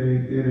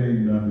 It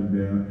ain't nothing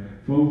down.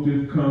 Folks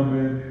just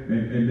coming,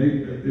 and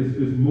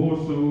it's more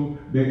so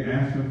they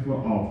asking for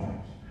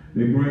offerings.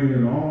 They bring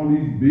in all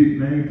these big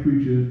name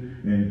preachers,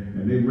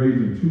 and they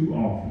raising 2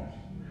 offerings.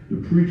 The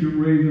preacher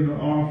raising the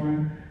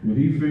offering. When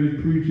he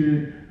finished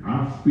preaching,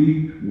 I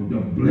speak with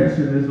the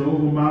blessing that's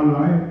over my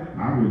life.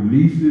 I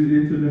release it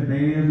into the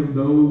hands of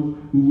those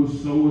who will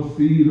sow a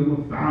seed of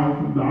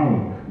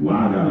 $1,000. Well,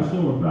 I gotta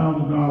sow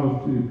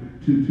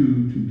 $1,000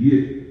 to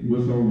get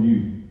what's on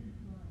you.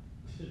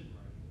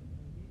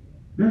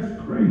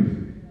 That's crazy.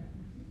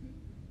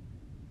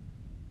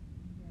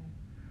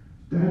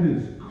 That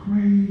is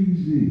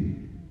crazy.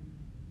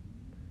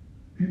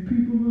 And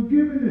people are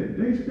giving it.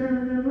 They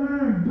standing in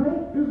line.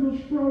 Broke is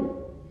a stroke.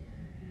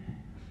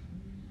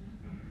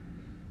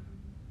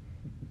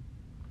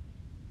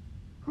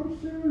 I'm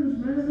serious,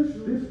 man.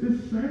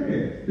 It's sad.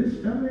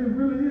 It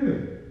really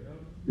is.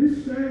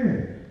 It's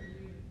sad.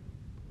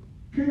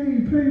 Can't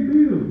even pay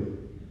bills.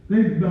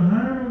 They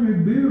behind on their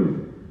bills,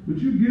 but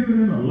you give it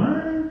in a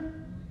line?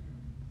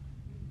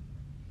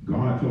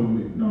 God told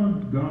me,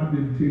 no, God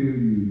didn't tell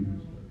you,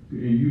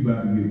 and you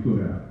about to get put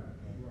out.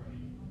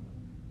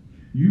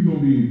 You're going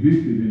to be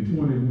evicted in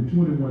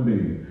 21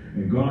 days.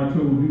 And God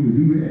told you to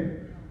do that?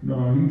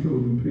 No, he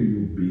told you to pay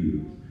your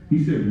bills.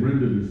 He said,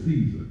 render to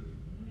Caesar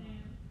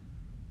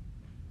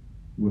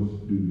what's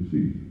due to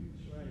Caesar.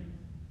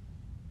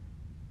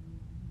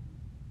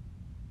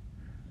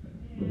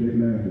 But they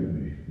laughed at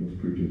me. Those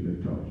preachers, they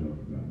talk junk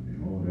about me.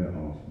 Oh, that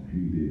Austin.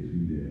 He this,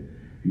 he that.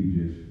 He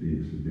just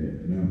this and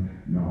that.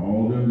 Now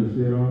all them that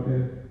said all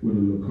that, where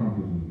the little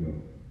conferences go.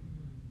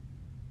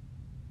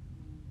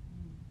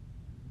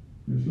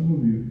 And some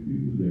of you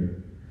was there.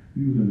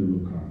 You was in the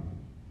little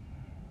conference.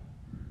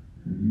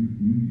 And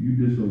you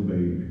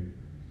disobeyed me.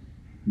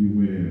 You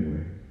went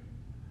anyway.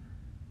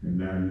 And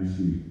now you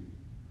see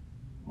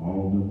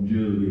all them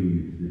jug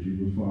leads that you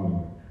was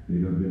following, they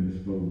done been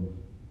exposed.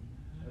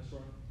 That's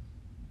right.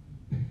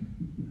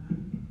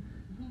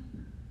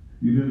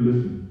 You didn't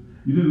listen.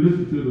 You didn't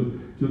listen to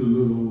the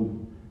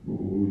little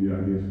old, yeah,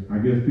 I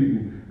guess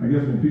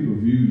when people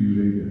view you,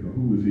 they go,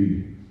 who is he?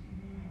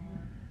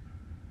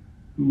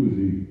 Who is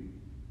he?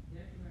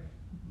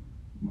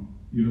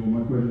 You know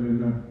what my question is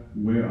now?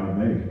 Where are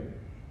they?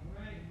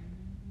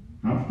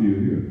 I'm still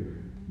here.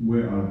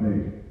 Where are they?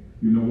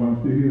 You know why I'm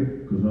still here?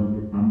 Because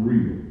I'm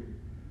real.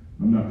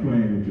 I'm not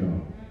playing with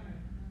y'all.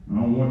 I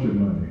don't want your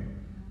money.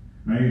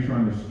 I ain't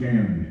trying to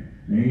scam you.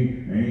 I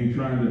ain't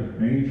trying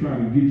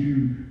to get you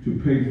to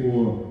pay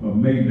for a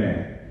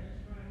Maybach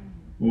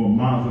or a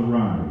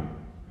Maserati.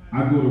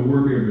 I go to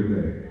work every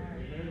day.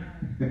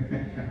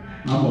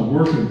 I'm a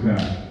working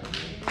pastor.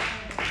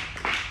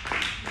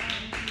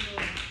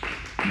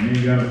 I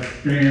ain't got to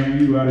scam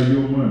you out of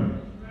your money.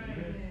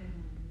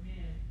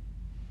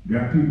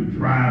 Got people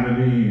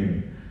driving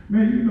in.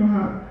 Man,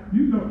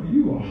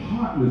 you are a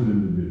heartless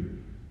individual.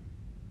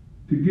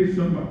 To get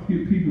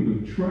people to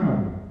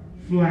travel,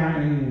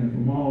 fly in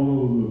from all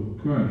over the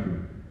country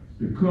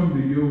to come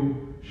to your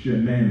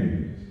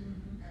shenanigans.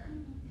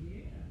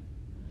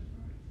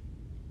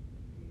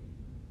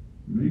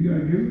 You got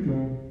to give it to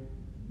them.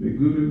 They're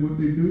good at what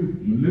they do,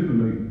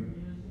 manipulating.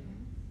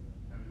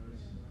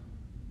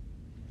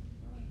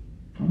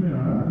 I mean, I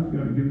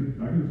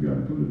just got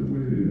to put it the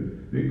way it is.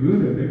 They're good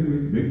at it.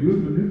 They're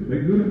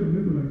good at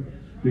manipulating.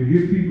 They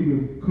get people to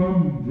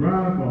come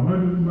drive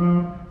 100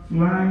 miles,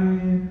 fly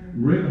in,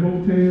 rent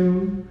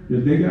hotels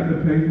that they got to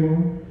pay for.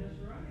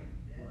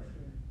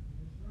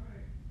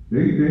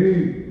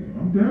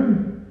 I'm telling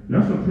you,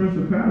 that's a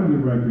principality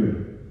right there.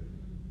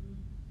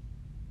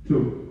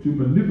 To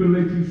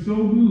manipulate you so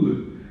good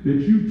that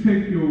you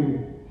take your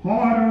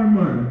hard-earned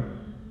money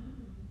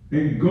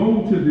and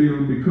go to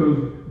them because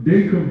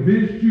they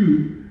convinced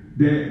you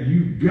that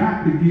you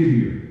got to get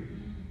here.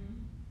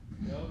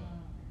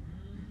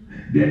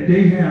 That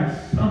they have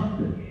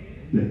something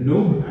that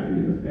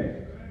nobody else has.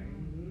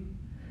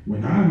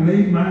 When I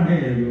lay my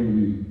hands on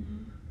you,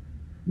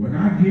 when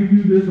I give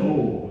you this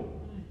oil,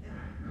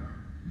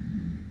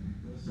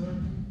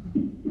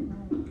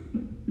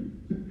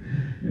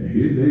 and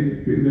here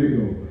they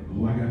go.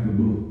 Oh, I got the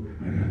book.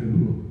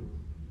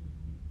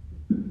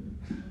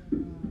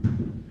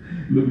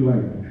 Look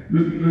like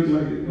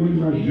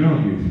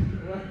junkies.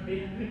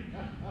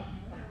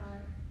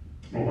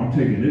 Oh, I'm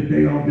taking this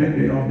day off, that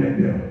day off, that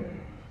day off.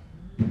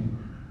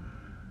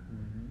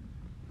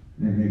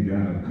 And they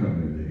got them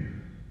coming there.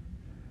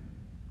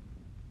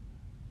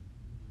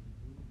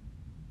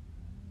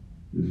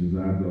 This is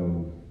our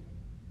goal.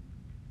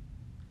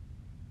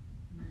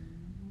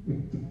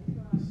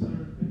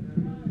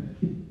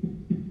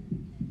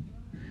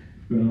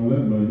 Spend all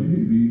that money, you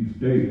need to be eating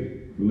steak,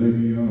 filet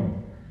mignon,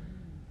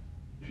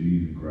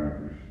 cheese and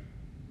crackers,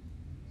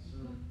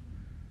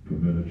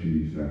 pimento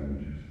cheese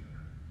sandwiches,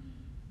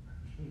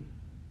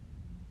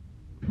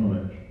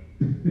 punch.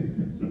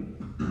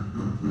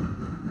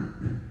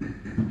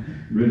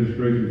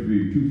 Registration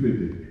fee,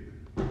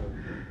 $250.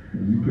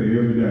 And you pay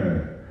every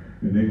dime,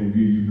 and they're going to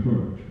give you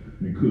punch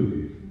and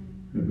cookies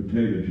and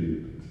potato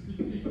chips.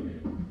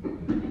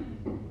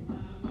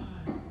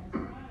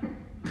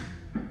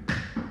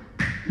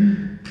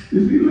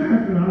 Is he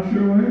laughing? I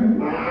sure am.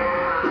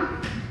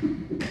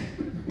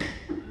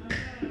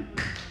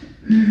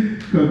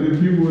 Because if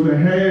you would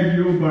have had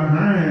your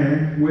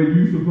behind where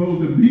you're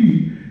supposed to be,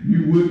 you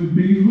wouldn't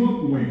be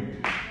hook-winked.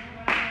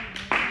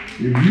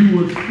 If you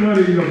would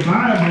study the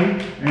Bible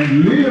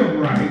and live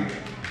right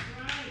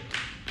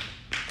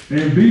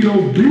and be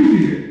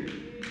obedient,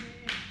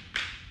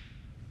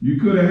 you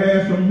could have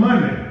had some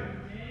money.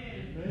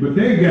 But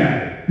they got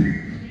it.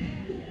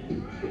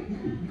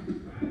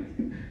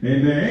 And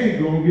they ain't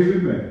going to give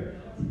it back.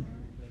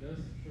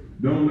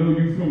 Don't know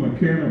you from a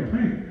can of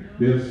paint.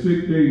 They'll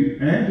stick their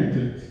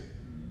adjutants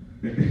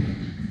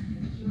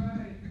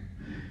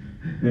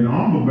and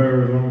armor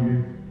bearers on you.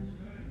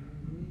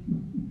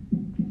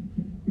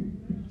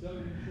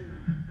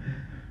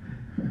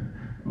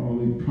 All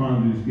these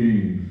Ponzi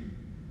schemes.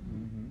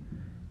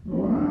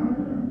 Oh, I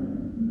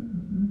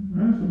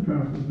had some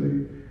pastors,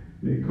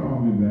 they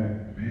called me back.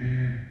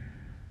 Man,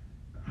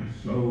 I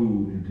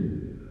sold into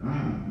this.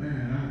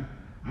 Man,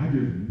 I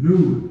just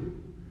knew it.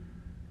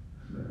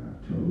 I said, I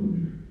told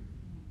you.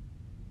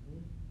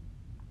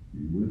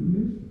 You wouldn't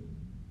listen.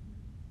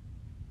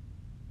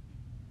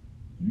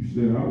 You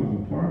said I was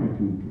a party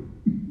pooper.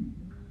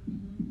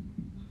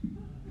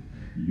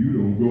 You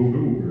don't go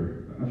nowhere.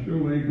 I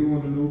sure ain't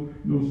going to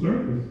no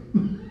service.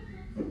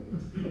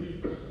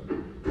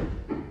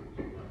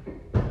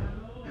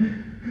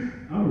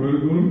 I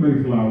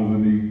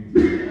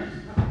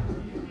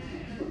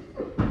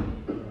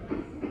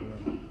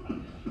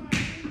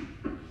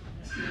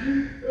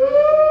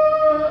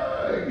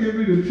give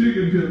me the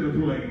chicken tender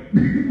plate.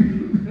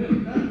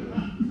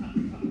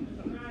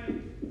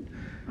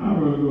 I'd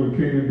rather go to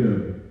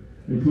KW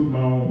and put my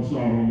own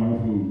salt on my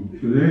food.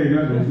 Because they ain't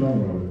got no salt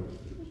on it.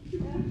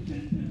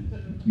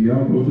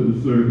 Y'all go to the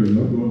circus. I'm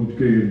going to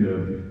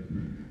KW.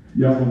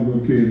 Y'all want to go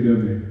to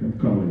KW? I'm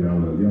calling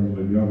y'all up. Y'all want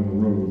to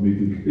roll with me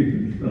to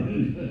KW?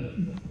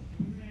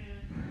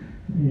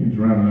 You ain't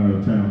driving out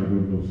of town to go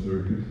to no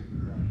circus.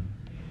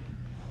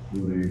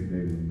 Well, they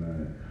was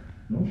mad.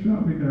 Don't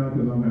shout me down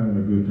because I'm having a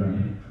good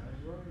time.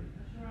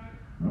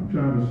 I'm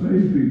trying to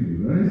save people,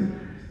 right?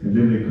 And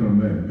then they come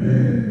back,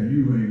 man, you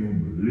ain't going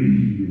to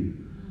believe it.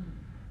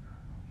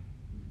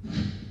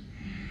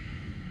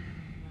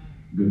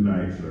 Good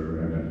night, sir.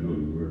 I got to go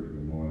to work in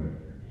the morning.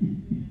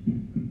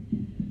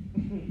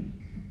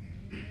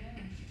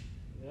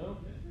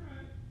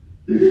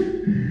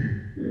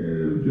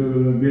 Yeah, Joe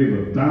gave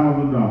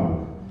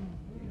 $1,000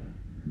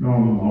 and all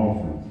them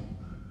offerings.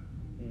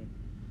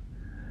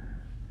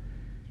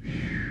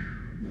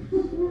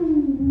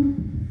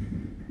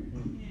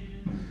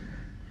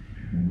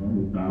 And all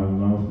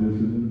 $1,000 still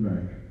sitting in the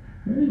bank.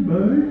 Hey,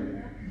 buddy.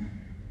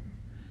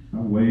 I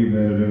wave at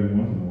it every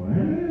once in a while.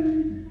 Hey.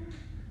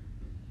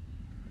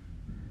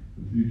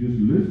 If you just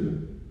listen,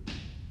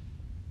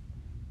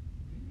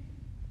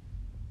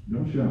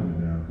 don't shout me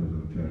down because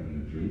I'm telling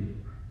the truth.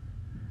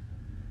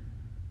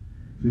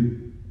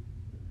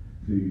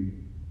 See,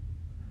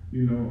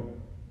 you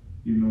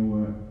know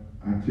what?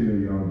 I tell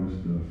y'all this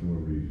stuff for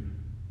a reason.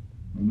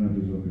 I'm not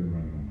just up here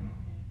running my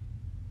mouth.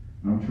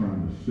 I'm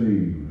trying to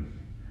save us.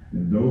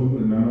 And those,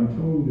 and I done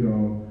told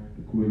y'all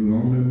to quit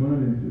loaning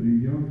money to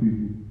these young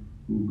people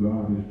who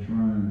God is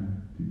trying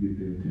to get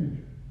their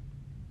attention.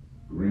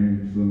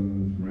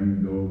 Grandsons,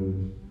 granddaughters,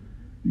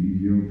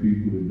 these young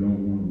people that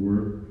don't want to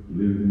work,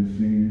 live in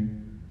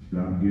sin,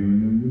 stop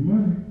giving them your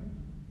money.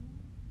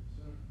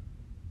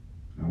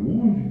 I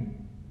warned you.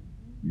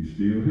 You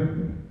still help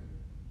them.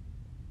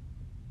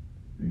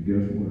 And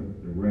guess what?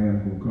 The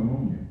wrath will come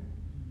on you.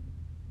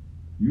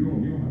 You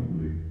don't have to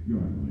believe. You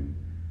don't have to believe.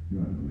 You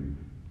don't have to believe.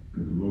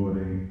 Because the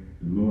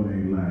Lord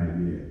ain't lied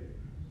yet.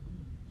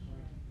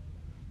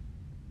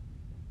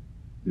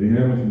 They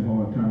having some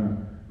hard time,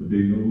 but they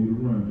know who to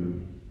run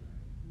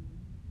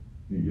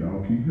to. And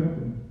y'all keep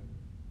helping them.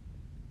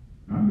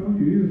 I know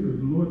you is because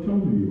the Lord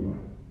told me you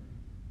are.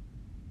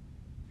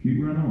 Keep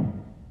right on.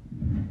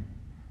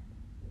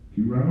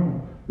 Keep right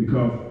on.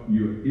 Because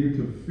you're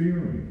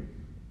interfering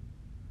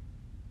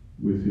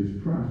with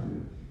his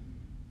process.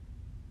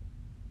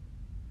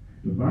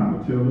 The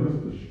Bible tells us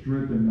to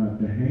strengthen not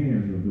the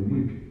hands of the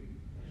wicked.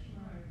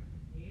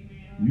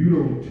 You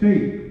don't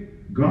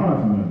take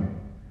God's money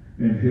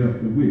and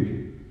help the wicked.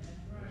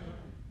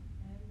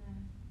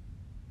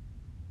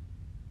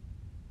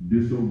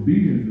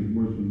 Disobedience is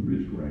worse than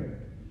witchcraft.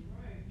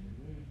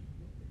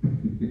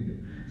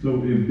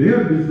 So if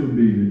they're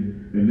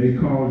disobedient and they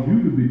cause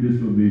you to be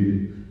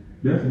disobedient,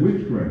 that's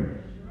witchcraft.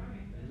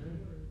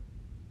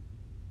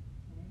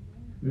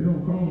 They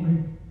don't call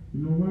me. You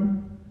know why?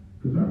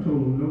 Because I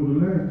told them no the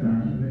last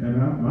time, and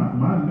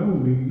my no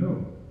means no.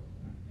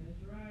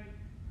 That's right.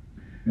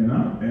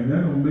 And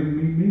that don't make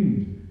me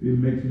mean. It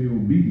makes me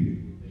obedient.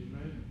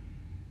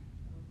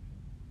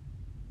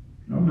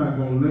 I'm not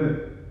going to let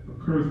a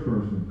cursed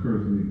person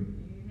curse me.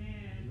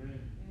 Amen.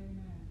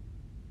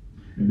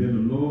 And then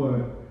the Lord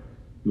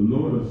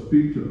will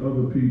speak to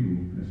other people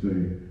and say,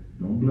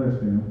 don't bless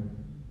them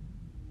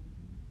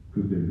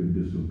because they've been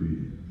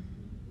disobedient.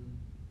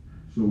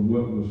 So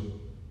what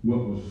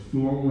was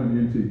flowing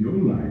into your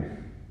life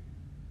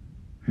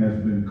has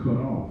been cut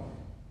off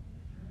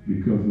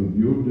because of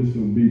your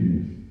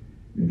disobedience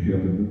in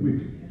helping the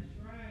wicked. That's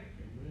right.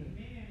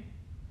 Amen.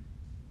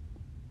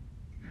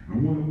 I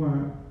wonder why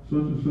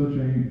such and such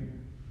ain't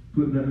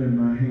putting that in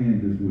my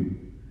hand this week,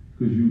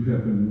 because you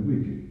helping the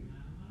wicked.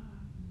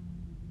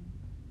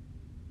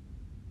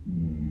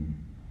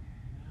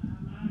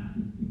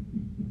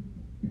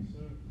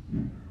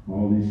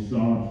 All these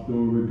sob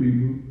story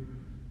people,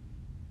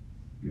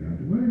 get out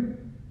the way.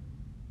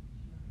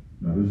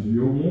 Now this is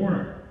your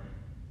warrant.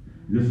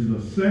 This is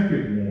a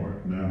second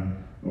warrant. Now,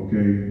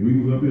 okay, we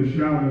was up here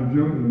shouting and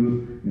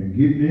joking and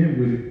getting in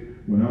with it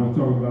when I was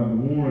talking about the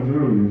warrants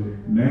earlier.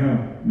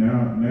 Now,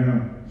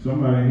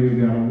 somebody here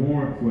got a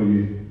warrant for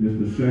you. This is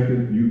the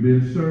second you've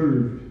been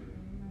served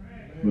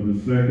for the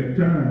second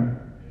time.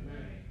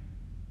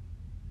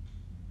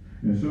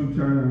 And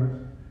sometimes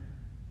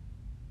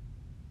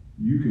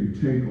you can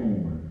take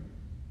on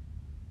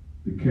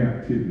the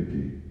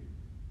captivity.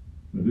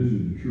 Now this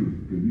is the truth,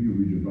 because you can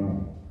read your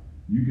Bible.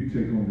 You can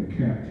take on the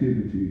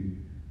captivity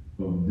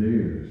of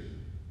theirs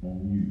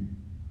on you.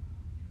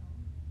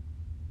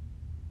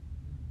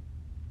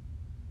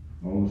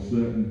 All of a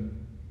sudden,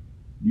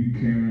 you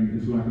carrying,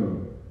 it's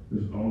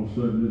all of a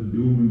sudden this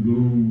doom and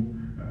gloom.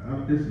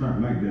 It's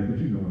not like that, but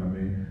you know what I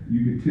mean. You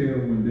can tell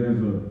when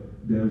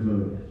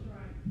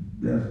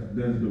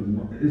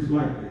it's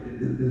like,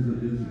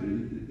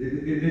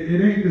 it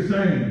ain't the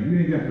same. You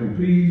ain't got no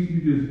peace.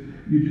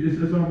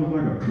 It's almost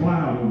like a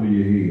cloud over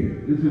your head.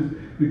 It's just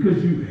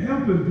because you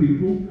helping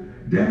people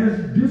that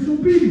is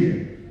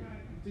disobedient.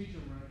 Teach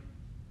them right.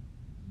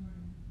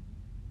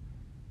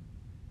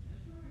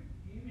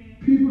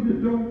 People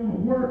that don't want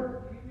to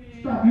work,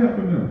 stop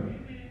helping them.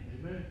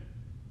 Amen.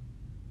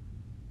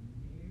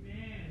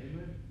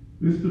 Amen.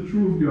 It's the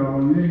truth,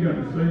 y'all. You ain't got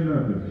to say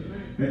nothing.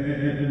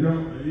 And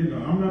don't, you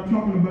know, I'm not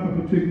talking about a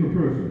particular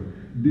person.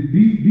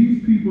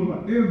 These people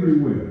are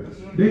everywhere.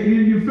 They're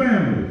in your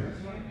family.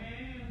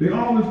 They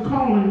always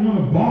calling, want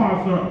to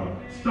borrow something.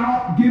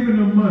 Stop giving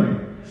them money.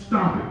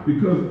 Stop it.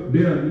 Because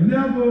they're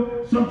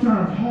never,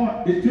 sometimes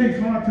hard, it takes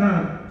hard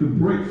time to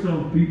break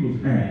some people's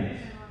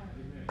habits.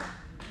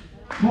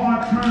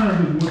 Hard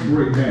times is what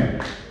break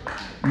habits,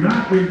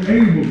 not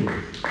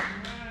enablers.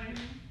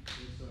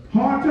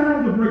 Hard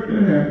times will break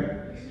that habit.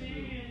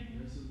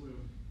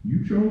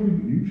 You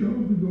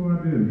chose to go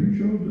out there. You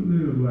chose to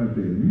live like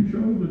that. You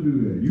chose to do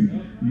that.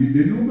 You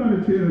did nobody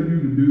tell you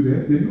to do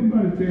that. Did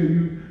nobody tell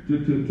you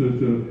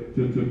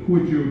to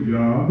quit your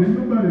job? Did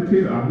nobody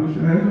tell? I wish I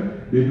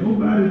had. Did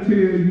nobody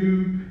tell you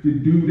to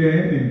do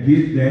that and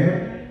get that?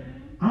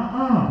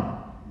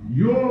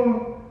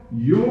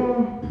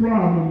 Your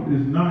problem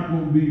is not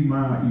going to be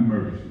my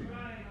emergency.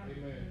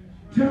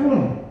 Tell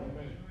them.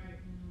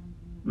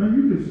 Now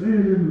you can say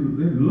it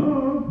in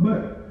love, but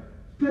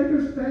take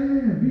a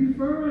stand. Be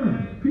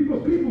firm. People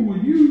will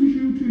use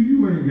you till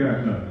you ain't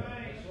got nothing.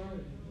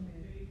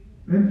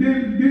 And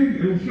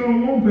then sure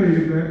won't pay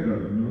you back.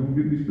 Don't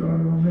get me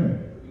started on that.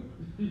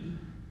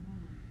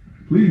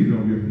 Please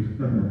don't get me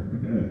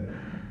started.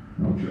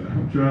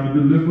 I'm trying to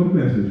deliver a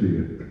message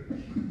here.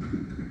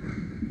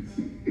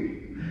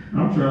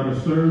 I'm trying to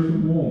serve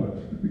some warmth.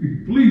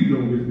 Please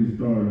don't get me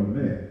started on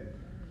that.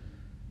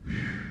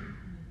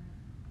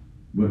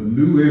 But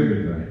knew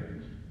everything.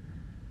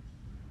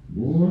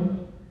 Boy.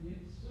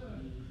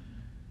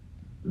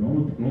 The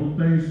only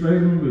thing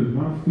saving them is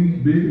my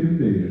feet bigger than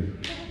theirs.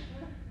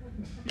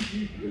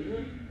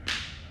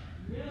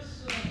 Yes,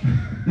 sir.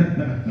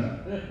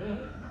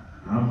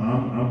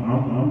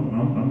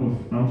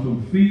 I'm some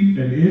feet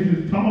and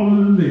inches taller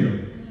than them.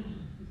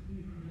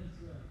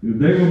 If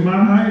they were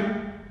my height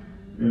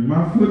and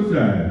my foot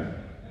size,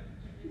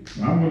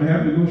 I'm going to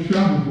have to go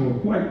shopping for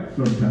quite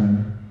some time.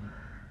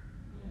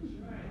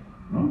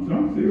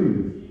 I'm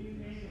serious.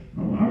 I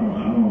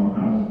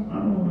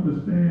don't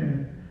understand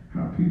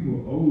how people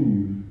owe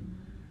you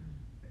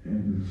and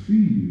to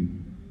see you,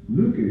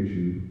 look at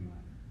you,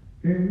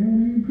 and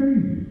won't even pay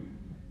you.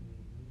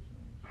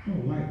 I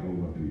don't like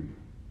over people.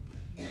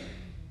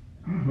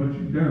 I'll hunt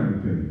you down to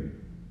pay you.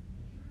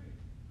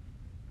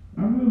 I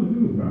really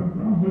do.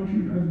 I'll hunt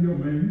you. I say, yo,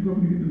 man, you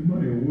coming to get this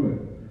money or what?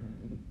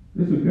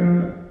 There's a guy,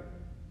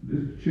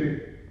 this check,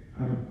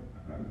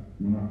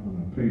 when I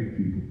pay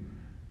people,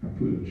 I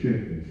put a check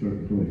in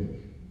certain places.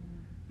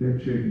 That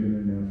check been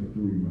in there for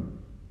 3 months.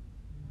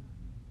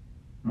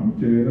 I'm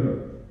gonna tear it up.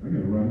 I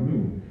gotta write a new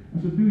one. I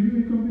said, dude, you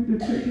ain't gonna get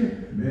that check yet?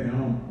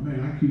 Man,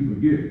 I keep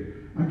forgetting.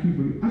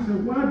 I said,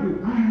 why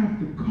do I have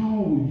to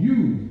call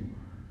you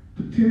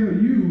to tell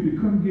you to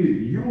come get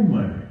your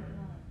money?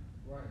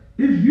 Right.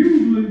 It's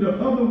usually the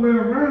other way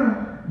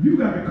around. You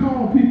got to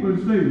call people and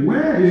say,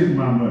 where is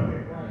my money?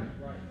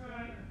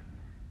 Right.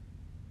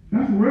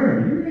 That's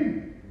rare.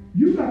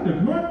 You got to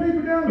hunt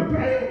people down to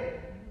pay them?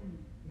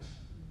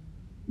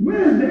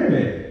 Where's that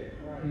at?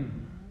 Right.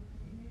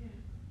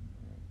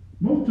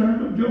 Most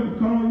times I'm joking,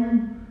 call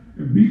you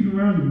and beating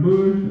around the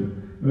bush and,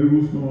 hey,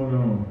 what's going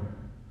on?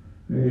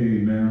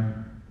 Hey,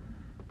 now.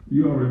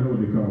 You already know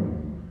what they call me.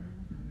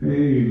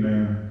 Hey,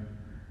 now.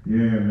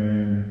 Yeah,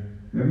 man.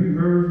 Have you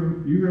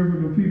heard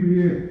from the people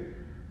yet?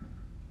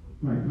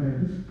 Like, man,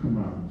 just come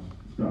out and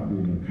stop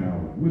being a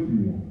coward. What do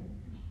you want?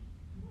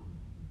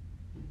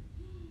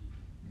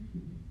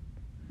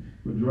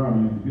 But driver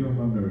used to get on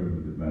my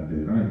nerves about that.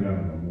 I ain't got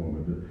them no more,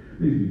 but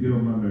they used to get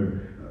on my nerves.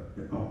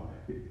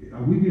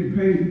 Are we getting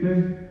paid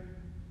today?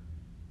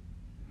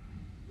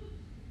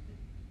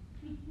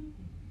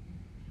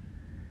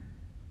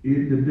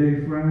 Is the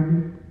day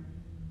Friday?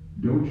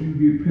 Don't you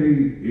get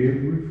paid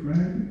every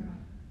Friday?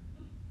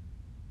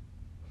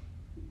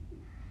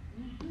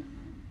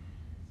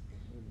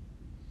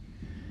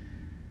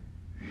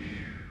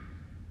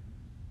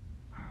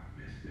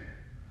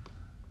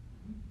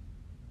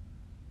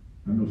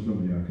 I know some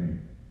of y'all can't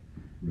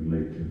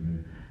relate to me,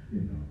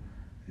 you know.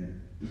 And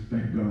just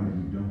thank God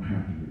you don't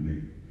have to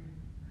relate.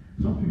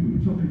 Some people,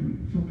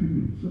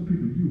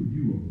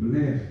 you are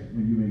blessed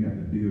when you ain't got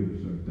to deal with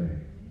certain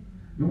things.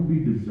 Don't be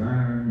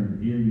desiring and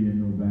envying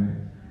nobody,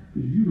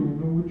 because you don't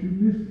know what you're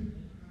missing.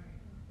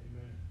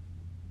 Amen.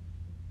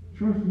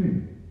 Trust me,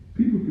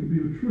 people can be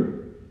a trip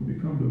when it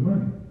comes to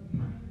money.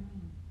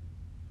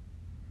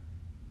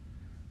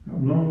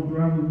 I've long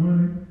drivers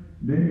money,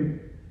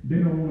 they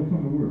don't want to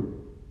come to work.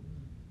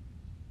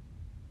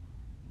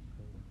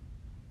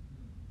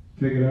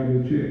 Take it out of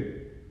your check.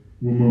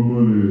 Where my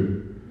money is?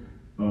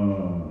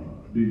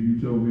 Did you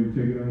tell me to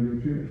take it out of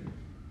your check?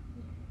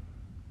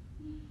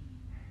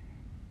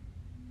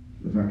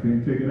 Because I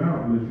can't take it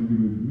out unless you give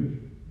me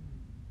permission.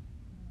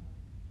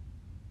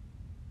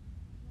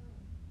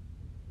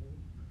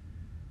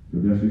 So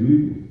that's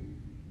illegal.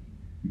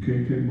 You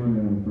can't take money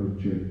out of the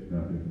first check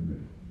out there from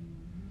there.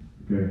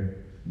 Okay?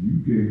 You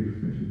gave the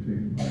fish and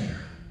take money.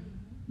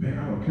 Man, I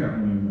don't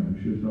count on that money.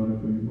 You should have started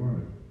before you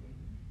bought it.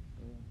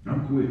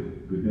 I'm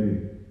quitting. Good day.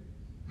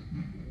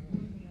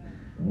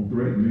 Don't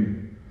threaten me.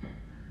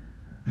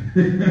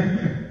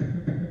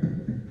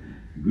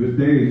 Good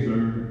day,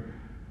 sir.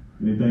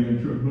 Anything in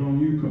trouble on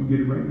you, come get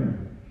it right now.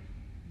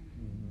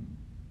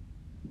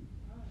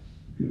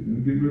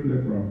 Get rid of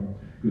that problem.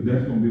 Because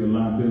that's going to be a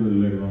liability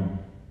later on.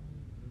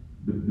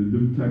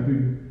 Them type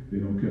people,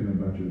 they don't care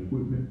nothing about your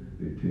equipment.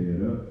 They tear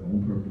it up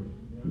on purpose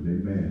because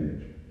they're mad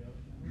at you.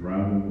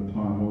 Drive over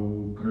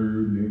pothole,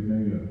 curb, and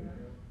everything else.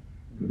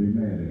 Because they're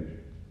mad at you.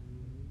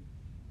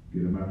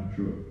 Get them out the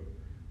truck.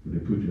 But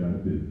they put you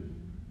out of business.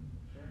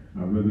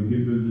 I'd rather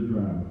get rid of the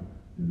driver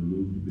than to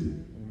lose the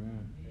business.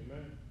 Amen.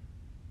 Amen.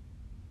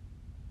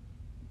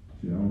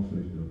 See, I don't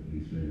say stuff to be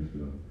saying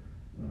stuff.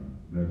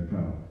 That's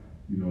power.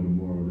 You know the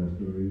moral of that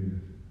story is?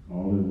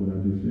 All of what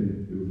I just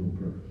said, it was on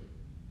purpose.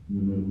 You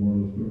know the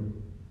moral of the story?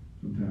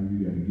 Sometimes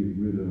you got to get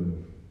rid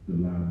of the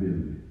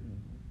liability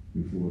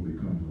before it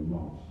becomes a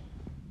loss.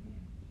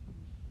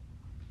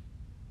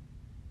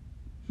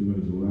 See, when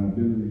it's a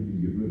liability, you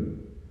get rid of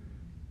it.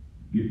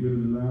 Get rid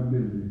of the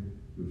liability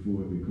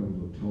before it becomes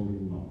a total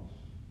loss.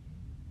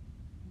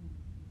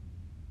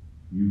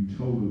 You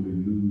totally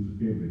lose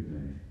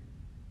everything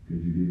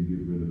because you didn't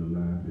get rid of the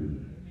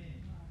liability.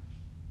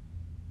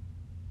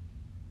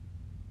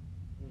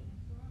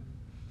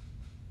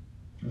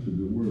 That's a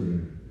good word,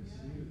 ain't it?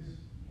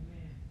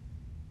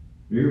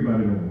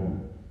 Everybody don't want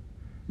it,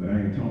 but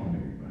I ain't talking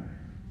to everybody.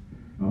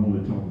 I'm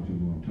only talking to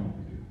who I'm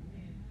talking to.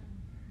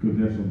 Because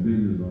there's some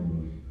business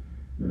owners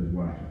that's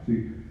watching.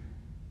 See,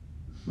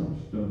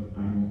 some stuff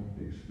I don't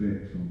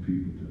expect some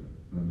people to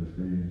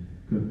understand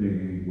because they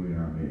ain't where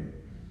I'm at.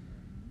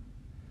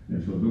 And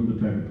so them the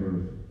type of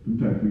person,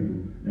 them type of people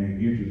ain't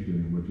interested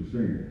in what you're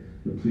saying.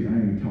 But see, I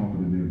ain't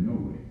talking to them no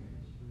way.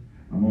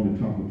 I'm only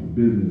talking to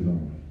business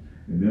owners.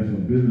 And there's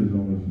some business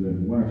owners that's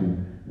watching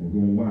or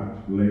going to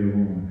watch later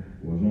on,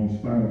 or it's on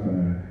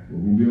Spotify, or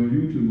going to be on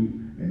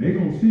YouTube, and they're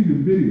going to see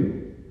this video.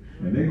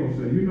 And they're going to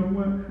say, you know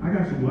what? I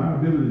got some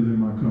liabilities in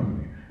my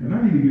company, and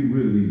I need to get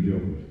rid of these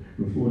jokers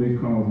before they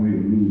cause me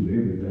to lose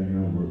everything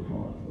I work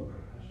hard for.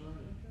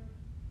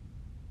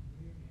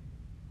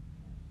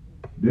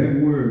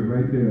 That word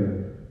right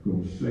there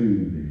going to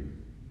save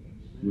them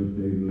what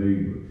they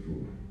labored for.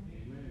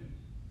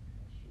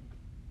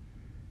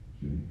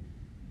 See?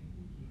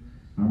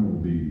 I'm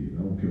obedient.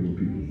 I don't care what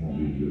people want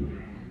me to do.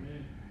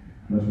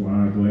 That's why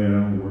I'm glad I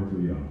don't work for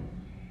y'all.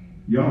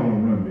 Y'all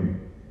don't run me.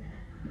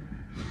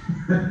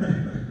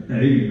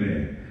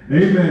 Amen.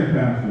 Amen,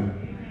 Pastor.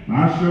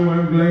 I sure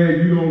am glad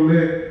you don't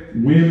let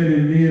women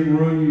and men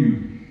run you.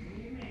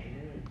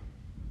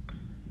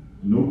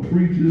 No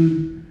preachers,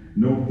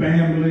 no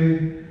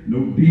family, no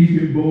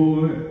deacon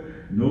board,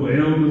 no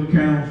elders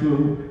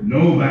council,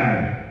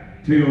 nobody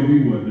tell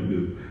me what to do.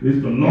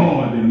 It's the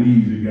Lord that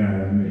leads and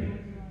guides me.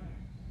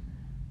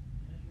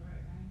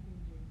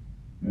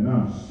 And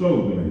I'm so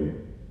glad.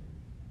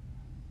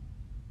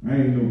 I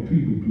ain't no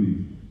people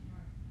pleaser.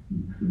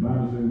 The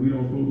Bible says we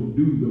don't supposed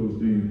to do those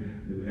things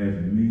as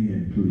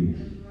men please.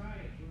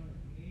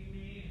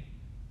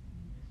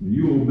 When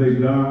you obey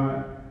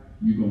God,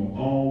 you're gonna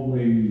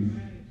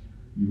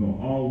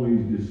always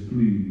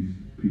displease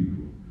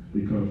people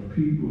because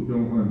people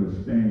don't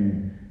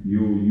understand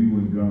your you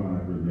and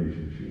God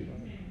relationship.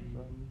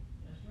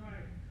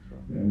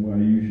 That's why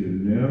you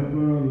should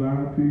never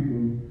allow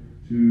people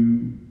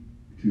to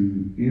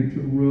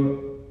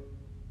interrupt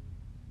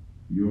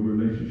your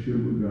relationship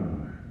with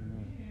God.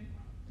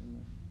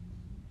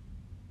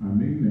 I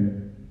mean that.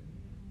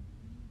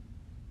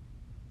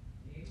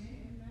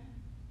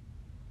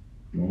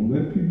 Don't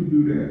let people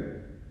do that.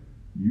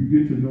 You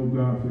get to know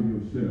God for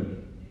yourself.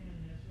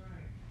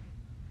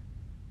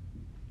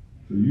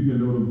 So you can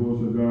know the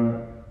voice of God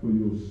for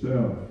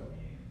yourself.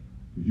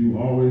 Because you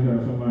always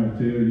have somebody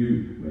tell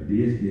you, well,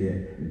 this, that,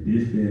 and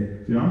this,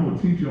 that. See, I'm going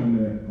to teach on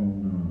that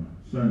on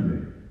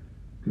Sunday.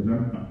 Because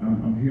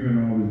I'm hearing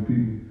all these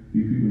people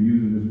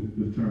using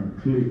this term,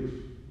 cliques.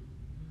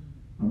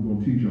 I'm going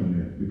to teach on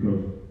that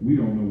because we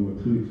don't know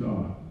what cliques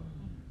are.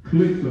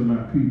 Cliques are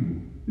not people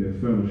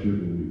that fellowship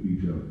with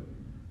each other.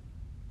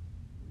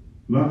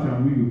 A lot of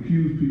times we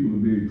accuse people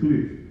of being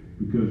cliques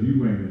because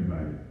you ain't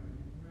invited.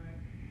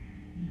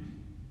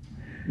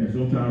 And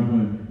sometimes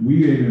when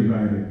we ain't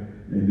invited,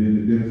 and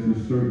then there's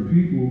just certain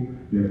people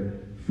that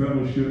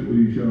fellowship with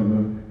each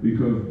other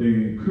because they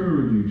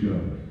encourage each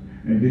other.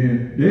 And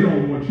then they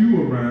don't want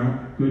you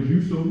around because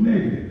you're so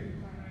negative.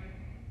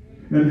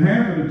 And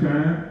half of the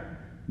time,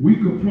 we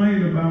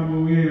complain about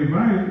when we ain't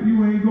invited,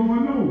 you ain't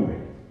going nowhere.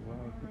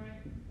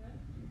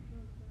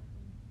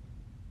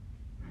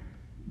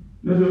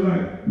 That's just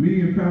like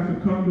me and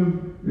Pastor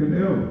Cummins and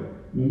Elder.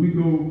 When we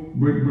go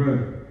break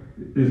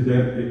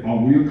bread, are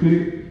we a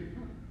clique?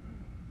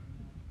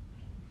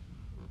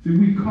 See,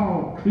 we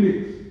call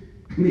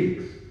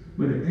cliques,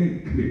 but it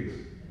ain't cliques.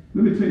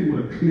 Let me tell you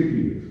what a clique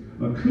is.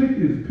 A clique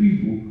is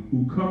people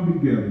who come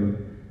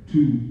together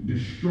to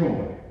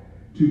destroy,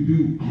 to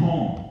do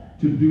harm,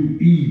 to do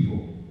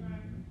evil.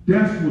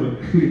 That's what a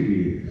clique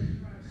is.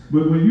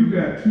 But when you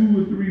got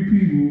 2 or 3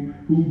 people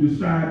who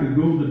decide to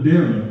go to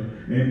dinner,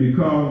 and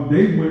because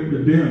they went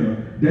to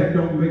dinner, that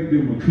don't make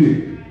them a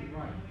clique.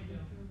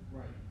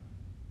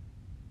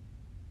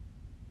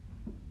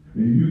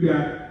 And you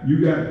got,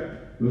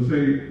 let's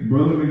say,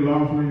 Brother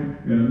McLaughlin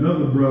and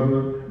another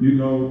brother, you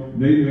know,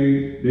 they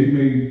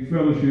made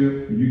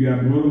fellowship, and you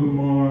got Brother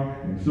Lamar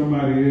and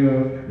somebody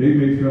else, they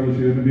made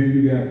fellowship, and then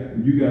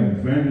you got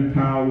Evangelist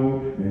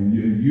Powell, and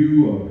you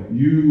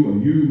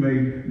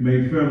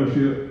made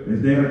fellowship.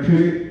 Is that a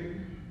clique?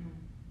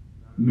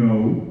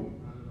 No.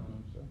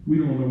 We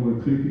don't know what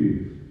a clique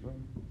is.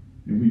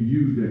 And we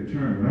use that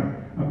term.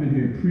 I've been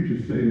hearing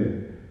preachers say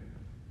that.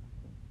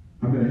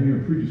 I've been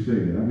hearing preachers say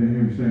that. I've been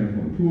hearing them saying it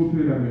from the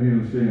pulpit. I've been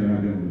hearing them saying it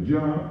out there on the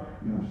job.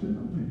 And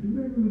I'm like, do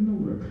they really know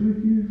what a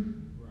clique is?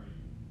 Right.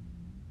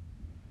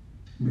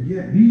 But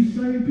yet, these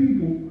same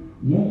people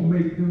won't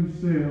make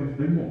themselves,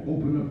 they won't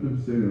open up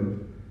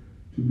themselves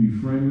to be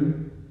friendly,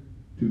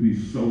 to be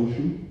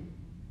social.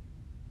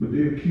 But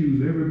they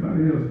accuse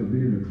everybody else of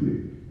being a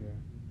clique. Yeah.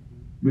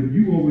 But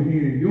you over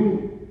here in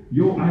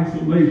your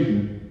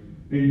isolation,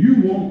 and you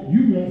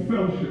want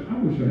fellowship. I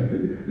wish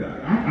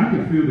I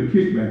could feel the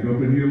kickback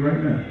up in here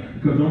right now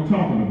because I'm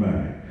talking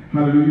about it.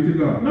 Hallelujah to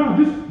God. No,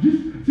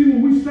 just see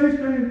when we say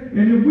things,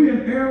 and if we're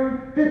in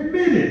error,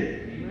 admit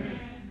it. Amen.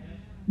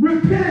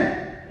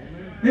 Repent.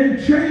 Amen.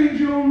 And change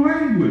your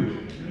language.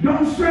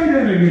 Don't say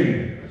that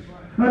again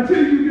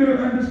until you get an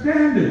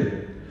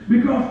understanding,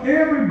 because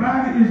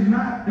everybody is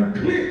not a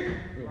clique.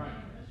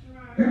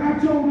 And I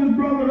told this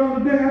brother the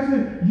other day, I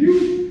said,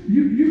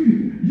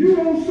 you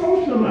don't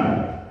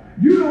socialize.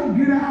 You don't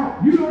get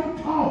out. You don't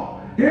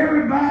talk.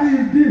 Everybody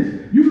is this.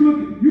 You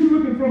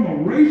looking from a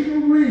racial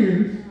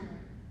lens,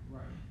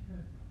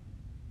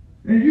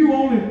 and you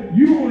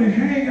only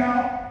hang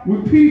out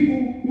with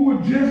people who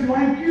are just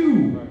like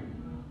you.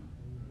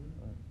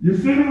 You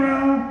sit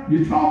around,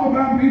 you talk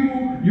about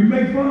people, you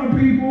make fun of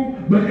people,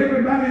 but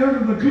everybody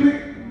else is a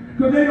clique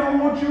because they don't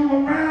want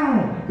you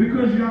around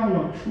because y'all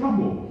are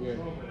trouble.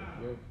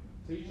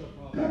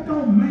 That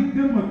don't make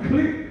them a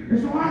clique. And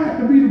so I have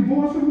to be the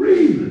voice of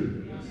reason.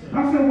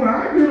 I said, well,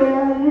 I get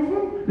along with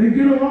them. They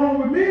get along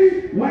with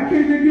me. Why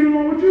can't they get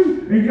along with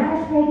you? And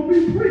y'all supposed to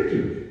be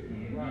preachers.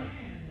 Right.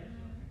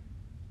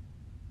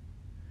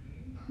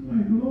 I'm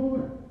like,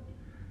 Lord,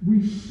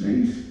 we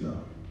say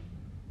stuff.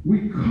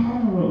 We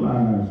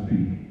carnalize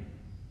people.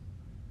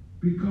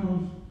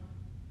 Because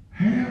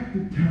half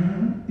the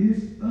time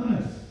it's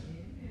us.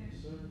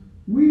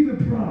 We the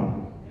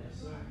problem.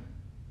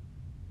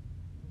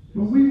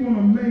 But we want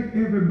to make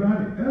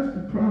everybody else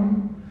the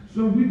problem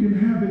so we can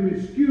have an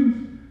excuse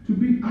to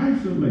be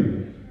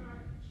isolated.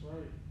 That's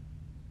right.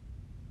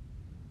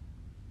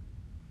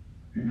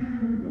 And I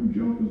heard them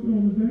jokers the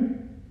other day.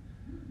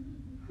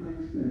 I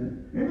said,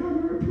 and I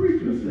heard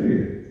preachers say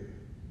it.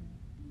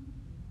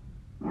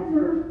 I've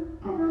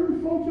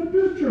heard folks at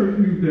this church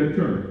use that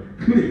term,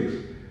 cliques.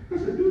 I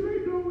said, do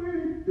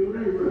they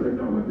really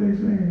know what they're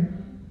saying?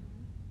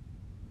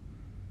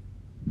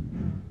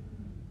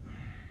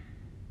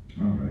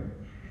 All right.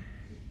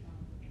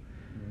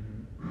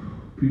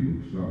 People,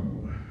 sorry,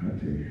 boy, I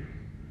tell you.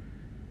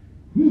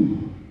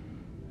 Whew.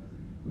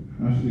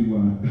 I see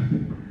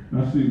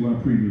why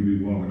preachers be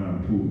walking out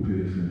of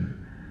pulpits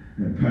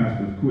and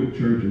pastors quit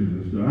churches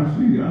and stuff. I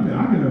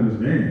can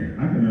understand.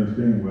 I can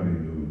understand why they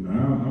do it.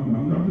 Now,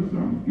 I'm just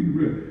keeping it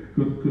real.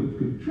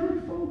 Because church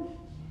folks,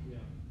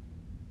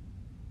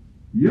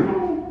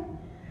 y'all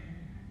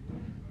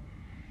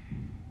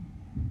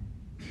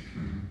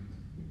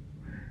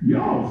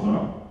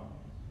something.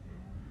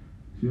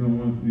 You don't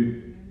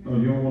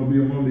want to be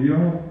among the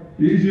y'all?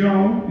 Is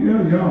y'all?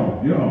 Yeah,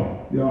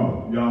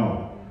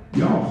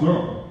 y'all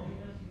something.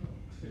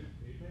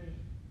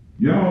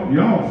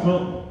 Y'all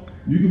something.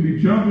 You can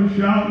be jumping,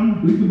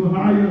 shouting, lifting the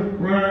higher,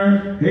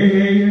 crying,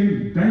 hey,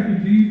 and thank you,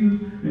 Jesus,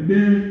 and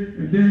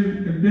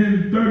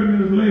then 30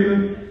 minutes later,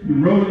 you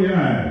roll your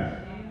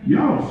eyes.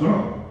 Y'all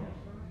something.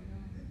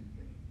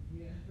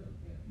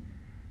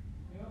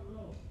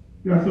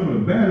 You got some of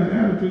the baddest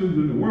attitudes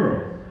in the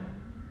world.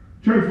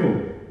 Church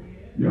folks,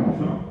 y'all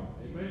something.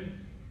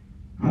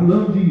 I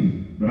love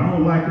Jesus, but I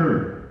don't like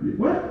her.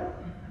 What?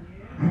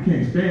 I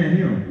can't stand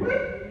him. What?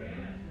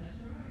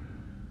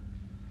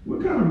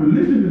 What kind of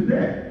religion is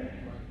that?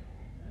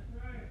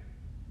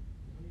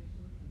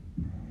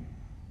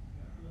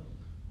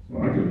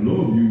 Well, I can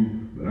love you,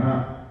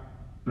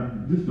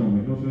 but this don't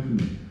make no sense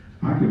to me.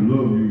 I can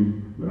love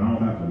you, but I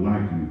don't have to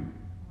like you.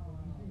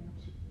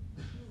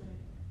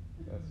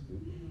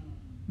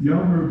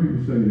 Y'all heard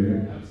people say that.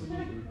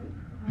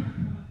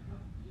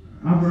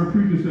 I've heard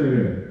preachers say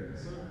that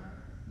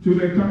to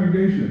their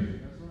congregation.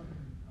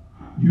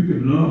 You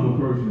can love a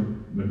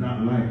person, but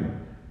not like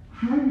them.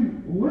 How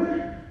you, what?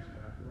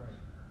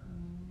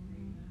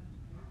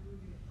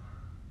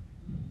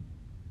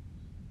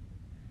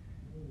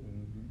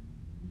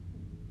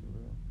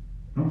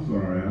 I'm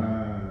sorry.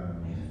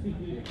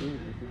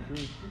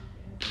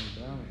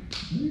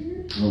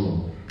 Hold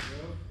on.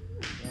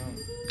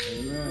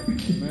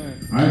 Amen.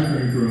 Ice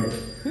cream truck.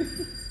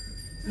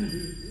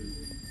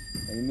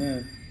 Amen.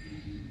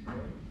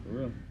 For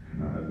real.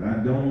 That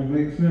don't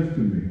make sense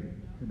to me.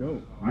 It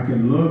don't. I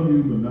can love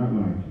you but not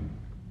like you.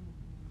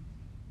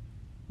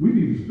 We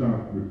need to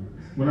stop.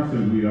 When I say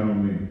we, I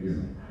don't mean, you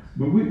know.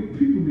 But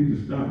people need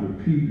to stop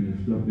repeating the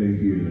stuff they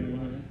hear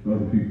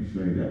other people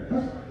say.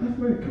 That's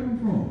where it comes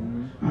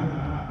from.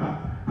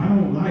 I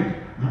don't like.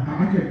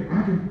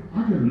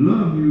 I can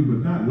love you but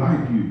not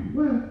like you.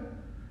 Well,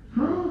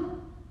 huh?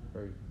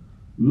 Right.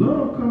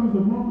 Love covers a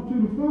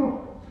multitude of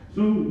faults.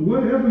 So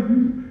whatever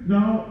you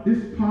now,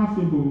 it's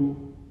possible.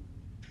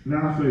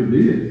 Now I say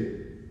this.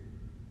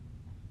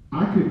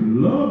 I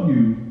can love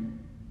you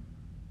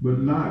but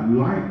not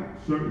like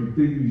certain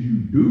things you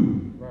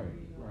do. Right.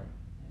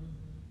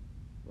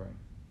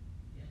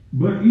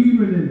 But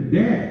even in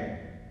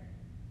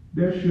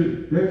that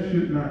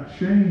should not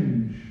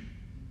change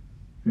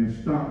and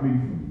stop me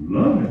from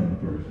loving the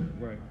person.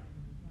 Right.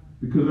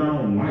 Because I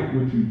don't like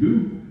what you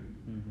do.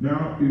 Mm-hmm.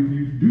 Now, if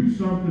you do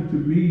something to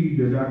me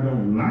that I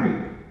don't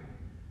like,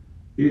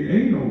 it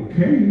ain't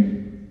okay.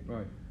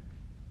 Right.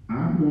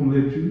 I'm gonna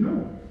let you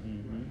know.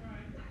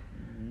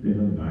 In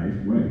a nice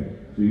way.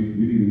 See,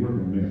 we need to work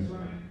on that.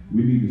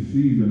 We need to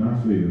season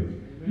ourselves.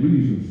 We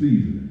need some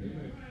seasoning.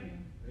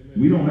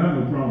 We don't have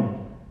no problem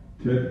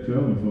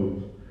telling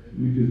folks.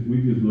 We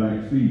just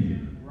lack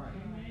seasoning.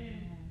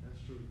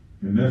 That's true.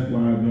 And that's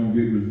why it don't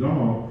get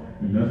resolved.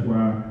 And that's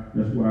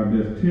why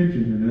there's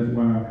tension, and that's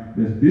why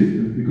there's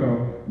distance, because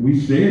we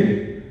said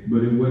it,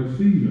 but it wasn't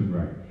seasoned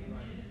right.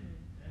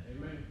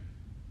 Amen.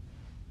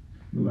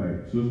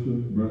 Like, sister,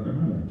 brother, and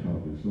I done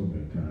taught this so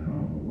many times. I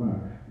don't know why.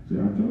 See,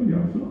 I told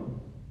y'all something.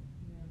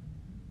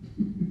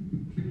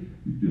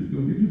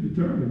 You're just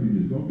determined. You're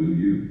just gonna do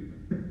you.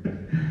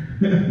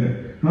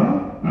 Huh?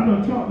 I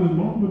done taught this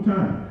multiple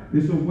times.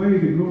 It's a way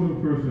to go to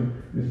a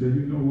person and say,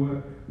 you know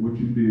what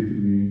you did to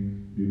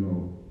me, you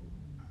know,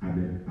 I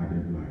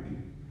didn't like it.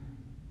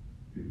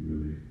 It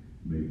really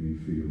made me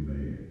feel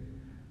bad.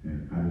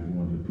 And I just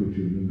wanted to put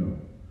you in the know.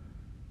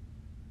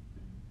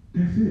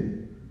 That's it.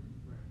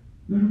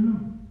 Let them know.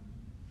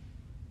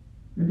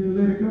 And then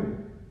let it go.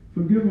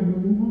 Forgive them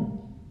and move on.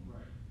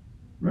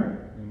 Right?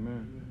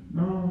 Amen. No.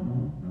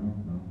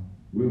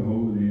 We'll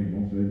hold it in,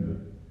 won't say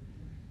nothing.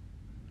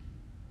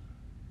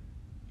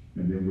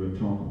 And then we'll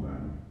talk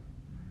about it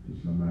to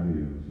somebody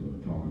else, or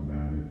talk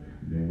about it.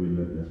 And then we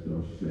let that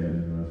stuff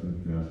sadden us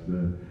and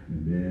fester.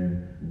 And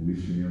then when we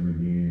see them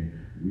again,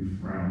 we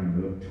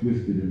frowning up,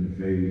 twisted in the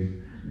face,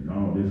 and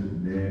all this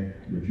and that.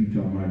 But you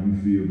talking about you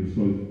feel the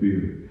soul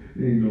spirit.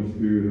 There ain't no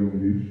spirit on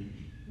you.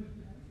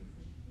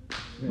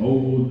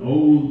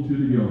 Old to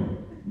the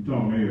young. I'm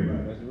talking to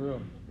everybody. That's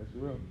real. That's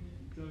real.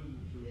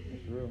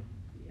 That's real.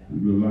 You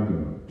look like a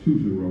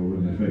Tootsie Roll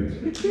in the face.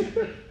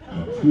 A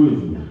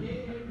Twizzler.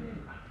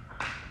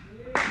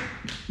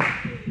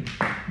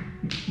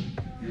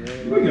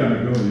 We gotta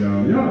go,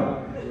 y'all.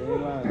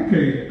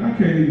 I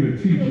can't even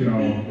teach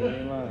y'all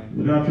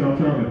without y'all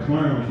trying to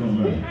clown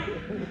somebody.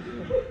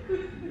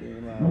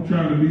 I'm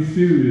trying to be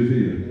serious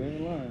here.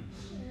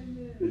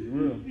 It's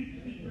real.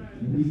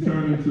 We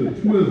turn into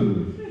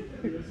Twizzlers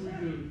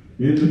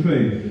in the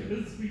face.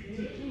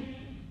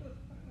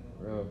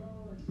 Real.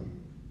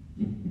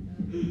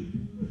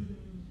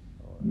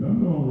 Y'all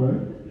know I'm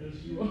right. Yes,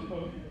 you are.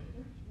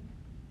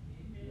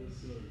 Yes,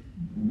 sir.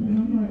 Man,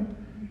 I'm like,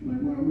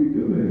 why we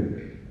do that?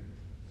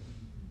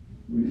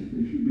 We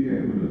should be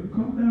able to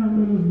come down and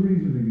let us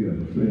reason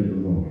together, says the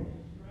Lord.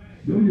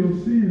 Though your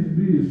sins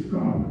be as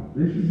scarlet,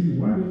 they should be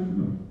white as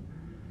snow.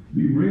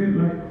 Be red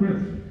like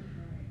crimson.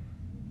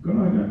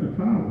 God got the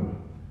power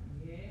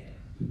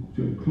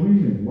to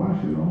clean and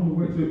wash it all the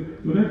way.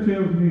 So that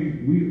tells me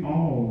we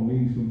all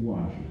need some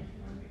washing.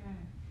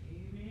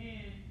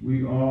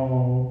 We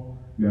all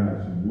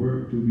got some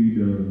work to be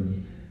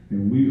done,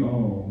 and we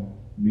all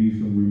need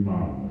some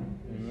remodeling.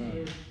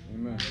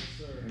 Amen.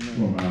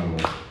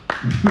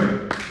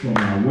 From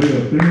our way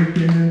of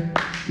thinking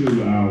to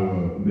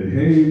our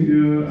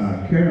behavior,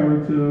 our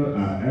character,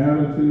 our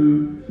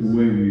attitude, the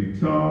way we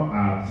talk,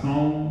 our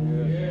tone.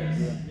 Yes.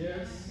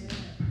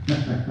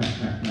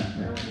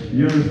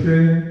 You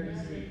understand?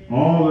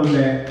 All of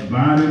that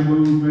body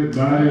movement,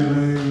 body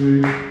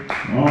language,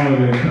 all of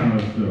that kind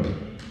of stuff.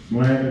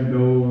 Slamming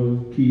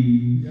doors,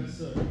 keys,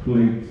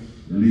 plates,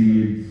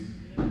 lids.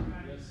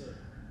 Yes, sir.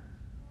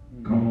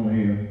 Come on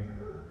here.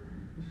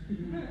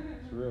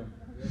 It's real.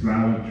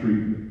 Silent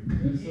treatment.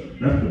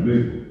 That's the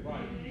big one.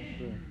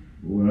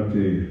 Boy, I tell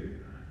you,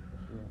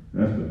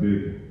 that's the big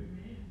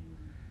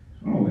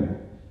one. All that.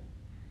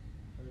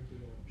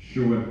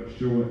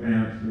 Short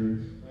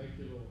answers.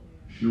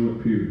 Short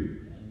period.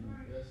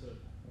 Yes, sir.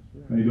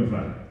 How you gonna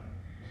find it?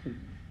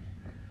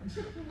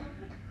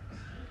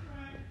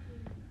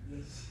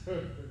 Yes, sir.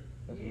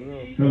 That's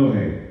real. Hello,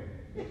 hey.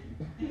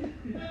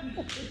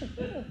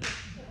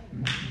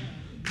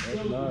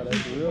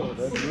 That's real.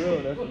 That's real.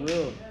 That's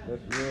real.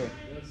 That's real.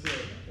 Yes, sir.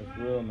 That's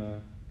real, man.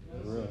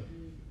 That's real.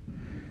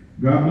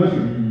 God bless you.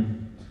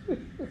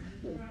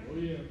 Oh,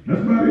 yeah.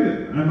 That's about it.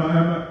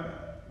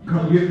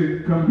 Come get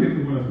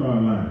me when I start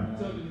lying.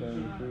 Telling the Tell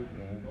the truth. truth,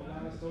 man. No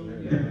lies told Yeah.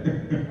 again.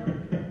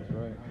 That's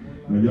right.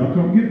 Now y'all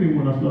come get me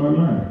when I start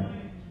lying.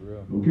 It's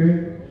real. Okay?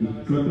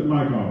 Just cut the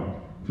mic off.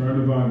 Turn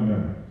the volume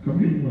down. Come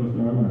get me when I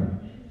start lying.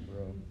 It's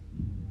real.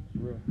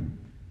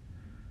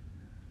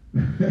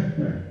 It's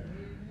real.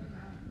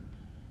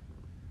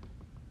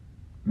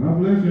 God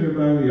bless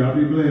everybody. Y'all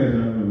be blessed.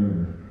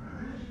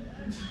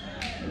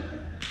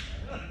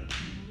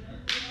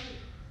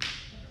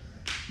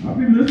 I'll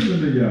be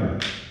listening to y'all.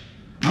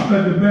 I'm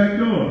at the back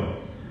door,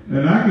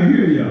 and I can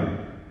hear y'all.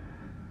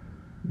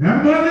 Have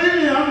a good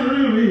day. I'm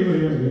really.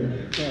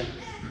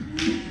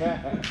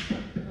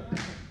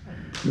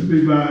 It'd be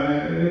about,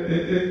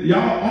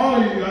 y'all, all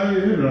you guys,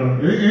 you know,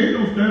 ain't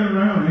no standing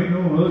around, ain't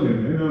no hugging,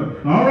 ain't no,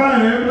 all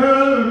right,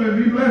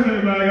 everybody, be blessed,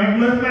 everybody, have a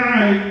blessed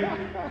night.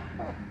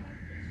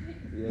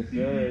 Yes,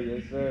 sir.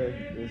 Yes, sir.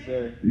 Yes,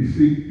 sir. You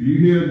see, you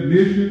hear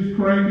ignitions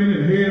cranking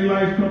and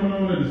headlights coming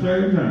on at the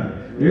same time.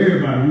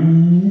 Everybody,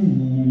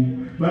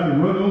 ooh, about to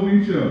run over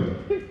each other.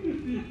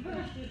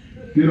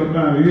 Get up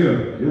out of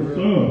here. Yes,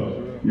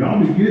 sir. Y'all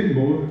be getting,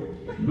 boy.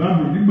 You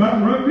about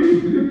to run me.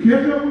 You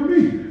catch up with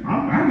me. I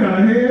got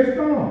a head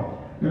start.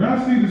 And I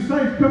see the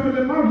saints coming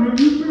in my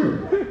rearview mirror.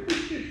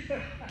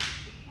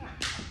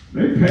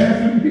 They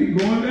passing me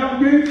going down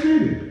Gate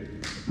City.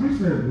 I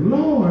said,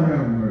 Lord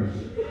have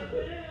mercy.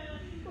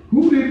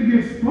 Who didn't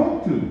get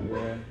spoke to?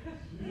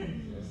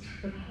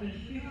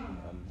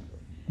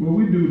 Well,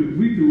 we do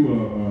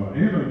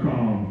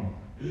intercom.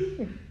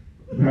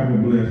 Have a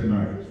blessed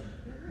night.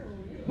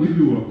 We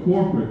do a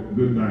corporate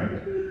good night.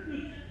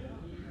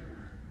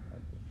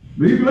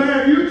 Be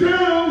glad you too.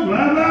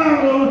 Blah,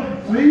 blah,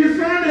 blah. See you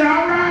Sunday.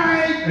 All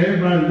right.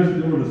 Everybody just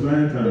do it at the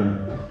same time.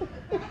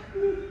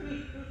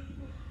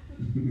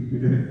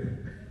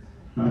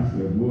 I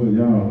said, boy,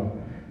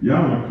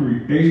 y'all will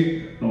create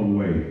a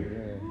way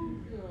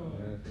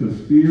to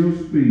still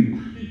speak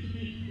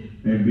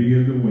and be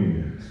in the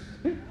wind.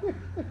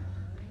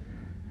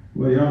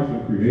 Well, y'all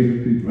some creative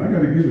people. I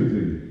got to give it to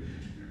you.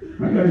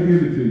 I got to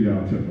give it to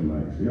y'all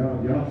Temple-lites.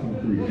 Y'all some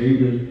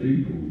creative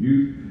people.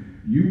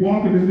 You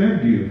walking in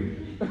that gift.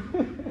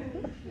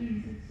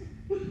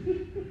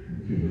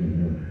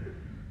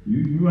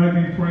 You might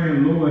be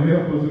praying, Lord,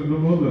 help us in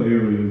some other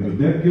areas, but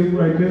that gift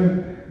right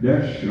there,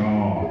 that's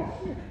sharp.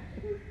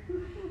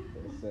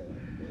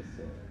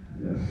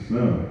 Yes,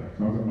 sir.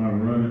 Talking about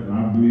running, I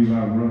believe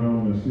I run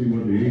on and see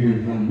what the end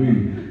is going to be.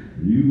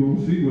 You going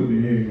to see what the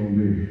end is going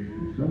to be.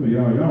 Some of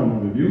y'all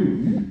want to do.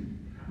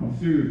 I'm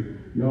serious.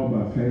 Y'all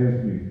about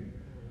past me.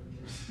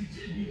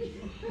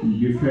 You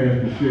get past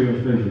the Shell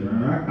station.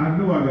 And I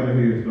know I got a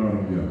head start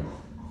on y'all.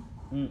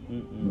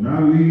 When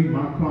I leave,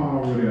 my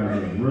car already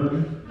out there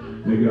running.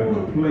 They got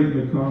my plate in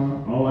the car.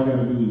 All I got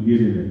to do is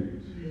get in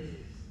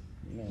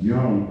it.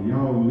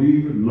 Y'all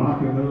leaving,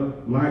 locking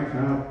up, lights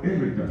out,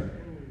 everything.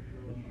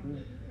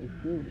 It's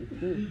true. It's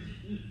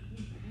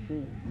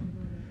true.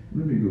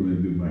 Let me go ahead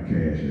and do my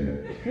cash app.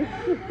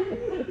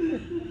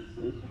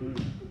 It's true.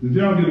 Did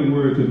y'all get a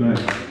word tonight?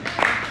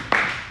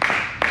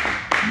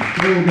 You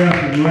still got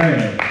some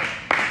laughs.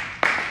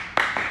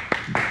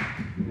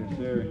 Yes,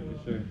 sir.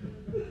 Yes, sir.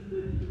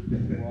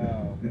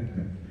 Wow.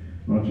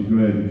 Aren't you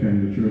glad you came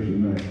to church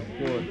tonight? Of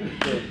course. Of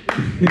course.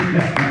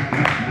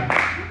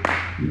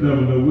 You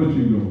never know what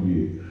you're going to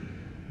get.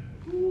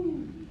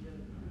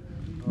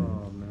 Oh,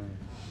 man.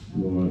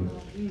 Lord,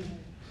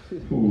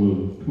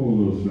 poor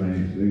little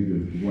saints, they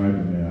just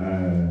wiping their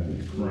eyes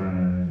and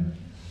crying.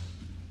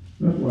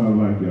 That's why I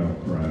like y'all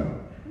crowd.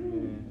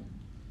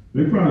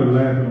 They probably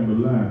laughing on the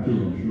line too,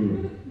 I'm sure.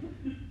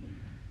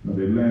 Are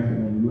they laughing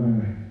on the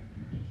line?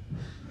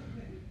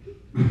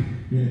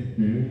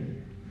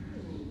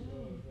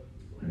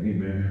 Hey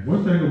man,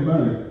 one thing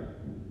about it,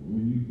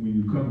 when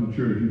you come to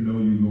church, you know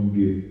you're gonna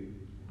get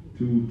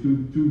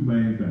two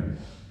main things.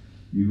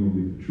 You're gonna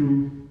get the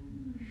truth,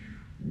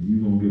 and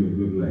you're gonna get a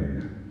good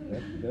laugh.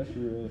 That's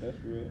real. That's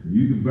real.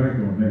 You can bank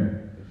on that.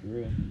 That's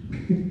real.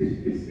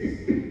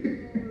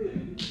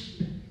 That's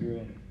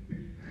real.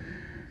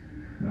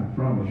 I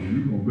promise you,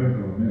 you're gonna bank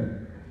on that.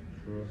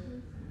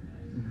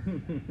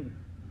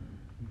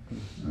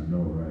 I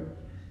know, right?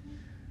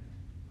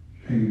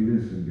 Hey,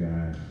 listen,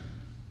 guys.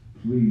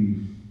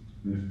 Please,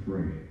 let's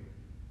pray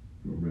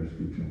for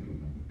Rescue Temple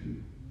number 2.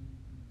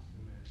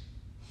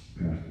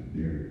 Pastor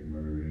Derek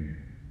Murray,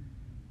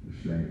 the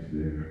saints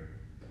there,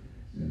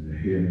 and the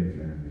Heading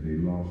family. They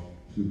lost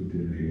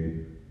Superintendent Head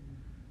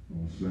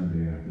on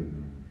Sunday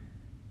afternoon.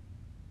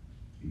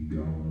 He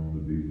gone on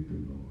to be with the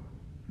Lord.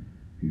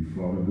 He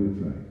fought a good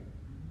fight.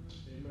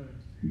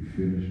 He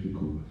finished the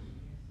course.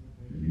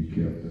 And he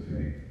kept the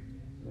faith.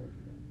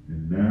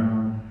 And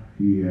now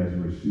he has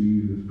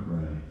received his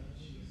crown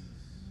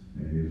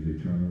and his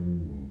eternal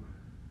reward.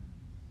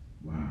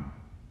 Wow.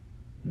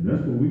 And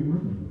that's what we're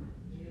working for.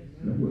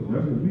 That's what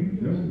we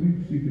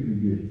seeking to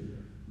get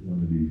one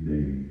of these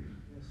days.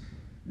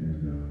 And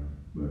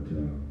but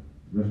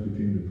let's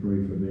continue to pray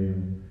for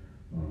them.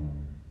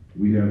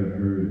 We haven't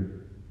heard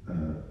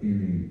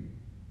any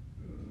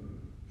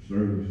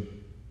service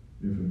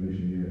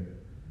information yet.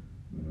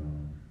 But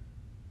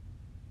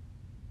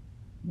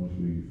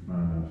we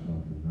find out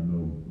something. I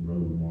know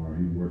Brother Lamar,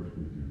 he works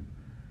with him.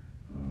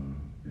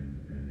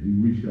 And he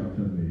reached out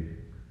to me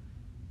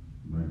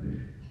Monday,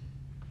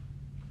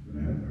 but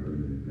I haven't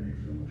heard anything,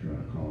 so I'm going to try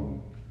to call him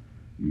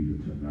either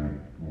tonight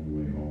on the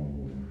way home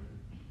or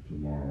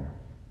tomorrow.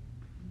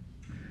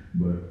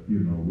 But, we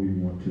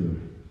want to,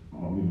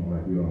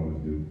 like we always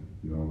do,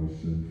 we always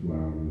send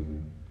flowers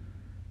and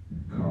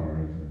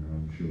cards, and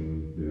I'm sure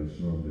there's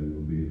some that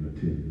will be in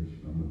attendance.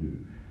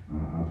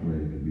 I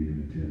plan to be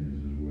in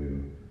attendance as well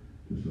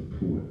to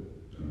support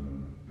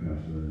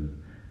Pastor.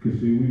 Because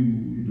see,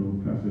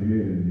 Pastor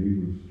Head, he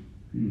was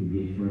a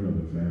good friend of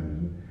the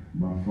family.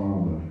 My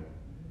father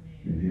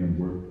and him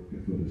worked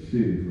for the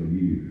city for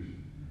years,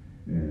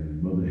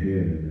 and Mother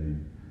Head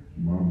and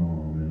my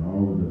mom and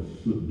all of the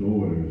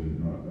daughters, and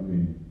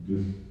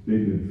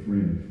they've been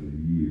friends for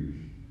years.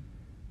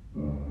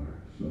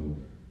 So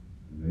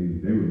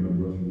they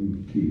remember us when we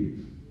were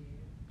kids,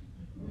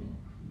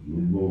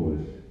 little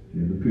boys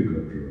in the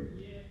pickup truck.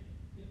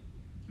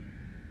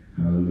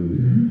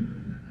 Hallelujah.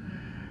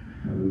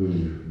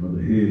 Hallelujah.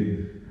 Mother Head,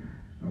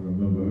 I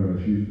remember her.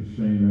 She used to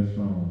sing that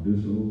song,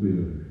 "This Old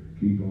Building,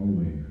 Keep on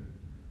Winging.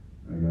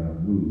 I gotta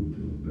move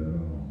to a better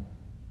home."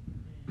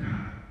 God,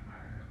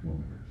 that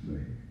woman could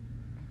sing.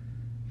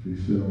 She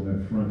sit on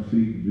that front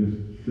seat and just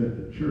set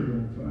the church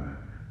on fire.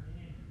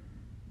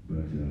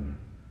 But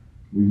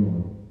we're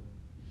going to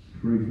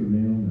pray for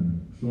them, and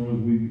as soon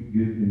as we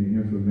get any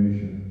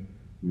information,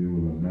 we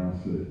will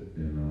announce it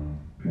and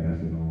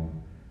pass it on.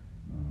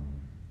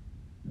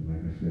 And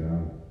like I said,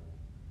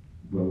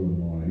 Brother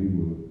Lamar,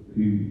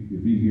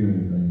 if he hear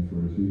anything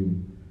first,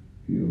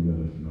 he'll let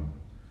us know.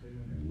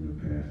 Amen. And we'll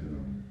pass it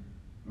on.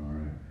 All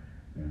right.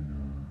 And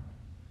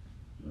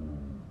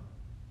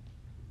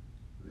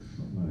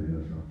somebody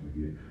else I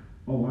forget.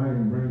 Oh, I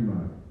didn't bring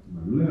my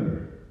letter.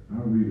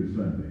 I'll read it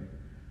Sunday.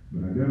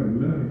 But I got a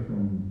letter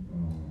from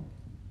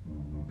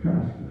my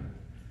pastor.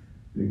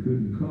 They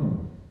couldn't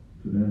come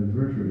to the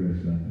anniversary that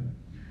Sunday.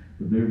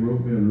 But they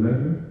wrote me a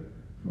letter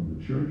from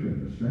the church in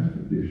the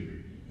Sanford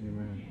district.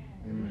 Amen.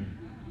 Amen.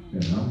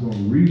 And I'm going to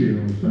read it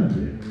on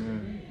Sunday.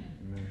 Amen.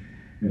 Amen.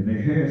 And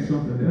they had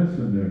something else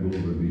in there,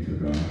 glory be to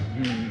God.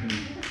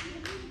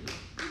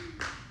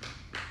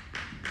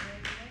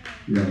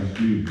 Yeah,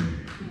 excuse me.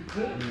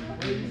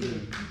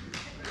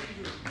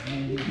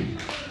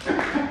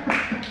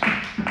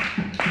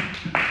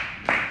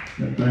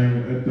 That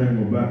thing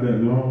was about that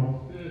long.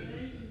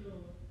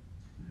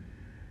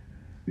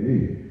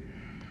 Hey.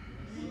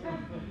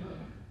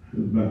 It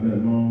was about that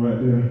long right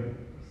there.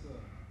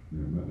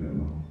 Yeah, about that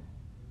long.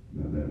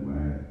 About that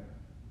wide.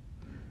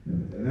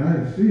 And I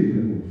didn't see it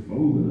because it was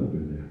folded up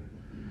in there.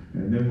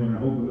 And then when I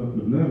opened up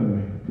the letter, I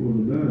pulled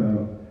the letter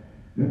out,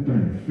 that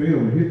thing fell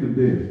and hit the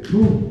desk.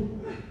 Boom!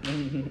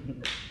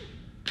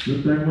 This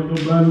thing wasn't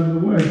nobody in the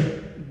way.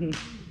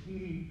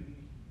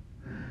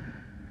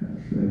 I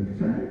said,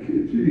 thank you,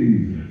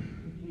 Jesus.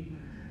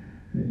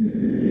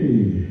 Hey,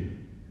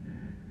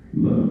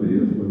 love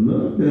is what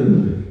love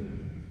does.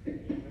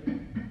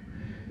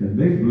 And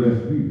they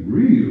blessed me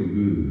real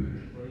good.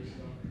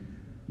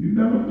 You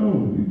never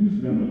know. You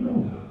just never know.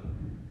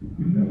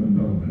 You never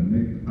know.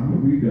 And I'm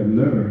going to read that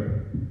letter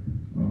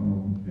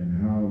and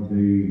how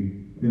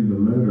in the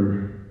letter,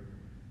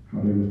 how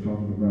they was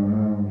talking about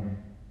how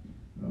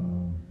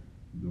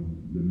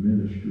the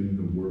ministry and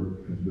the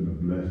work has been a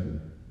blessing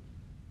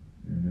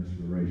and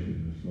inspiration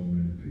to so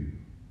many people.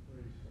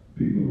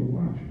 People are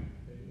watching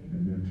and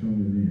they're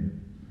tuning in.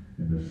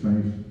 And the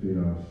saints, they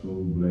are so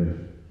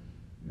blessed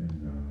and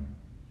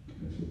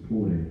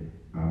supporting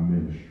our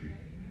ministry.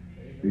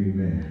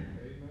 Amen.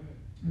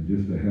 And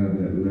just to have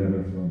that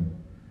letter from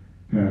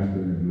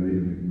Pastor and Lady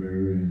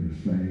McMurray and the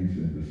saints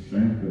and the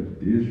Sanford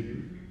district.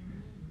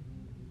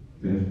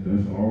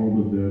 That's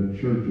all of the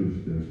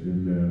churches that's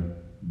in their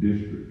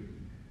district.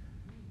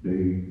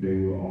 They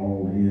were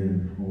all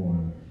in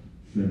on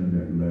sending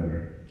that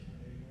letter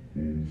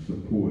and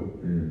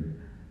support and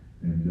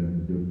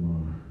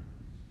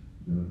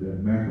that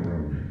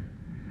macaroni.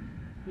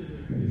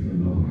 Praise the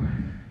Lord.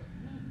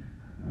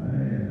 I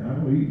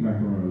don't eat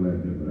macaroni like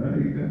that, but I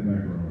eat that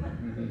macaroni.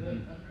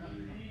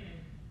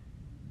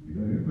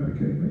 Everybody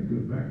can't make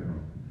good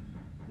macaroni.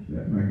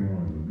 That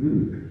macaroni was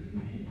good.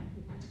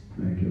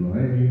 Thank you, Lord. I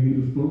didn't even need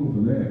a spoon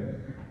for that.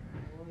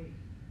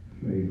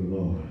 Praise the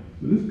Lord.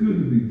 But it's good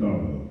to be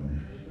thought of, man.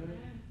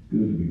 It's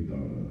good to be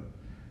thought of.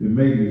 It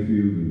made me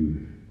feel good.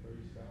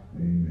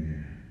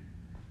 Amen.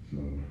 So,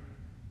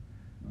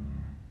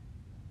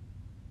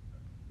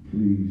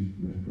 please,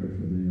 let's pray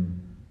for them.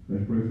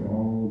 Let's pray for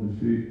all the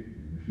sick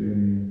and the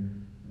shedding.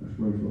 Let's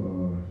pray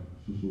for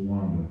Sister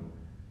Wanda.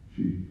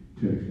 She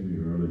texted me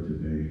earlier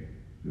today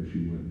that she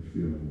wasn't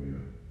feeling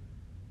well.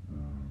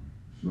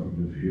 Something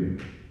just hit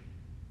her.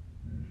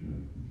 And she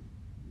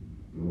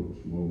throat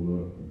swelled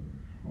up and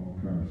all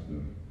kind of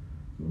stuff.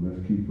 So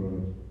let's keep her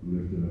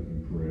lifted up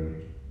in prayer.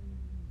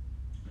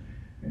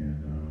 And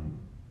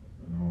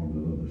all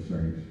the other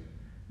saints,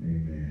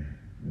 amen.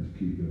 Let's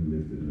keep them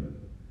lifted up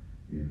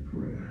in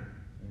prayer.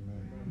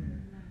 Amen.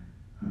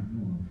 I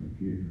know I'm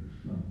forgetting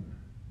something.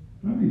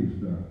 I need to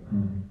stop.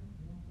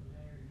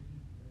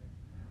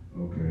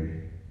 Okay.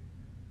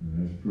 And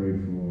let's pray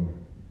for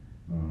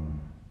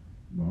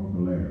my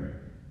Uncle Larry.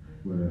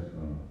 Well, that's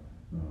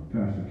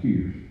Pastor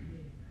Kears.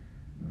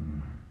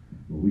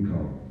 What we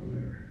call Uncle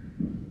Larry.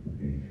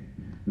 Amen.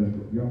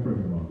 Y'all pray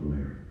for my Uncle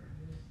Larry.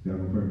 Y'all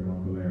gonna pray for my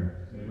Uncle Larry?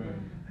 Amen.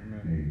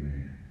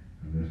 Amen.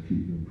 And let's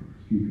keep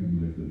him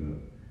lifted up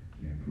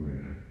in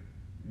prayer.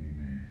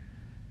 Amen.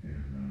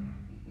 And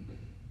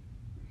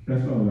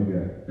that's all I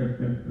got.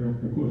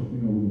 And of course, we're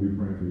gonna be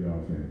praying for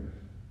y'all families,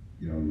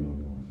 y'all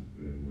loved ones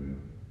as well,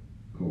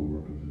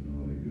 co-workers and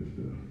all that good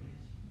stuff.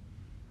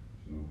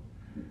 So,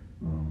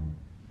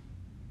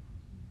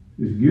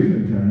 it's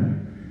giving time.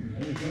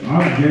 I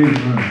gave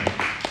mine.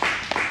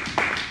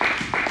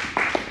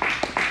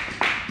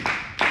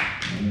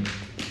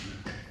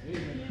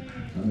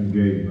 I done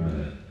gave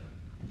mine.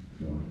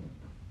 So,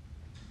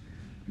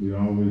 we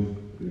always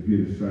get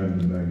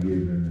excited about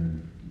giving,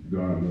 and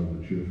God loves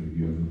a cheerful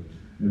giver.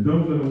 And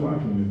those that are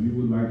watching, if you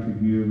would like to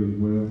give as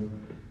well,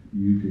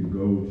 you can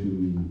go to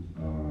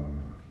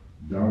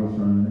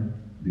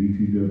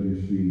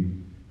 $DTWC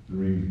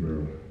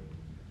Greensboro,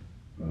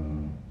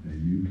 and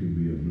you can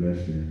be a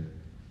blessing.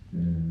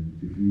 And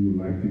if you would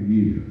like to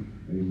give,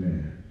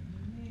 amen.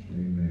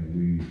 Amen.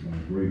 We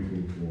are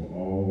grateful for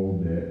all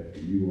that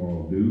you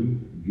all do,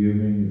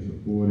 giving and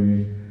supporting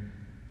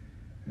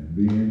and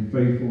being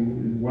faithful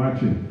in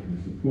watching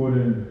and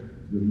supporting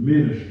the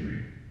ministry.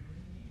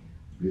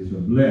 It's a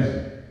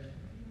blessing.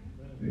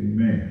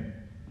 Amen.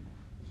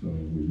 So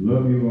we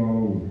love you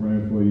all. We're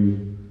praying for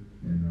you,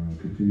 and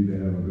continue to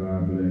have a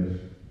God bless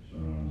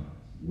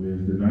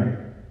Wednesday night.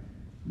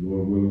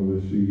 Lord willing,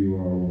 we'll see you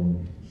all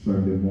on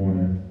Sunday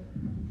morning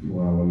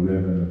for our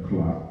 11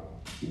 o'clock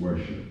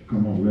worship.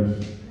 Come on,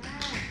 let's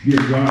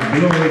give God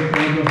glory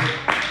for the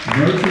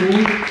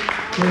virtual.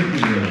 Thank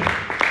you,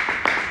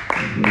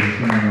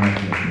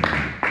 Lord.